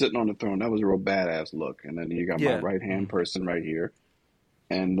 I'm sitting on the throne. That was a real badass look. And then you got my right hand person right here.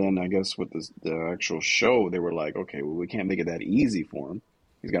 And then I guess with the actual show, they were like, okay, well, we can't make it that easy for him.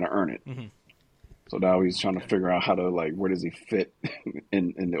 He's got to earn it. Mm-hmm. So now he's trying to figure out how to, like, where does he fit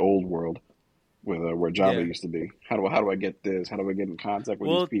in the old world with where Jabba used to be? How do I get this? How do I get in contact with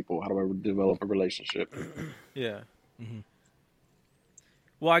these people? How do I develop a relationship? Yeah. Mm-hmm.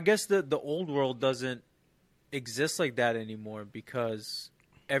 Well, I guess the old world doesn't exist like that anymore because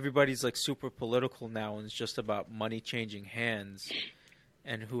everybody's like super political now, and it's just about money changing hands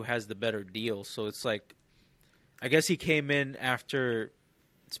and who has the better deal. So it's like, I guess he came in after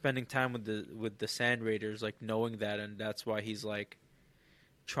spending time with the Sand Raiders, like knowing that, and that's why he's like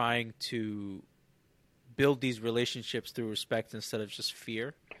trying to build these relationships through respect instead of just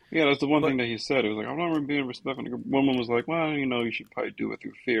fear. Yeah, that's the one thing that he said. It was like, I'm not being respectful. The woman was like, well, you know, you should probably do it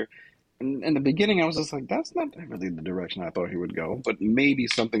through fear. And in the beginning, I was just like, that's not really the direction I thought he would go. But maybe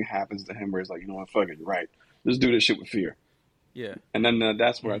something happens to him where he's like, you know what, fuck it, you're right. Let's do this shit with fear. Yeah. And then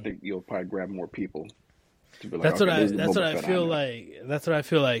that's where I think you'll probably grab more people. Like, that's what I feel like. That's what I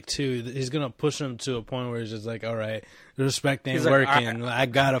feel like too. He's gonna push him to a point where he's just like, all right, the respect ain't working. I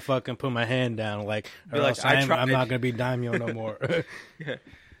gotta fucking put my hand down. Like, or else I'm not gonna be daimyo no more. Yeah,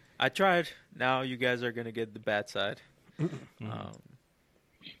 I tried. Now you guys are gonna get the bad side.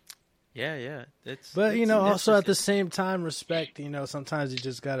 Yeah. But you know, also at the same time, respect. You know, sometimes you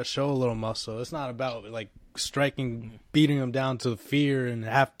just gotta show a little muscle. It's not about like striking, beating them down to fear and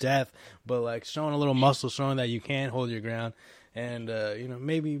half death, but like showing a little muscle, showing that you can hold your ground, and you know,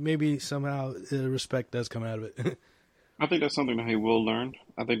 maybe somehow respect does come out of it. I think that's something that he will learn.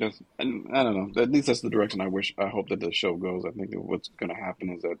 I think and I don't know. At least that's the direction I hope that the show goes. I think that what's going to happen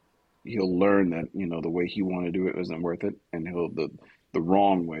is that he'll learn that, you know, the way he want to do it isn't worth it, and the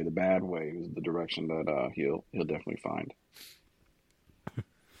wrong way, the bad way, is the direction that he'll definitely find.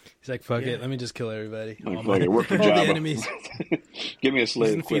 He's like, fuck it, let me just kill everybody. Like, fuck it, work for all the Jabba. enemies. Give me a slave.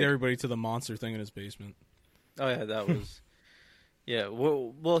 He's gonna quick. feed everybody to the monster thing in his basement. Oh yeah, that was. Yeah,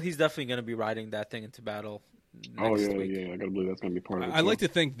 well, he's definitely gonna be riding that thing into battle. Next week. I gotta believe that's gonna be part of it. I like to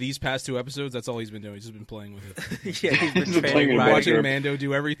think these past 2 episodes, that's all he's been doing. He's just been playing with it. Yeah, he's been He's been training, playing riding, Watching Mando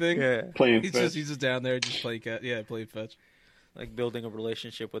do everything. yeah, playing He's fetch. just down there, just playing fetch. like building a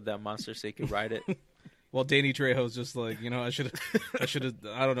relationship with that monster so he could ride it. While Danny Trejo's just like, you know, I should have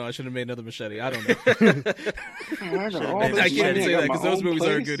made another machete. I don't know. I can't even say that because those movies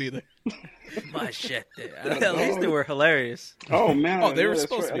aren't good either. Machete. At least they were hilarious. Oh man! Oh, they were that's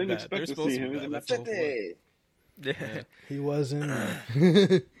supposed to right. be I didn't bad. They were expect to supposed see to him. be He's bad. like, That's the whole "Machete." Yeah. He wasn't.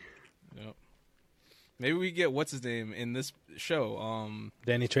 Yep. Maybe we get what's his name in this show.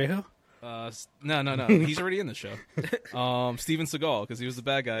 Danny Trejo? No. He's already in the show. Steven Seagal, because he was the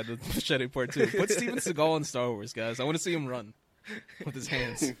bad guy in the Machete Part 2. Put Steven Seagal in Star Wars, guys. I want to see him run with his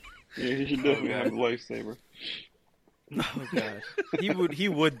hands. Yeah, he should definitely have a lightsaber. Oh god. He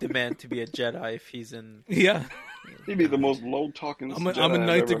would demand to be a Jedi if he's in. Yeah. He'd be the most low talking. I'm a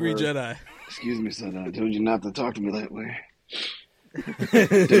ninth degree Jedi. Excuse me, son. I told you not to talk to me that way.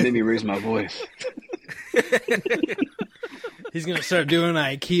 Don't make me raise my voice. He's gonna start doing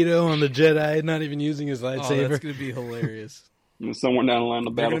Aikido on the Jedi, not even using his Oh, lightsaber. that's gonna be hilarious. And somewhere down the line,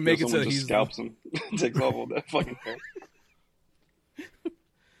 the They're gonna battlefield, make it someone so just he's scalps him, takes off all that fucking hair.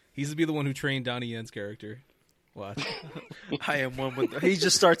 He's to be the one who trained Donnie Yen's character. Watch. I am one with. He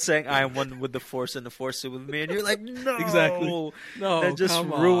just starts saying, "I am one with the Force, and the Force is with me," and you're like, "No, Exactly. No, that just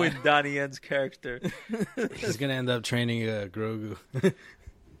come on. ruined Donnie Yen's character." He's gonna end up training Grogu. Yep,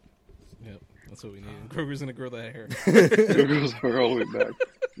 that's what we need. Grogu's gonna grow that hair. It goes all the way back.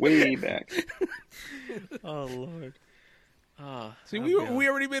 Way back. Oh Lord. See, we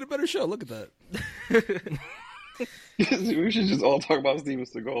already made a better show. Look at that. We should just all talk about Steven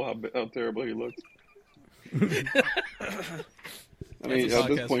Seagal, how terrible he looks. I mean, That's a at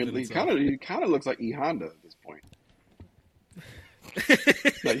this podcast point, within he itself. kind of looks like E Honda at this point.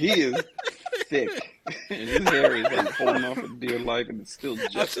 Like, he is thick, and his hair is like holding on for dear life, and it's still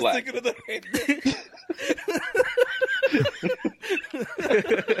just black. of the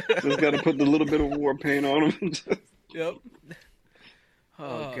Just got to put the little bit of war paint on him. Yep.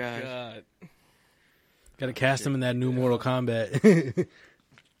 Oh God. Gotta cast him in that new Mortal Kombat.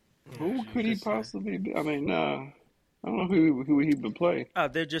 Who could he possibly be? I mean, I don't know who he would play.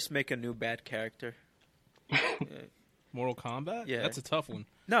 They just make a new bad character. Mortal Kombat? Yeah. That's a tough one.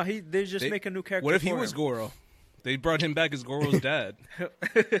 No, they just make a new character. What if he for was him. Goro? They brought him back as Goro's dad.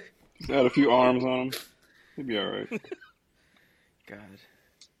 He's had a few arms on him. He'd be all right. God,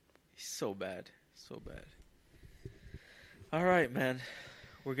 he's so bad, so bad. All right, man,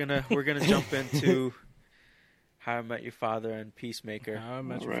 we're gonna jump into How I Met Your Father and Peacemaker. How I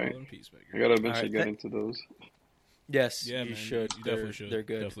Met Your Alright. Father and Peacemaker. I gotta eventually Alright, get into those. Yes, Yeah, you man, should. you definitely should. They're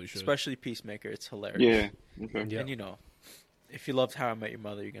good, Definitely should. especially Peacemaker. It's hilarious. Yeah. Okay. Yeah. And you know, if you loved How I Met Your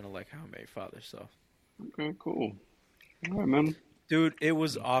Mother, you're gonna like How I Met Your Father. So, Okay. Cool. All right, man. dude, it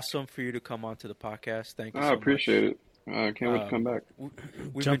was awesome for you to come onto the podcast. Thank you. I so appreciate much. it. I can't wait to come back.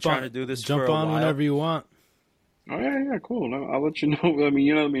 We've been trying to do this Jump for a on while. whenever you want. Oh yeah, cool. No, I'll let you know. I mean,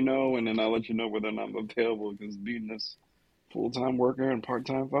 you let me know, and then I'll let you know whether or not I'm available. Because being this full-time worker and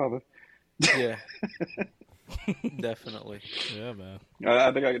part-time father, Yeah, definitely. Yeah, man.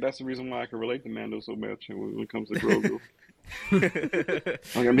 I think that's the reason why I can relate to Mando so much when it comes to Grogu.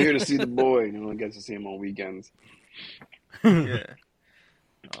 Like, I'm here to see the boy, and I get to see him on weekends. Yeah.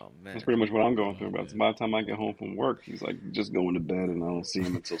 Oh man. That's pretty much what I'm going through. But by the time I get home from work, he's like just going to bed, and I don't see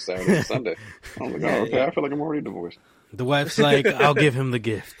him until Saturday or Sunday. I'm like, oh, okay, yeah. I feel like I'm already divorced. The wife's like, I'll give him the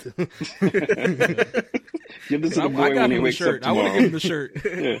gift. Give this to I the boy got when he him the wakes up shirt. I want tomorrow. to give him the shirt.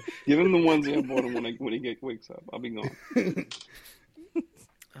 Yeah, give him the ones I bought him when he wakes up. I'll be gone.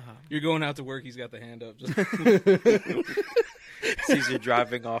 You're going out to work. He's got the hand up. Just Sees you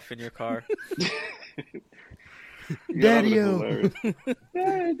driving off in your car. Daddy-o.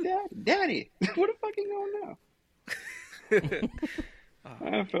 Daddy, where the fuck you going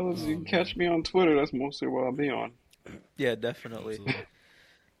now? Fellas, you can catch me on Twitter. That's mostly what I'll be on. Yeah, definitely. Absolutely.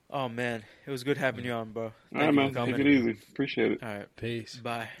 Oh man, it was good having you on, bro. All Thank right, you man. for coming. Take it easy. Appreciate it. All right, Peace.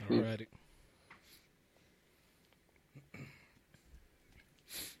 bye. Alrighty.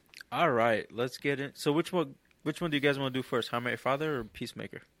 All right, let's get in. So which one do you guys want to do first? How I Met Your Father or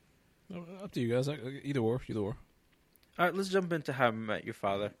Peacemaker? Up to you guys. Either or. All right, let's jump into How I Met Your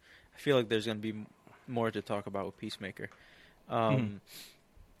Father. I feel like there's going to be more to talk about with Peacemaker. How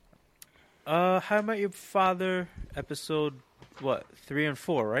I Met Your Father, episode, 3 and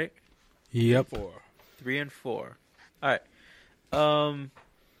 4, right? Yep. 3 and 4. All right. God,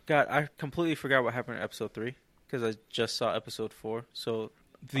 I completely forgot what happened in episode 3 because I just saw episode 4. So,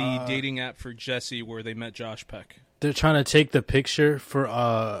 The dating app for Jesse where they met Josh Peck. They're trying to take the picture for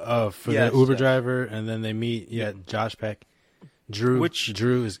Yes, the Uber yes. driver, and then they meet. Yeah, Josh Peck, Drew.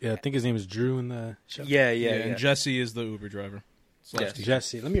 Drew is. I think his name is Drew in the show. yeah. And Jesse is the Uber driver. Yes.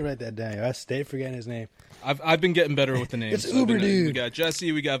 Jesse. Let me write that down. I stay forgetting his name. I've been getting better with the names. It's Uber dude. We got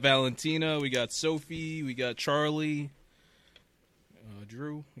Jesse, we got Valentina, we got Sophie, we got Charlie,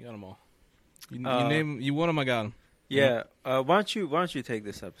 Drew. We got them all. You want them, I got them. Yeah. Why don't you take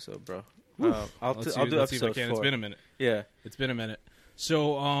this episode, bro? I'll do Let's see if I episode can. 4. It's been a minute. Yeah. It's been a minute.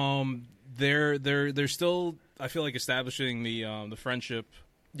 So they're still, I feel like, establishing the friendship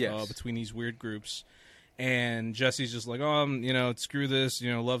Yes. between these weird groups. And Jesse's just like, screw this,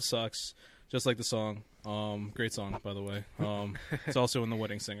 love sucks, just like the song. Great song, by the way. It's also in The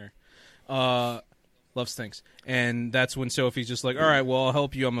Wedding Singer. Love stinks. And that's when Sophie's just like, all right, well, I'll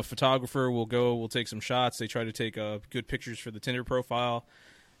help you. I'm a photographer. We'll take some shots. They try to take good pictures for the Tinder profile.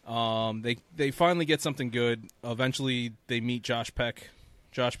 They finally get something good. Eventually, they meet Josh Peck.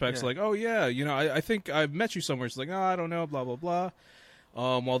 Josh Peck's like, oh, yeah, I think I've met you somewhere. It's like, oh, I don't know, blah, blah, blah.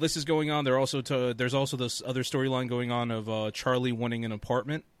 While this is going on, there's also this other storyline going on of Charlie wanting an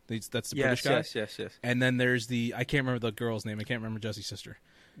apartment. That's the British guy. Yes. And then there's I can't remember the girl's name. I can't remember Jesse's sister.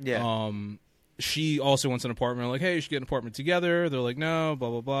 Yeah. she also wants an apartment. Like, hey, you should get an apartment together. They're like, no, blah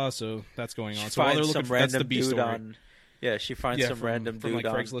blah blah. So that's going on. She So while they're finds looking some for that's the random B dude story. on. Yeah, she finds some random from dude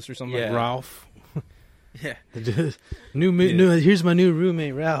like on Craigslist or something. Yeah. Ralph. Yeah. New. Here's my new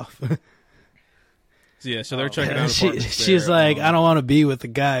roommate, Ralph. So they're checking out. She's like, I don't want to be with a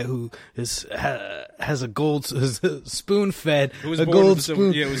guy who has a gold spoon fed a gold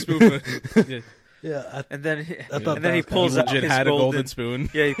spoon. Yeah, it was spoon fed. Yeah, And then thought he pulls out legit his had golden, a golden spoon.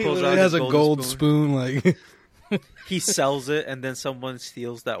 Yeah, he he pulls out has his a gold spoon. like He sells it, and then someone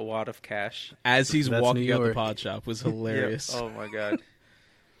steals that wad of cash. As he's That's walking New out the York. pod shop was hilarious. Yeah. Oh my god,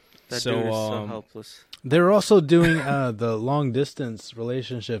 that So, dude is so helpless. They're also doing the long distance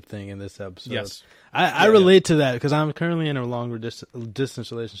relationship thing in this episode. Yes. I relate to that because I'm currently in a longer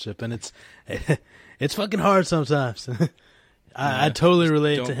distance relationship, and it's fucking hard sometimes. I totally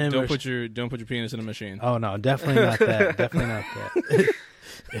relate to him. Don't put your penis in a machine. Oh no, definitely not that. Definitely not that.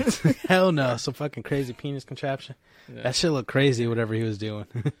 It's hell no, some fucking crazy penis contraption. Yeah. That shit looked crazy. Whatever he was doing.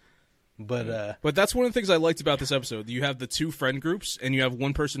 But that's one of the things I liked about this episode. You have the two friend groups, and you have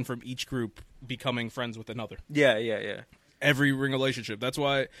one person from each group becoming friends with another. Yeah. Every relationship. That's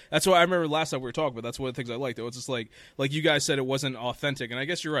why I remember last time we were talking, but that's one of the things I liked. It was just like you guys said, it wasn't authentic, and I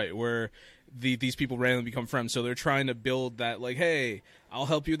guess you're right, where these people randomly become friends, so they're trying to build that, like, hey, I'll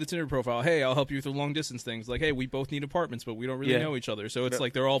help you with the Tinder profile, hey, I'll help you with the long distance things, like, hey, we both need apartments, but we don't really know each other, so it's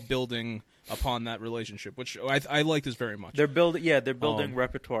like they're all building upon that relationship, which I like this very much. They're building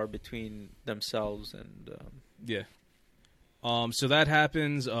repertoire between themselves and Yeah. So that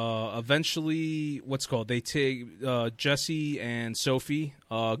happens. Eventually, they take Jesse and Sophie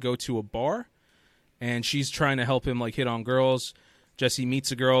go to a bar, and she's trying to help him like hit on girls. Jesse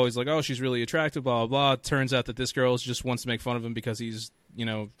meets a girl. He's like, "Oh, she's really attractive." Blah blah blah. Turns out that this girl just wants to make fun of him because he's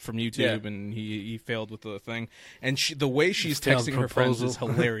from YouTube and he failed with the thing. And the way she's texting her friends is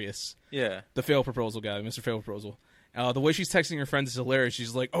hilarious. Yeah, the fail proposal guy, Mr. Fail Proposal. The way she's texting her friends is hilarious.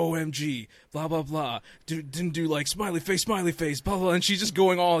 She's like, "OMG, blah blah blah, didn't do like smiley face, blah blah," and she's just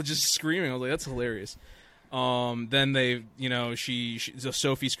going all just screaming. I was like, "That's hilarious." Then they,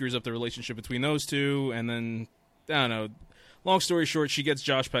 Sophie screws up the relationship between those two, and then I don't know. Long story short, she gets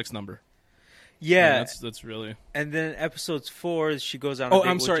Josh Peck's number. Yeah, that's really. And then episodes 4, she goes on. A date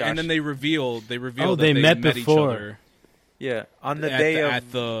I'm with sorry. Josh. And then they reveal Oh, that they met met before. each other. Yeah, on the day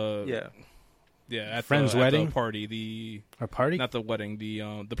at the at friend's the wedding party. Or party? Not the wedding.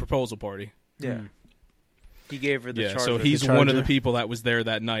 The proposal party. Yeah. He gave her the charger. So he's The one of the charger. people that was there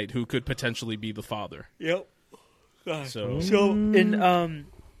that night who could potentially be the father. Yep. So in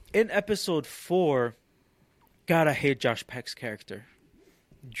episode 4, God, I hate Josh Peck's character.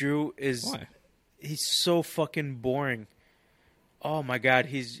 Drew is why? He's so fucking boring. Oh my god,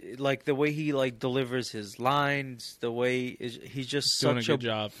 he's like the way he like delivers his lines, the way he's just Doing such a good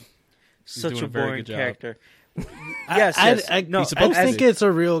job. such doing a a very boring good job. character. I No, think it's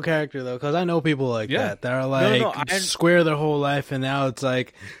a real character though, because I know people like that are like square their whole life, and now it's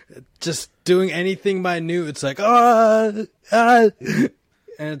like just doing anything minute. It's like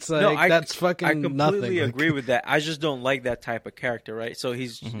and it's like that's fucking I completely nothing. agree with that. I just don't like that type of character, right? So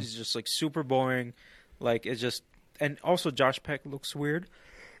he's just like super boring. Like it's just, and also Josh Peck looks weird.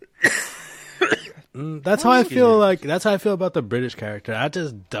 That's how I feel. That's how I feel about the British character. I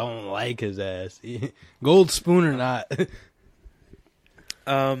just don't like his ass, gold spoon or not.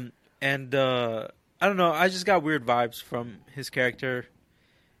 And I don't know. I just got weird vibes from his character.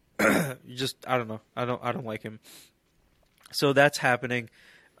 I don't know. I don't like him. So that's happening.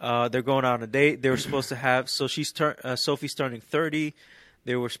 They're going on a date. They were supposed to have. So Sophie's turning 30.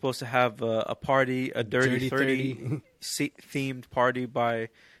 They were supposed to have a party, a Dirty 30 themed party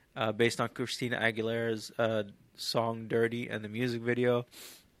based on Christina Aguilera's song "Dirty" and the music video.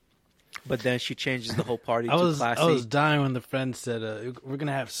 But then she changes the whole party to classy. I was dying when the friend said, "We're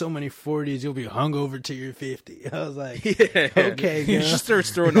gonna have so many 40s, you'll be hungover till you're 50." I was like, "Okay, He girl." just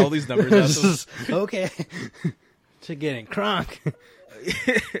starts throwing all these numbers out. Okay, to getting crunk.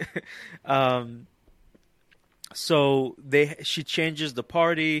 So she changes the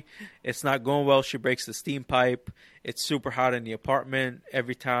party. It's not going well. She breaks the steam pipe. It's super hot in the apartment.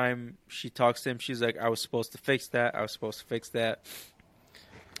 Every time she talks to him, she's like, "I was supposed to fix that. I was supposed to fix that."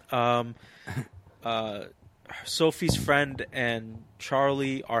 Sophie's friend and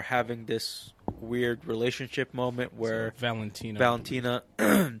Charlie are having this weird relationship moment where Valentina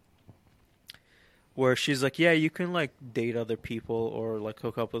where she's like, "Yeah, you can like date other people or like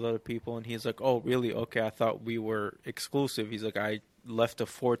hook up with other people," and he's like, "Oh, really? Okay, I thought we were exclusive." He's like, "I left a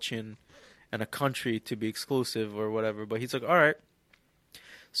fortune and a country to be exclusive or whatever," but he's like, "All right."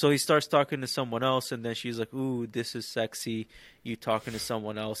 So he starts talking to someone else, and then she's like, "Ooh, this is sexy, you talking to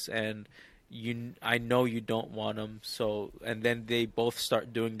someone else." And I know you don't want him. So, and then they both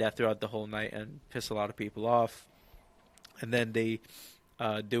start doing that throughout the whole night and piss a lot of people off. And then they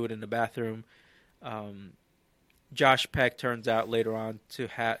do it in the bathroom. Josh Peck turns out later on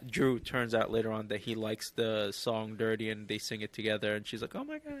Drew turns out later on that he likes the song "Dirty" and they sing it together. And she's like, "Oh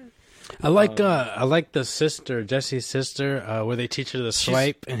my god!" I like the sister, Jesse's sister, where they teach her to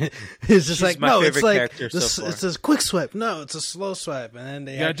swipe, and it's just like, no, it's like it's a quick swipe, no, it's a slow swipe, and then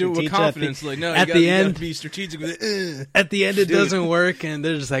they gotta do it with confidence. Like, no, at you the gotta end, be strategic with it. At the end, it doesn't work, and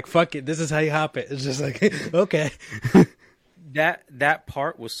they're just like, fuck it, this is how you hop it. It's just like, okay. That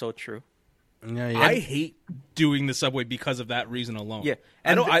part was so true. Yeah. I hate doing the subway because of that reason alone. Yeah,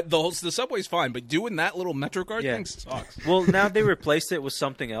 and the subway's fine, but doing that little MetroCard thing sucks. Well, now they replaced it with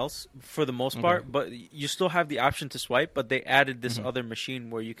something else for the most part, but you still have the option to swipe. But they added this other machine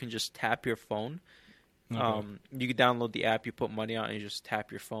where you can just tap your phone. Okay. You can download the app, you put money on, and you just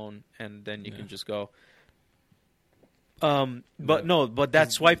tap your phone, and then you can just go. But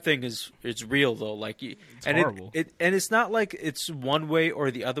that swipe thing is real though. Like, it's horrible. And it's not like it's one way or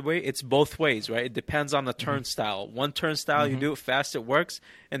the other way. It's both ways, right? It depends on the turnstile. One turnstile you do it fast, it works,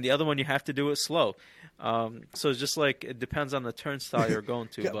 and the other one you have to do it slow. So it's just like it depends on the turnstile you're going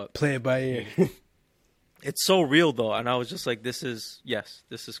to. But play it by ear. It's so real though, and I was just like, this is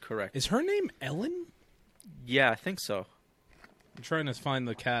correct. Is her name Ellen? Yeah, I think so. I'm trying to find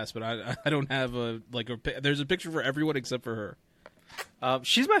the cast, but I don't have there's a picture for everyone except for her.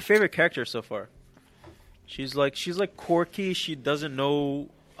 She's my favorite character so far. She's like quirky. She doesn't know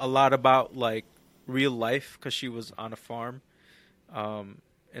a lot about like real life because she was on a farm,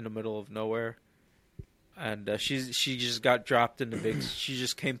 in the middle of nowhere, and she just got dropped in the big. She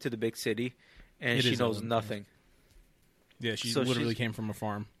just came to the big city, and she knows nothing. Yeah, she literally came from a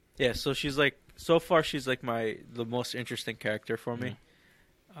farm. Yeah, so she's like, so far she's like the most interesting character for me.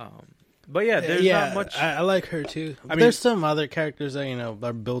 But yeah, there's not much. I like her too. I mean, there's some other characters that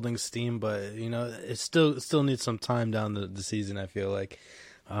are building steam, but it still needs some time down the season. I feel like.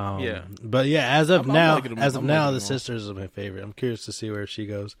 But yeah, as of now, the sisters are my favorite. I'm curious to see where she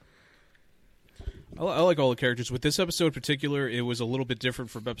goes. I like all the characters. With this episode in particular, it was a little bit different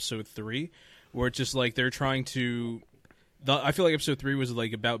from episode 3, where it's just like they're trying to. I feel like episode 3 was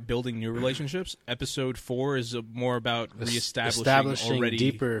like about building new relationships. Episode 4 is more about reestablishing already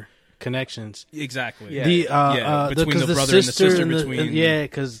deeper connections. Exactly. Yeah. Between the brother and the sister.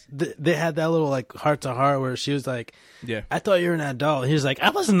 Because they had that little like heart to heart where she was like, "Yeah, I thought you were an adult." He was like,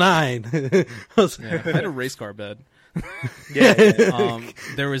 "I was 9." I had a race car bed.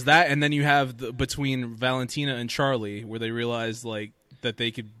 There was that, and then you have between Valentina and Charlie, where they realized like that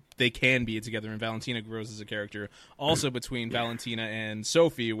they can be together, and Valentina grows as a character. Also between Valentina and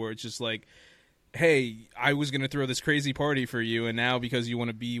Sophie, where it's just like, hey, I was going to throw this crazy party for you, and now because you want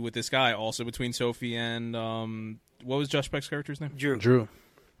to be with this guy. Also between Sophie and, what was Josh Peck's character's name? Drew.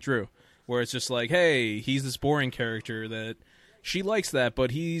 Where it's just like, hey, he's this boring character that she likes that,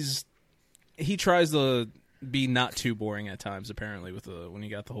 but he tries to be not too boring at times, apparently, with when you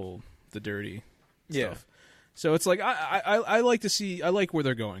got the dirty stuff. So it's like I like to see. I like where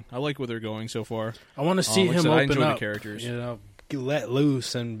they're going. I like where they're going so far. I want to see him I open enjoy up, the characters. Let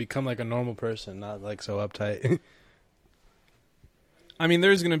loose and become like a normal person, not like so uptight. I mean,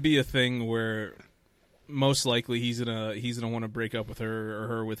 there's gonna be a thing where most likely he's gonna want to break up with her or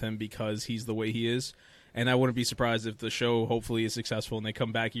her with him because he's the way he is. And I wouldn't be surprised if the show hopefully is successful and they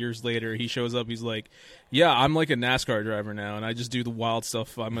come back years later. He shows up. He's like, "Yeah, I'm like a NASCAR driver now, and I just do the wild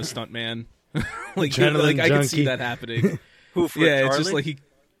stuff. I'm a stunt man." like I can see that happening. Who for Charlie? It's just like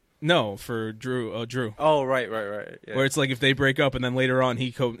for Drew. Drew. Oh, right. Yeah. Where it's like if they break up and then later on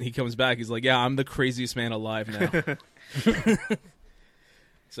he comes back, he's like, "Yeah, I'm the craziest man alive now."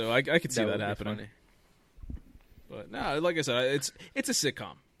 So I could see that happening. But no, like I said, it's a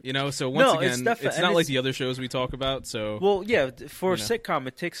sitcom. So once again, it's not like the other shows we talk about. So well, yeah, for a sitcom,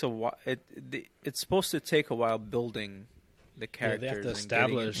 it takes a while. It's supposed to take a while building the characters. They have to and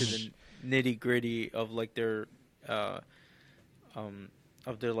establish getting into the nitty gritty of like their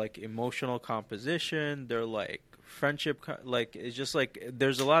like emotional composition, their like friendship. Like it's just like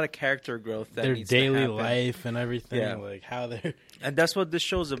there's a lot of character growth that their needs daily to happen. life and everything. Yeah. Like how they're. And that's what this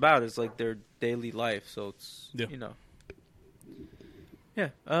show's about. Is like their daily life. So it's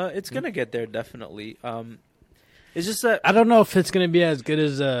it's gonna get there definitely. It's just that I don't know if it's gonna be as good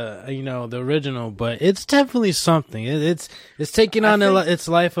as the original, but it's definitely something. It's taking on its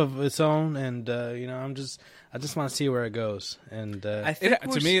life of its own, and I just want to see where it goes. And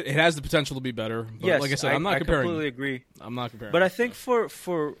to me, it has the potential to be better. But yes, like I said, I'm not comparing. I completely agree. I'm not comparing. But I think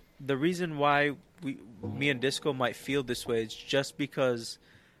for the reason why me and Disco might feel this way is just because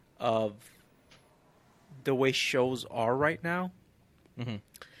of the way shows are right now. Mm-hmm.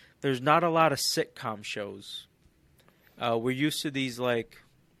 There's not a lot of sitcom shows. We're used to these like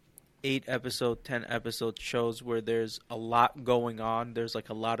 8-episode, 10-episode shows where there's a lot going on. There's like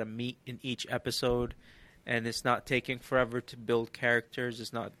a lot of meat in each episode, and it's not taking forever to build characters.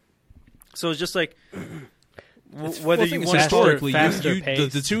 It's not. So it's just like whether you want historically, faster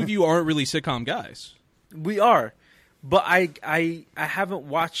the two of you aren't really sitcom guys. We are, but I haven't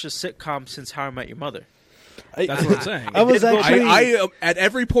watched a sitcom since How I Met Your Mother. That's what I'm saying. I was actually I at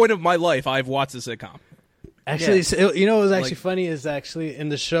every point of my life, I've watched a sitcom. Actually, you know what was actually funny is actually in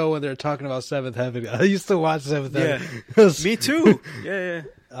the show when they were talking about Seventh Heaven. I used to watch Seventh Heaven. Me too. Yeah.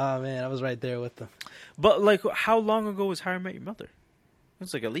 Oh man, I was right there with them. But like, how long ago was How I Met Your Mother? It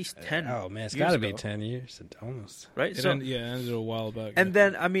was like at least 10. Oh man, it's years got to be ago. 10 years, almost. Right? It ended a while back. And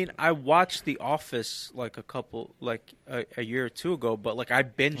then, I mean, I watched The Office like a year or two ago, but like I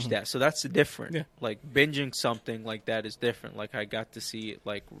binged that, so that's different. Yeah. Like binging something like that is different. Like I got to see it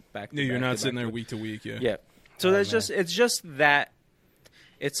like back. To you're back not to sitting back there to- week to week. Yeah. Yeah. So Oh, that's man. it's just that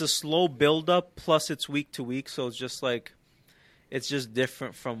it's a slow build up plus it's week to week, so it's just like it's just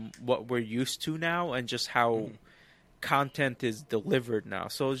different from what we're used to now and just how content is delivered now.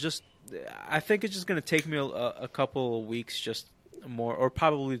 So it's just I think it's just going to take me a couple of weeks just more or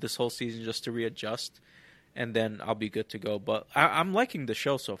probably this whole season just to readjust and then I'll be good to go. But I'm liking the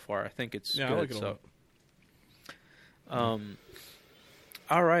show so far. I think it's good. I like it a lot.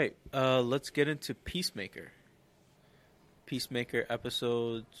 All right, let's get into Peacemaker. Peacemaker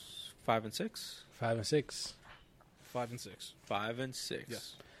episodes 5 and 6. 5 and 6. 5 and 6. 5 and 6.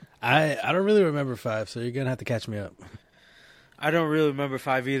 Yes. I don't really remember 5, so you're gonna have to catch me up. I don't really remember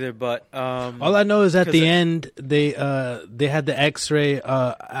 5 either, but All I know is at 'cause the end they had the X-ray.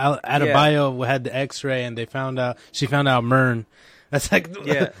 Adebayo had the X-ray, and she found out Mern. That's like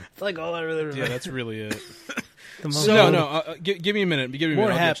Yeah. It's like all I really remember. Yeah, that's really it. The most- Give me a minute. Give me a More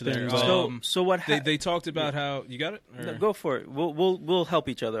minute. I'll get you there. happens. so what? They talked about how you got it. Or? No, go for it. We'll help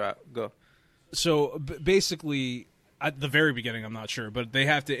each other out. Go. So basically, at the very beginning, I'm not sure, but they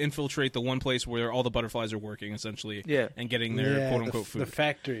have to infiltrate the one place where all the butterflies are working, essentially, Yeah. and getting their quote unquote food. The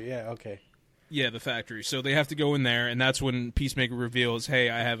factory. Yeah. Okay. Yeah, the factory. So they have to go in there, and that's when Peacemaker reveals, "Hey,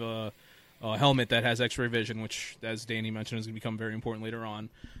 I have a helmet that has X-ray vision," which, as Danny mentioned, is going to become very important later on.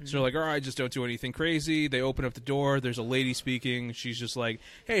 So they're like, "All right, just don't do anything crazy." They open up the door. There's a lady speaking. She's just like,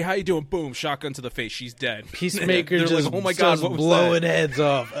 "Hey, how you doing?" Boom, shotgun to the face. She's dead. Peacemaker They're just like, "Oh my god, starts what was blowing that?" heads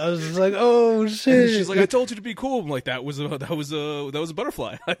off. I was just like, oh shit. And she's like, "I told you to be cool." I'm like, "That was a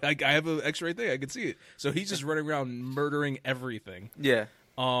butterfly. I have an X-ray thing. I can see it." So he's just running around murdering everything. Yeah.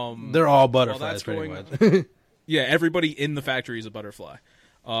 They're all butterflies, that's pretty going much. Yeah, everybody in the factory is a butterfly.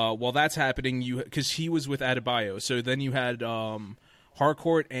 While that's happening, because he was with Adebayo, so then you had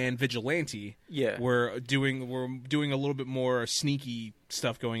Harcourt and Vigilante. Yeah. were doing a little bit more sneaky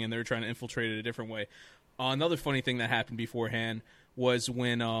stuff going in. They were trying to infiltrate it a different way. Another funny thing that happened beforehand was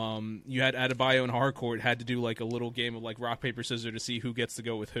when you had Adebayo and Harcourt had to do like a little game of like rock paper scissors to see who gets to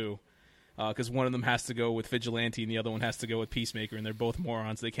go with who. Because one of them has to go with Vigilante and the other one has to go with Peacemaker, and they're both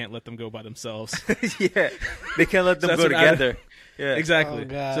morons. They can't let them go by themselves. Yeah. They can't let them So go that's what together. Yeah. Exactly. Oh,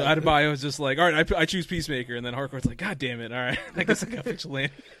 God. So Adebayo is just like, all right, I choose Peacemaker, and then Harcourt's like, God damn it, all right, I guess I got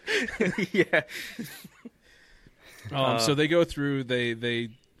Vigilante. Yeah. So they go through, they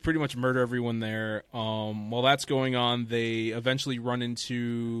pretty much murder everyone there. While that's going on, they eventually run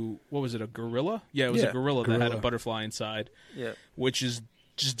into, what was it, a gorilla? Yeah, it was a gorilla that had a gorilla. butterfly inside, Yeah. which is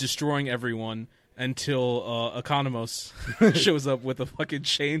just destroying everyone until Economos shows up with a fucking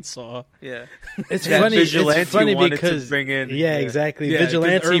chainsaw. Yeah. It's That funny. Vigilante It's funny wanted to because bring in- yeah, yeah. exactly. Yeah, 'cause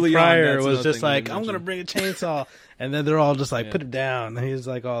Vigilante early on, prior that's was another just thing like, they "I'm gonna mentioned. bring a chainsaw," and then they're all just like, Yeah. "Put it down." And he's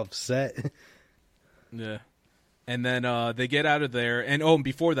like all upset. Yeah. And then they get out of there, and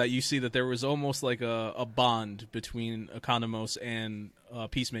before that, you see that there was almost like a bond between Economos and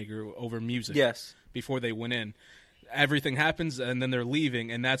Peacemaker over music. Yes. Before they went in, everything happens, and then they're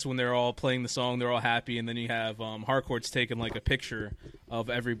leaving, and that's when they're all playing the song. They're all happy, and then you have Harcourt's taking like a picture of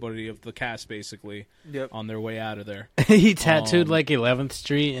everybody of the cast, basically, Yep. on their way out of there. He tattooed like 11th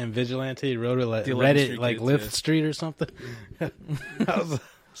Street, and Vigilante wrote it like The 11th read it Street like kids, Lith yeah. Street or something.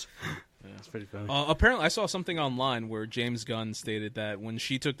 That's pretty funny. Apparently, I saw something online where James Gunn stated that when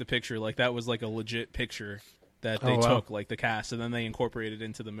she took the picture, like that was like a legit picture that they Oh, wow. took, like the cast, and then they incorporated it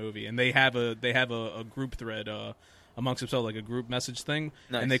into the movie. And they have a group thread amongst themselves, like a group message thing,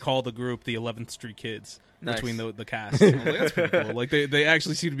 Nice. and they call the group the 11th Street Kids Nice. between the cast. And I was like, that's pretty cool. Like they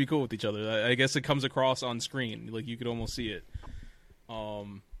actually seem to be cool with each other. I guess it comes across on screen, like you could almost see it.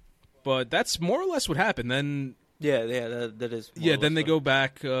 But that's more or less what happened. Then Yeah. That is. more yeah, or then less they go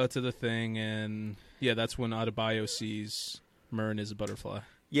back to the thing, and Yeah, that's when Adebayo sees Myrn as a butterfly.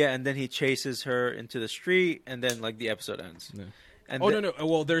 Yeah, and then he chases her into the street, and then like the episode ends. Yeah. And no.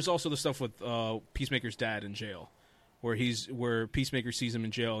 Well, there's also the stuff with Peacemaker's dad in jail, where Peacemaker sees him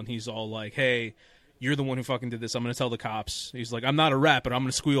in jail, and he's all like, "Hey, you're the one who fucking did this. I'm going to tell the cops." He's like, "I'm not a rat, but I'm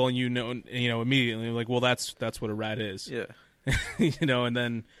going to squeal on you, immediately." Like, well, that's what a rat is. Yeah. And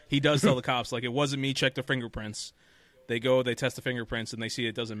then he does tell the cops, like, it wasn't me, check the fingerprints. They go, they test the fingerprints, and they see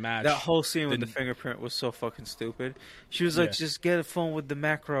it doesn't match. That whole scene with the fingerprint was so fucking stupid. She was like, just get a phone with the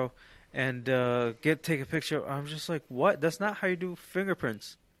macro and take a picture. I'm just like, what? That's not how you do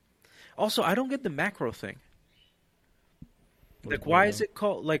fingerprints. Also, I don't get the macro thing. Like, why is it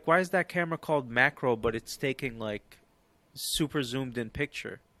called, like, why is that camera called macro, but it's taking, like, super zoomed in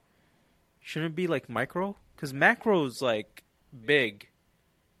picture? Shouldn't it be, like, micro? Because macro's, like, big.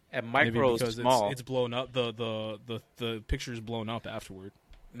 And micro is small. It's blown up. The picture is blown up afterward.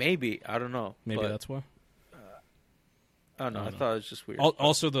 Maybe. I don't know. Maybe that's why. I don't know. I thought it was just weird.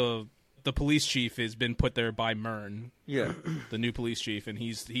 Also, the police chief has been put there by Myrn. Yeah. The new police chief, and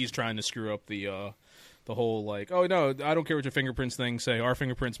he's trying to screw up the whole, like, oh, no, I don't care what your fingerprints thing say. Our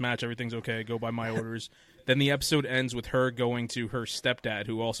fingerprints match. Everything's okay. Go by my orders. Then the episode ends with her going to her stepdad,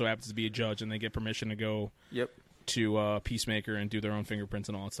 who also happens to be a judge, and they get permission to go to Peacemaker and do their own fingerprints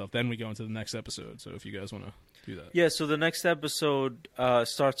and all that stuff. Then we go into the next episode. So if you guys want to do that. Yeah, so the next episode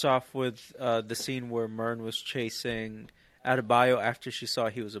starts off with the scene where Myrn was chasing Adebayo after she saw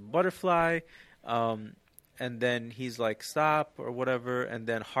he was a butterfly. And then he's like, stop, or whatever. And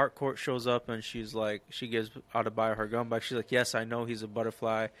then Harcourt shows up, and she's like, she gives Adebayo her gun back. She's like, yes, I know he's a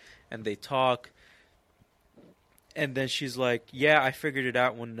butterfly. And they talk. And then she's like, yeah, I figured it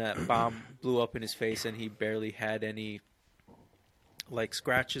out when that bomb blew up in his face and he barely had any, like,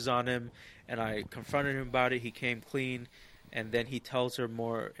 scratches on him. And I confronted him about it. He came clean. And then he tells her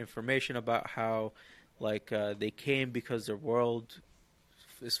more information about how, like, they came because their world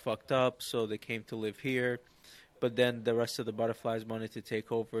is fucked up, so they came to live here. But then the rest of the butterflies wanted to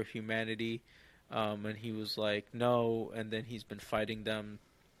take over humanity. And he was like, no. And then he's been fighting them.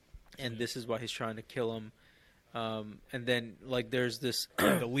 And this is why he's trying to kill them. And then, like, there's this...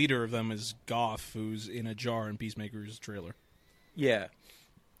 the leader of them is Goff, who's in a jar in Peacemaker's trailer. Yeah.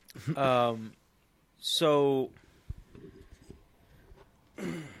 So...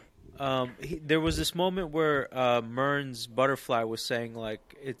 there was this moment where Myrn's butterfly was saying, like,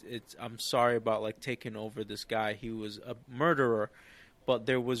 I'm sorry about, like, taking over this guy. He was a murderer, but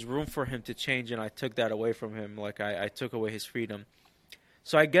there was room for him to change, and I took that away from him. Like, I took away his freedom.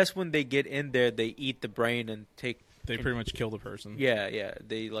 So I guess when they get in there, they eat the brain and They pretty much kill the person. Yeah.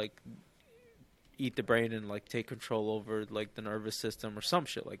 They, like, eat the brain and, like, take control over, like, the nervous system or some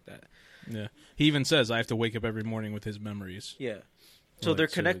shit like that. Yeah. He even says, I have to wake up every morning with his memories. Yeah. So they're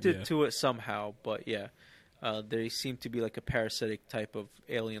connected to it somehow, but yeah, they seem to be like a parasitic type of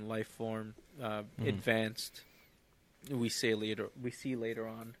alien life form, advanced. We see later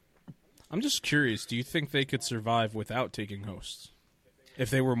on. I'm just curious. Do you think they could survive without taking hosts? If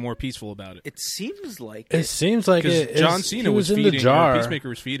they were more peaceful about it? It seems like it seems like it. John Cena was feeding, the jar. Peacemaker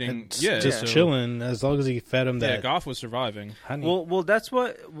was feeding, just chilling as long as he fed him that. Yeah, Goff was surviving. Honey. Well, that's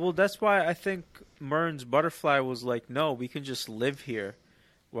why I think Myrn's butterfly was like, no, we can just live here.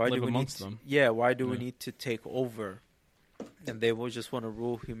 Why live do we amongst need them? Yeah, why do we need to take over? And they will just want to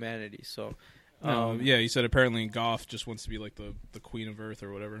rule humanity. So, he said apparently Goff just wants to be like the queen of Earth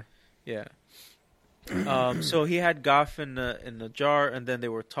or whatever. Yeah. So he had Goff in the jar, and then they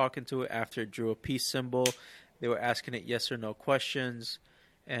were talking to it after it drew a peace symbol. They were asking it yes or no questions,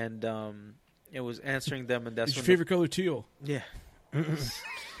 and it was answering them. And that's your favorite color teal. Yeah.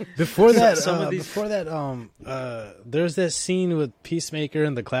 Before that, there's that scene with Peacemaker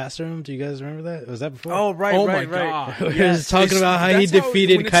in the classroom. Do you guys remember that? Was that before? Oh, right. Oh right, my god! Right. He was talking about how he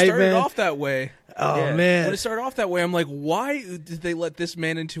defeated Kite Man. When it started off that way. Oh Yeah. man! When it started off that way, I'm like, why did they let this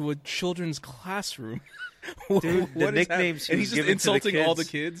man into a children's classroom? Dude, the nicknames he and was he's just giving insulting to the all the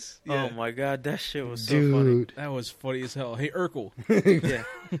kids. kids. Yeah. Oh my god, that shit was so funny. That was funny as hell. Hey, Urkel. Yeah.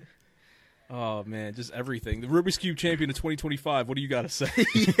 Oh man, just everything. The Rubik's Cube champion of 2025. What do you got to say?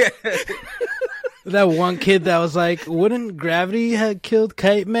 Yeah. That one kid that was like, "Wouldn't gravity have killed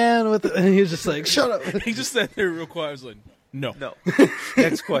Kite Man?" And he was just like, "Shut up." He just sat there real quiet. I was like, "No."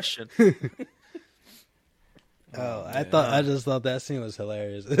 Next question. I just thought that scene was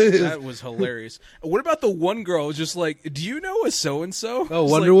hilarious. That was hilarious. What about the one girl who's just like, do you know a so-and-so? Oh,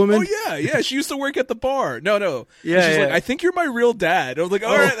 Wonder Woman? Oh, yeah. She used to work at the bar. No. Yeah, and she's yeah. like, I think you're my real dad. I was like,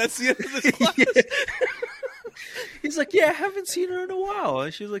 all right, that's the end of this class. He's like, yeah, I haven't seen her in a while.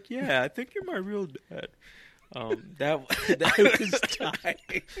 And she's like, yeah, I think you're my real dad. That was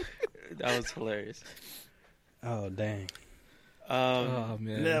dying. That was hilarious. Oh, dang. Oh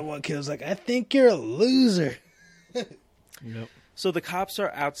man. That one kid was like, I think you're a loser. Yep. So the cops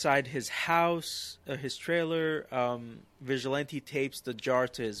are outside his house, his trailer. Vigilante tapes the jar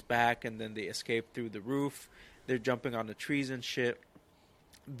to his back, and then they escape through the roof. They're jumping on the trees and shit.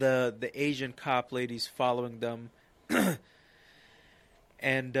 The Asian cop lady's following them,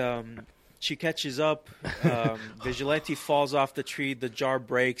 and she catches up. Vigilante falls off the tree. The jar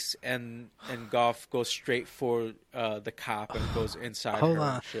breaks, and Goff goes straight for the cop and goes inside. Hold her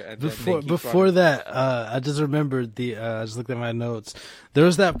on. and shit, and then they keep Before running. that, I just remembered I just looked at my notes. There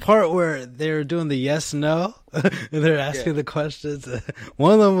was that part where they were doing the yes no, and they're asking the questions.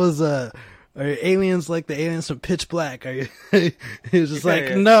 One of them was, "Are aliens like the aliens from Pitch Black?" Are you? He was just like,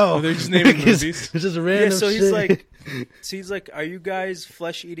 yeah. "No." Oh, they're just naming It's- movies? It's just random. Yeah, so shit. he's like, "Are you guys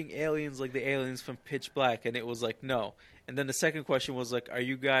flesh-eating aliens like the aliens from Pitch Black?" And it was like, "No." And then the second question was like, "Are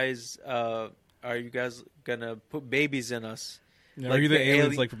you guys gonna put babies in us?" Yeah, Like are you the the aliens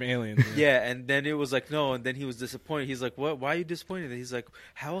ali- like from Aliens? Yeah, and then it was like, "No." And then he was disappointed. He's like, "What? Why are you disappointed?" And he's like,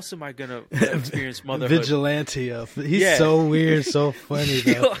 "How else am I gonna experience motherhood?" Vigilante. He's Yeah. so weird, so funny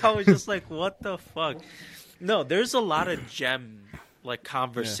though. Yo, I was just like, "What the fuck?" No, there's a lot of gem like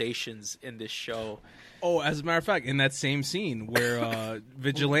conversations in this show. Oh, as a matter of fact, in that same scene where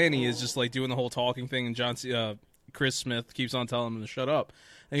Vigilante is just like doing the whole talking thing, and Chris Smith keeps on telling him to shut up,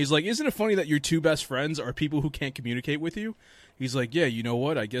 and he's like, "Isn't it funny that your two best friends are people who can't communicate with you?" He's like, "Yeah, you know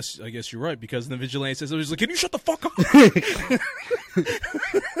what? I guess you're right." Because then Vigilante says, "He's like, can you shut the fuck up?"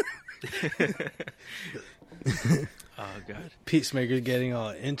 Oh god. Peacemaker getting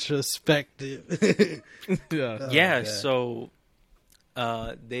all introspective. Yeah. Yeah, God. so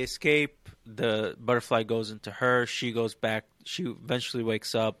they escape. The butterfly goes into her. She goes back. She eventually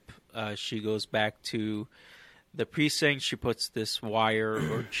wakes up. She goes back to the precinct. She puts this wire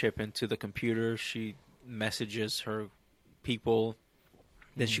or chip into the computer. She messages her people.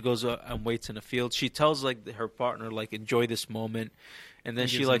 Then she goes and waits in the field. She tells like her partner like enjoy this moment, and then And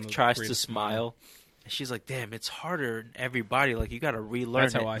she gives like them the tries to greatest smile. And she's like, "Damn, it's harder in everybody. Like you got to relearn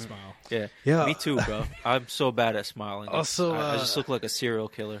That's it." how I smile. Yeah. Yeah. Me too, bro. I'm so bad at smiling. Also, I just look like a serial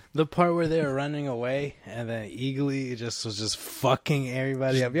killer. The part where they were running away and then Eagly was just fucking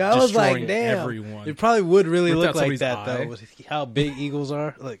everybody up. Yeah, I was like, Destroying damn. everyone. It probably would really Ripped look out like somebody's that eye. though, with how big eagles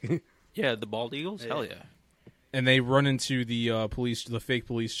are. Like, Yeah, the bald eagles. Hell yeah. And they run into the the fake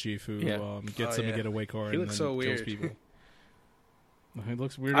police chief who Yeah. gets Oh, them yeah. a getaway car He and looks then so kills weird. people. He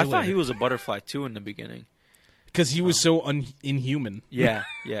looks weird. I thought he was a butterfly too in the beginning. because he was so inhuman. Yeah,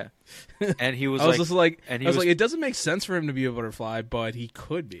 yeah. And he was I was like, just like, and I he was was- like, it doesn't make sense for him to be a butterfly, but he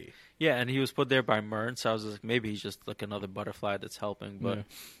could be. yeah, and he was put there by Mern. So I was like, maybe he's just like another butterfly that's helping. But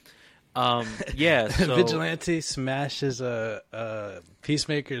yeah. So Vigilante smashes a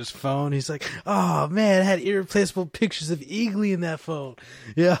Peacemaker's phone. He's like, "Oh man, it had irreplaceable pictures of Eagly in that phone."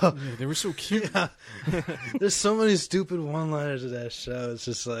 Yeah, Yeah, they were so cute. yeah. There's so many stupid one-liners in that show. It's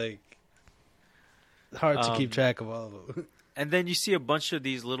just like hard to keep track of all of them. And then you see a bunch of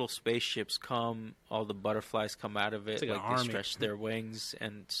these little spaceships come. All the butterflies come out of it. like an Like they army. stretch their wings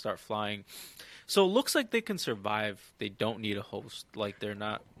and start flying. So it looks like they can survive. They don't need a host. Like they're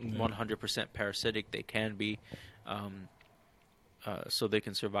not 100% parasitic. They can be. So they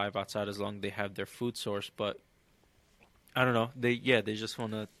can survive outside as long as they have their food source. But I don't know. They just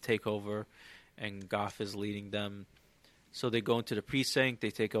want to take over, and Goff is leading them. So they go into the precinct.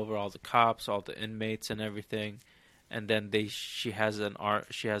 They take over all the cops, all the inmates, and everything. And then she has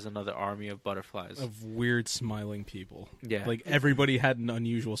another army of butterflies. Of weird smiling people. Yeah. Like everybody had an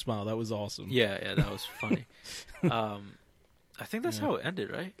unusual smile. That was awesome. Yeah, that was funny. I think that's how it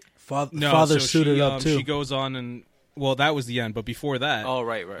ended, right? Father so suited she, up too. She goes on and that was the end. But before that, Oh,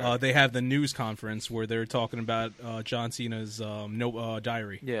 right. they have the news conference where they're talking about John Cena's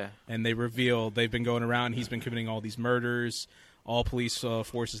diary. Yeah. And they reveal they've been going around. He's been committing all these murders. All police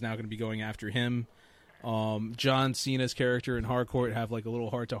force is now going to be going after him. John Cena's character in Harcourt have like a little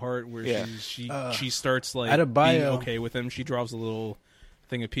heart to heart where Yeah. she starts like Adebayo being okay with him. She drops a little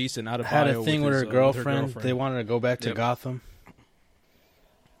thing of peace, and Adebayo had a thing with his, her girlfriend. They wanted to go back to Yep. Gotham.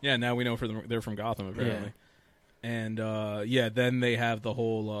 Yeah, now we know they're from Gotham apparently. And then they have the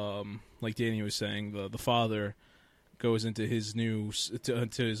whole like Danny was saying, the father goes into his to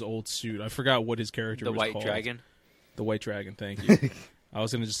his old suit. I forgot what his character The was White called. Dragon. The White Dragon, thank you. I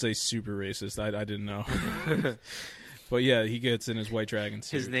was going to just say super racist. I didn't know. But yeah, he gets in his White Dragon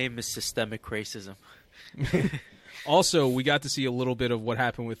suit. His name is Systemic Racism. Also, we got to see a little bit of what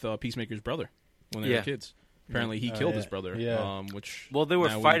happened with Peacemaker's brother when they were kids. Apparently, he killed his brother. Yeah. Which Well, they were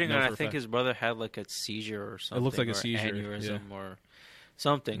now we fighting, know and for I a think fact. his brother had like a seizure or something. looks like a or seizure, aneurysm or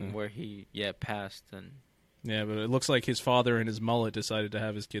something where he passed and. Yeah, but it looks like his father and his mullet decided to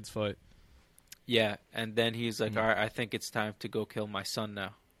have his kids fight. Yeah, and then he's like, "All right, I think it's time to go kill my son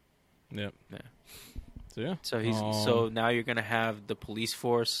now." Yep. Yeah. So yeah. So so now you're gonna have the police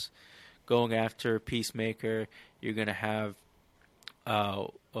force going after Peacemaker. You're gonna have a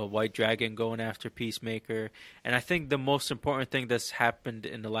White Dragon going after Peacemaker, and I think the most important thing that's happened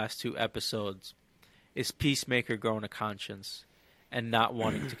in the last 2 episodes is Peacemaker growing a conscience and not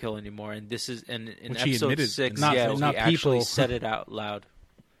wanting to kill anymore. And this is in Which he episode admitted 6. in- Yeah, not he actually people. said it out loud.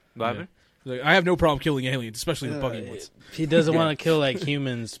 What happened? Like, I have no problem killing aliens, especially the buggy ones. He doesn't want to kill like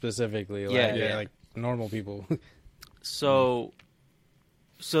humans specifically. Like, Yeah. like normal people. So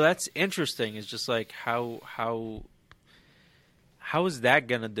that's interesting. It's just like how is that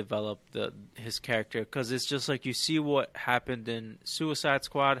gonna develop his character? Because it's just like you see what happened in Suicide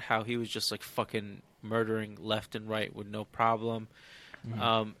Squad, how he was just like fucking murdering left and right with no problem,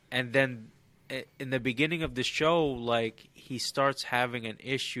 and then in the beginning of the show, like he starts having an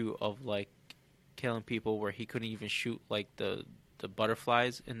issue of like killing people where he couldn't even shoot like the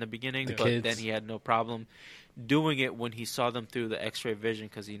butterflies in the beginning, The but kids. then he had no problem doing it when he saw them through the X-ray vision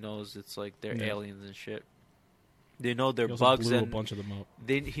because he knows it's like they're aliens and shit. They know they're He also bugs blew a and bunch of them up.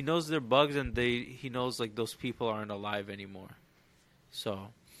 he knows they're bugs and he knows like those people aren't alive anymore. So,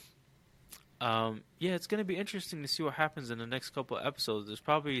 yeah, it's gonna be interesting to see what happens in the next couple of episodes. There's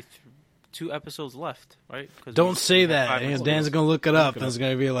probably 2 episodes left, right? 'Cause Don't we say have that. 5 And episodes. Dan's gonna look it up, and it's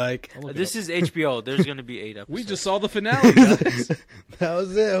gonna be like, I'll look it This up. is HBO. There's gonna be 8 episodes. We just saw the finale, guys. that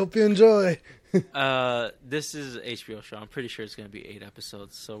was it. Hope you enjoy. This is an HBO show. I'm pretty sure it's gonna be 8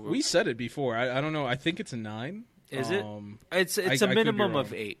 episodes. So We said it before. I don't know. I think it's a 9. Is it? It's I a could be minimum wrong.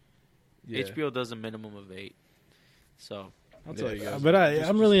 of 8. Yeah. HBO does a minimum of 8. So I'll tell you guys. But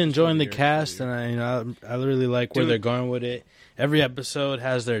I'm really enjoying the here. cast, and I really like where Dude. they're going with it. Every episode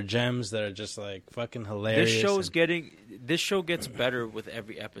has their gems that are just like fucking hilarious. this show gets better with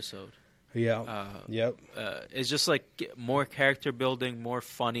every episode. Yeah. Yep. It's just like more character building, more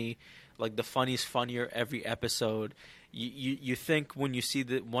funny. Like the funny's funnier every episode. You think when you see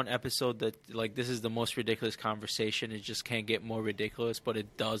the one episode that like this is the most ridiculous conversation, it just can't get more ridiculous, but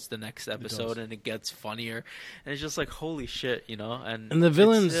it does the next episode and it gets funnier, and it's just like holy shit, you know. And And the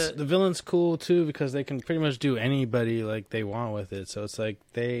villain's cool too because they can pretty much do anybody like they want with it. So it's like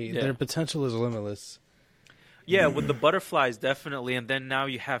their potential is limitless. yeah, with the butterflies definitely, and then now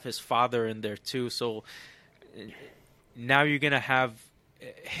you have his father in there too. So now you're gonna have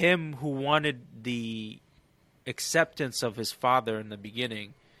him who wanted the acceptance of his father in the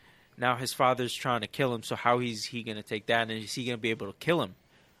beginning. Now his father's trying to kill him, so how is he going to take that? And is he going to be able to kill him?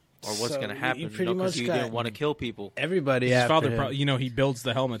 Or what's So going to you happen? pretty Because much he got- didn't want to kill people. Everybody His after father, him. he builds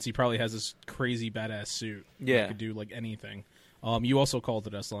the helmets. He probably has this crazy badass suit. Yeah. That could do like anything. You also called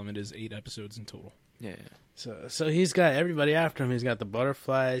it Islam. It is 8 episodes in total. Yeah. So he's got everybody after him. He's got the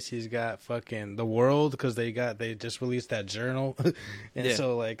butterflies. He's got fucking the world because they just released that journal, and Yeah.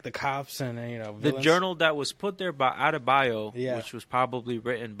 so like the cops and The villains. journal that was put there by Adebayo, Yeah. which was probably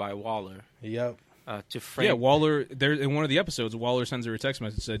written by Waller, Yep. to frame. Yeah, Waller. There in one of the episodes, Waller sends her a text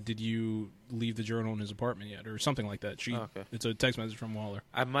message said, "Did you leave the journal in his apartment yet?" or something like that. Okay. It's a text message from Waller.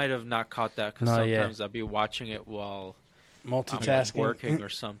 I might have not caught that because Not yet. sometimes I'll be watching it while I'm Multitasking. working or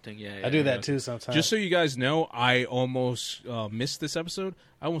something. Yeah, I do yeah. that too sometimes. Just so you guys know, I almost missed this episode.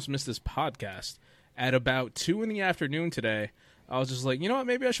 I almost missed this podcast at about 2 in the afternoon today. I was just like, you know what?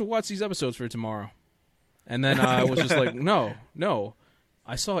 Maybe I should watch these episodes for tomorrow. And then I was just like, no.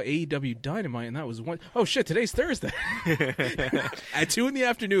 I saw AEW Dynamite, and that was one. Oh shit! Today's Thursday. At 2 in the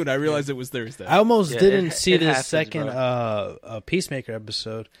afternoon, I realized it was Thursday. I almost Yeah, didn't see it this happens, second bro. Peacemaker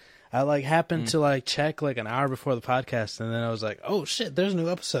episode. I happened to check an hour before the podcast, and then I was like, "Oh shit, there's a new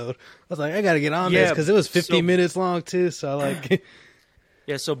episode." I was like, "I got to get on this Yeah, because it was 50 so- minutes long too." So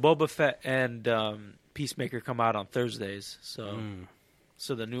Yeah, so Boba Fett and Peacemaker come out on Thursdays. So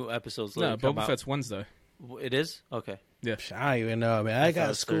so the new episodes no, later come Boba out. Fett's Wednesday. It is? Okay. I don't even know, man. I thought it got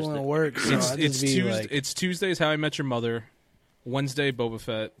was school Thursday. and work, so It's I it's just be Tuesday. like, It's Tuesdays How I Met Your Mother. Wednesday Boba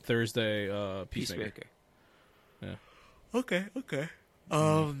Fett. Thursday Peacemaker. Peacemaker. Yeah. Okay.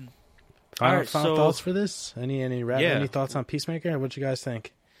 final alright, so- thoughts for this? Any Yeah. any thoughts on Peacemaker? What you guys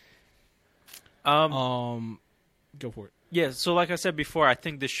think? Go for it. Yeah, so like I said before, I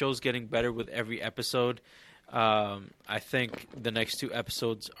think the show's getting better with every episode. I think the next 2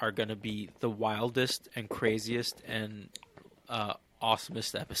 episodes are going to be the wildest and craziest and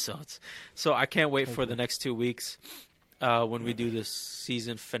awesomest episodes. So I can't wait for the next 2 weeks when we do this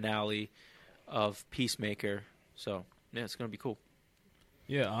season finale of Peacemaker. So yeah, it's gonna be cool.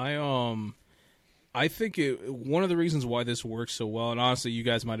 Yeah, I think one of the reasons why this works so well, and honestly, you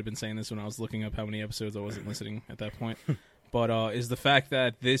guys might have been saying this when I was looking up how many episodes. I wasn't listening at that point, but is the fact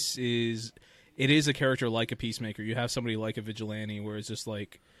that it is a character like a Peacemaker. You have somebody like a Vigilante, where it's just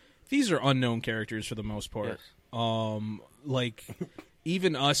like these are unknown characters for the most part. Yes. Like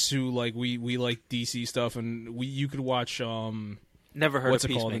even us who like we like DC stuff, and you could watch Never heard what's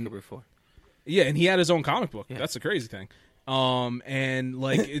of it called? Peacemaker before. Yeah, and he had his own comic book. Yeah. That's the crazy thing. And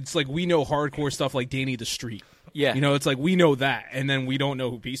like it's like we know hardcore stuff like Danny the Street. Yeah. You know, it's like we know that, and then we don't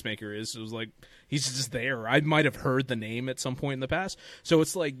know who Peacemaker is. It was like he's just there. I might have heard the name at some point in the past. So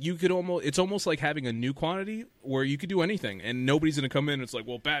it's like it's almost like having a new quantity where you could do anything, and nobody's going to come in and it's like,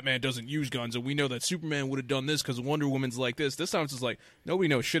 well, Batman doesn't use guns, and we know that Superman would have done this because Wonder Woman's like this. This time it's just like nobody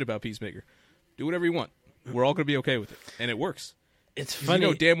knows shit about Peacemaker. Do whatever you want. We're all going to be okay with it, and it works. It's funny.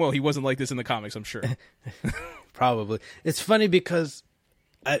 You know damn well he wasn't like this in the comics, I'm sure. Probably. It's funny because,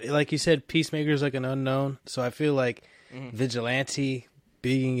 like you said, Peacemaker is like an unknown. So I feel like Vigilante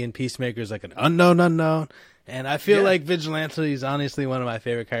being in Peacemaker is like an unknown. And I feel like Vigilante is honestly one of my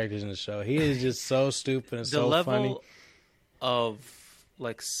favorite characters in the show. He is just so stupid and so level funny. Of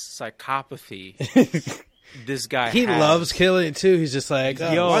like psychopathy this guy He has. loves killing too. He's just like,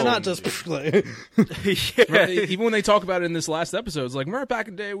 Yo. why not just like, Yeah. Right, even when they talk about it in this last episode, it's like, remember back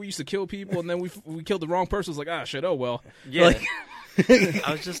in the day we used to kill people and then we killed the wrong person. It's like, ah, shit, oh well. Yeah. Like-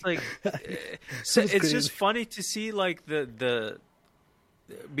 I was just like, so it's crazy. just funny to see like the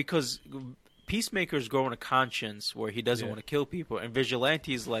because Peacemaker's growing a conscience where he doesn't want to kill people, and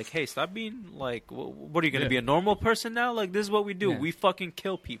Vigilante's like, hey, stop being like, what are you going to be a normal person now? Like this is what we do. Yeah. We fucking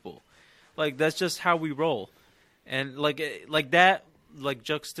kill people. Like that's just how we roll, and like that. Like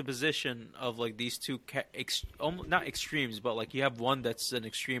juxtaposition of like these two not extremes, but like you have one that's an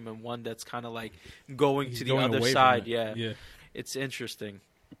extreme and one that's kind of like going to the going other away from side. it. Yeah, it's interesting.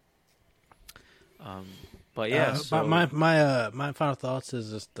 But yeah, so, my final thoughts is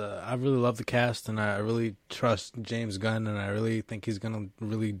just I really love the cast and I really trust James Gunn and I really think he's gonna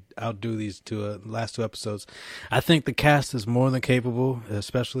really outdo these last two episodes. I think the cast is more than capable,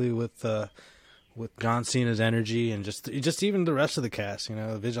 especially with John Cena's energy and just even the rest of the cast. You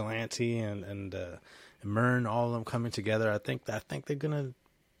know, Vigilante and Myrn, all of them coming together. I think they're gonna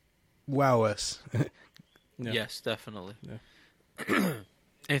wow us. Yeah. yes, definitely. Yeah.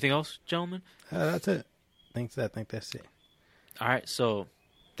 Anything else, gentlemen? That's it. I think that's it. All right, so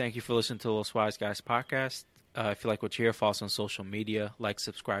thank you for listening to the Los Wise Guys podcast. If you like what you hear, follow us on social media. Like,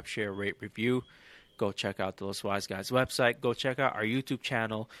 subscribe, share, rate, review. Go check out the Los Wise Guys website. Go check out our YouTube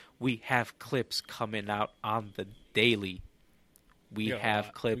channel. We have clips coming out on the daily. We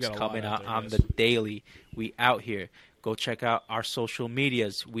have clips coming out on the daily. We out here. Go check out our social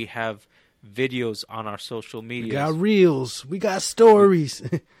medias. We have videos on our social medias. We got reels. We got stories.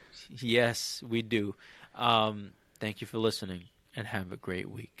 Yes, we do. Thank you for listening and have a great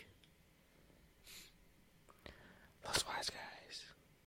week. Los Wise Guys.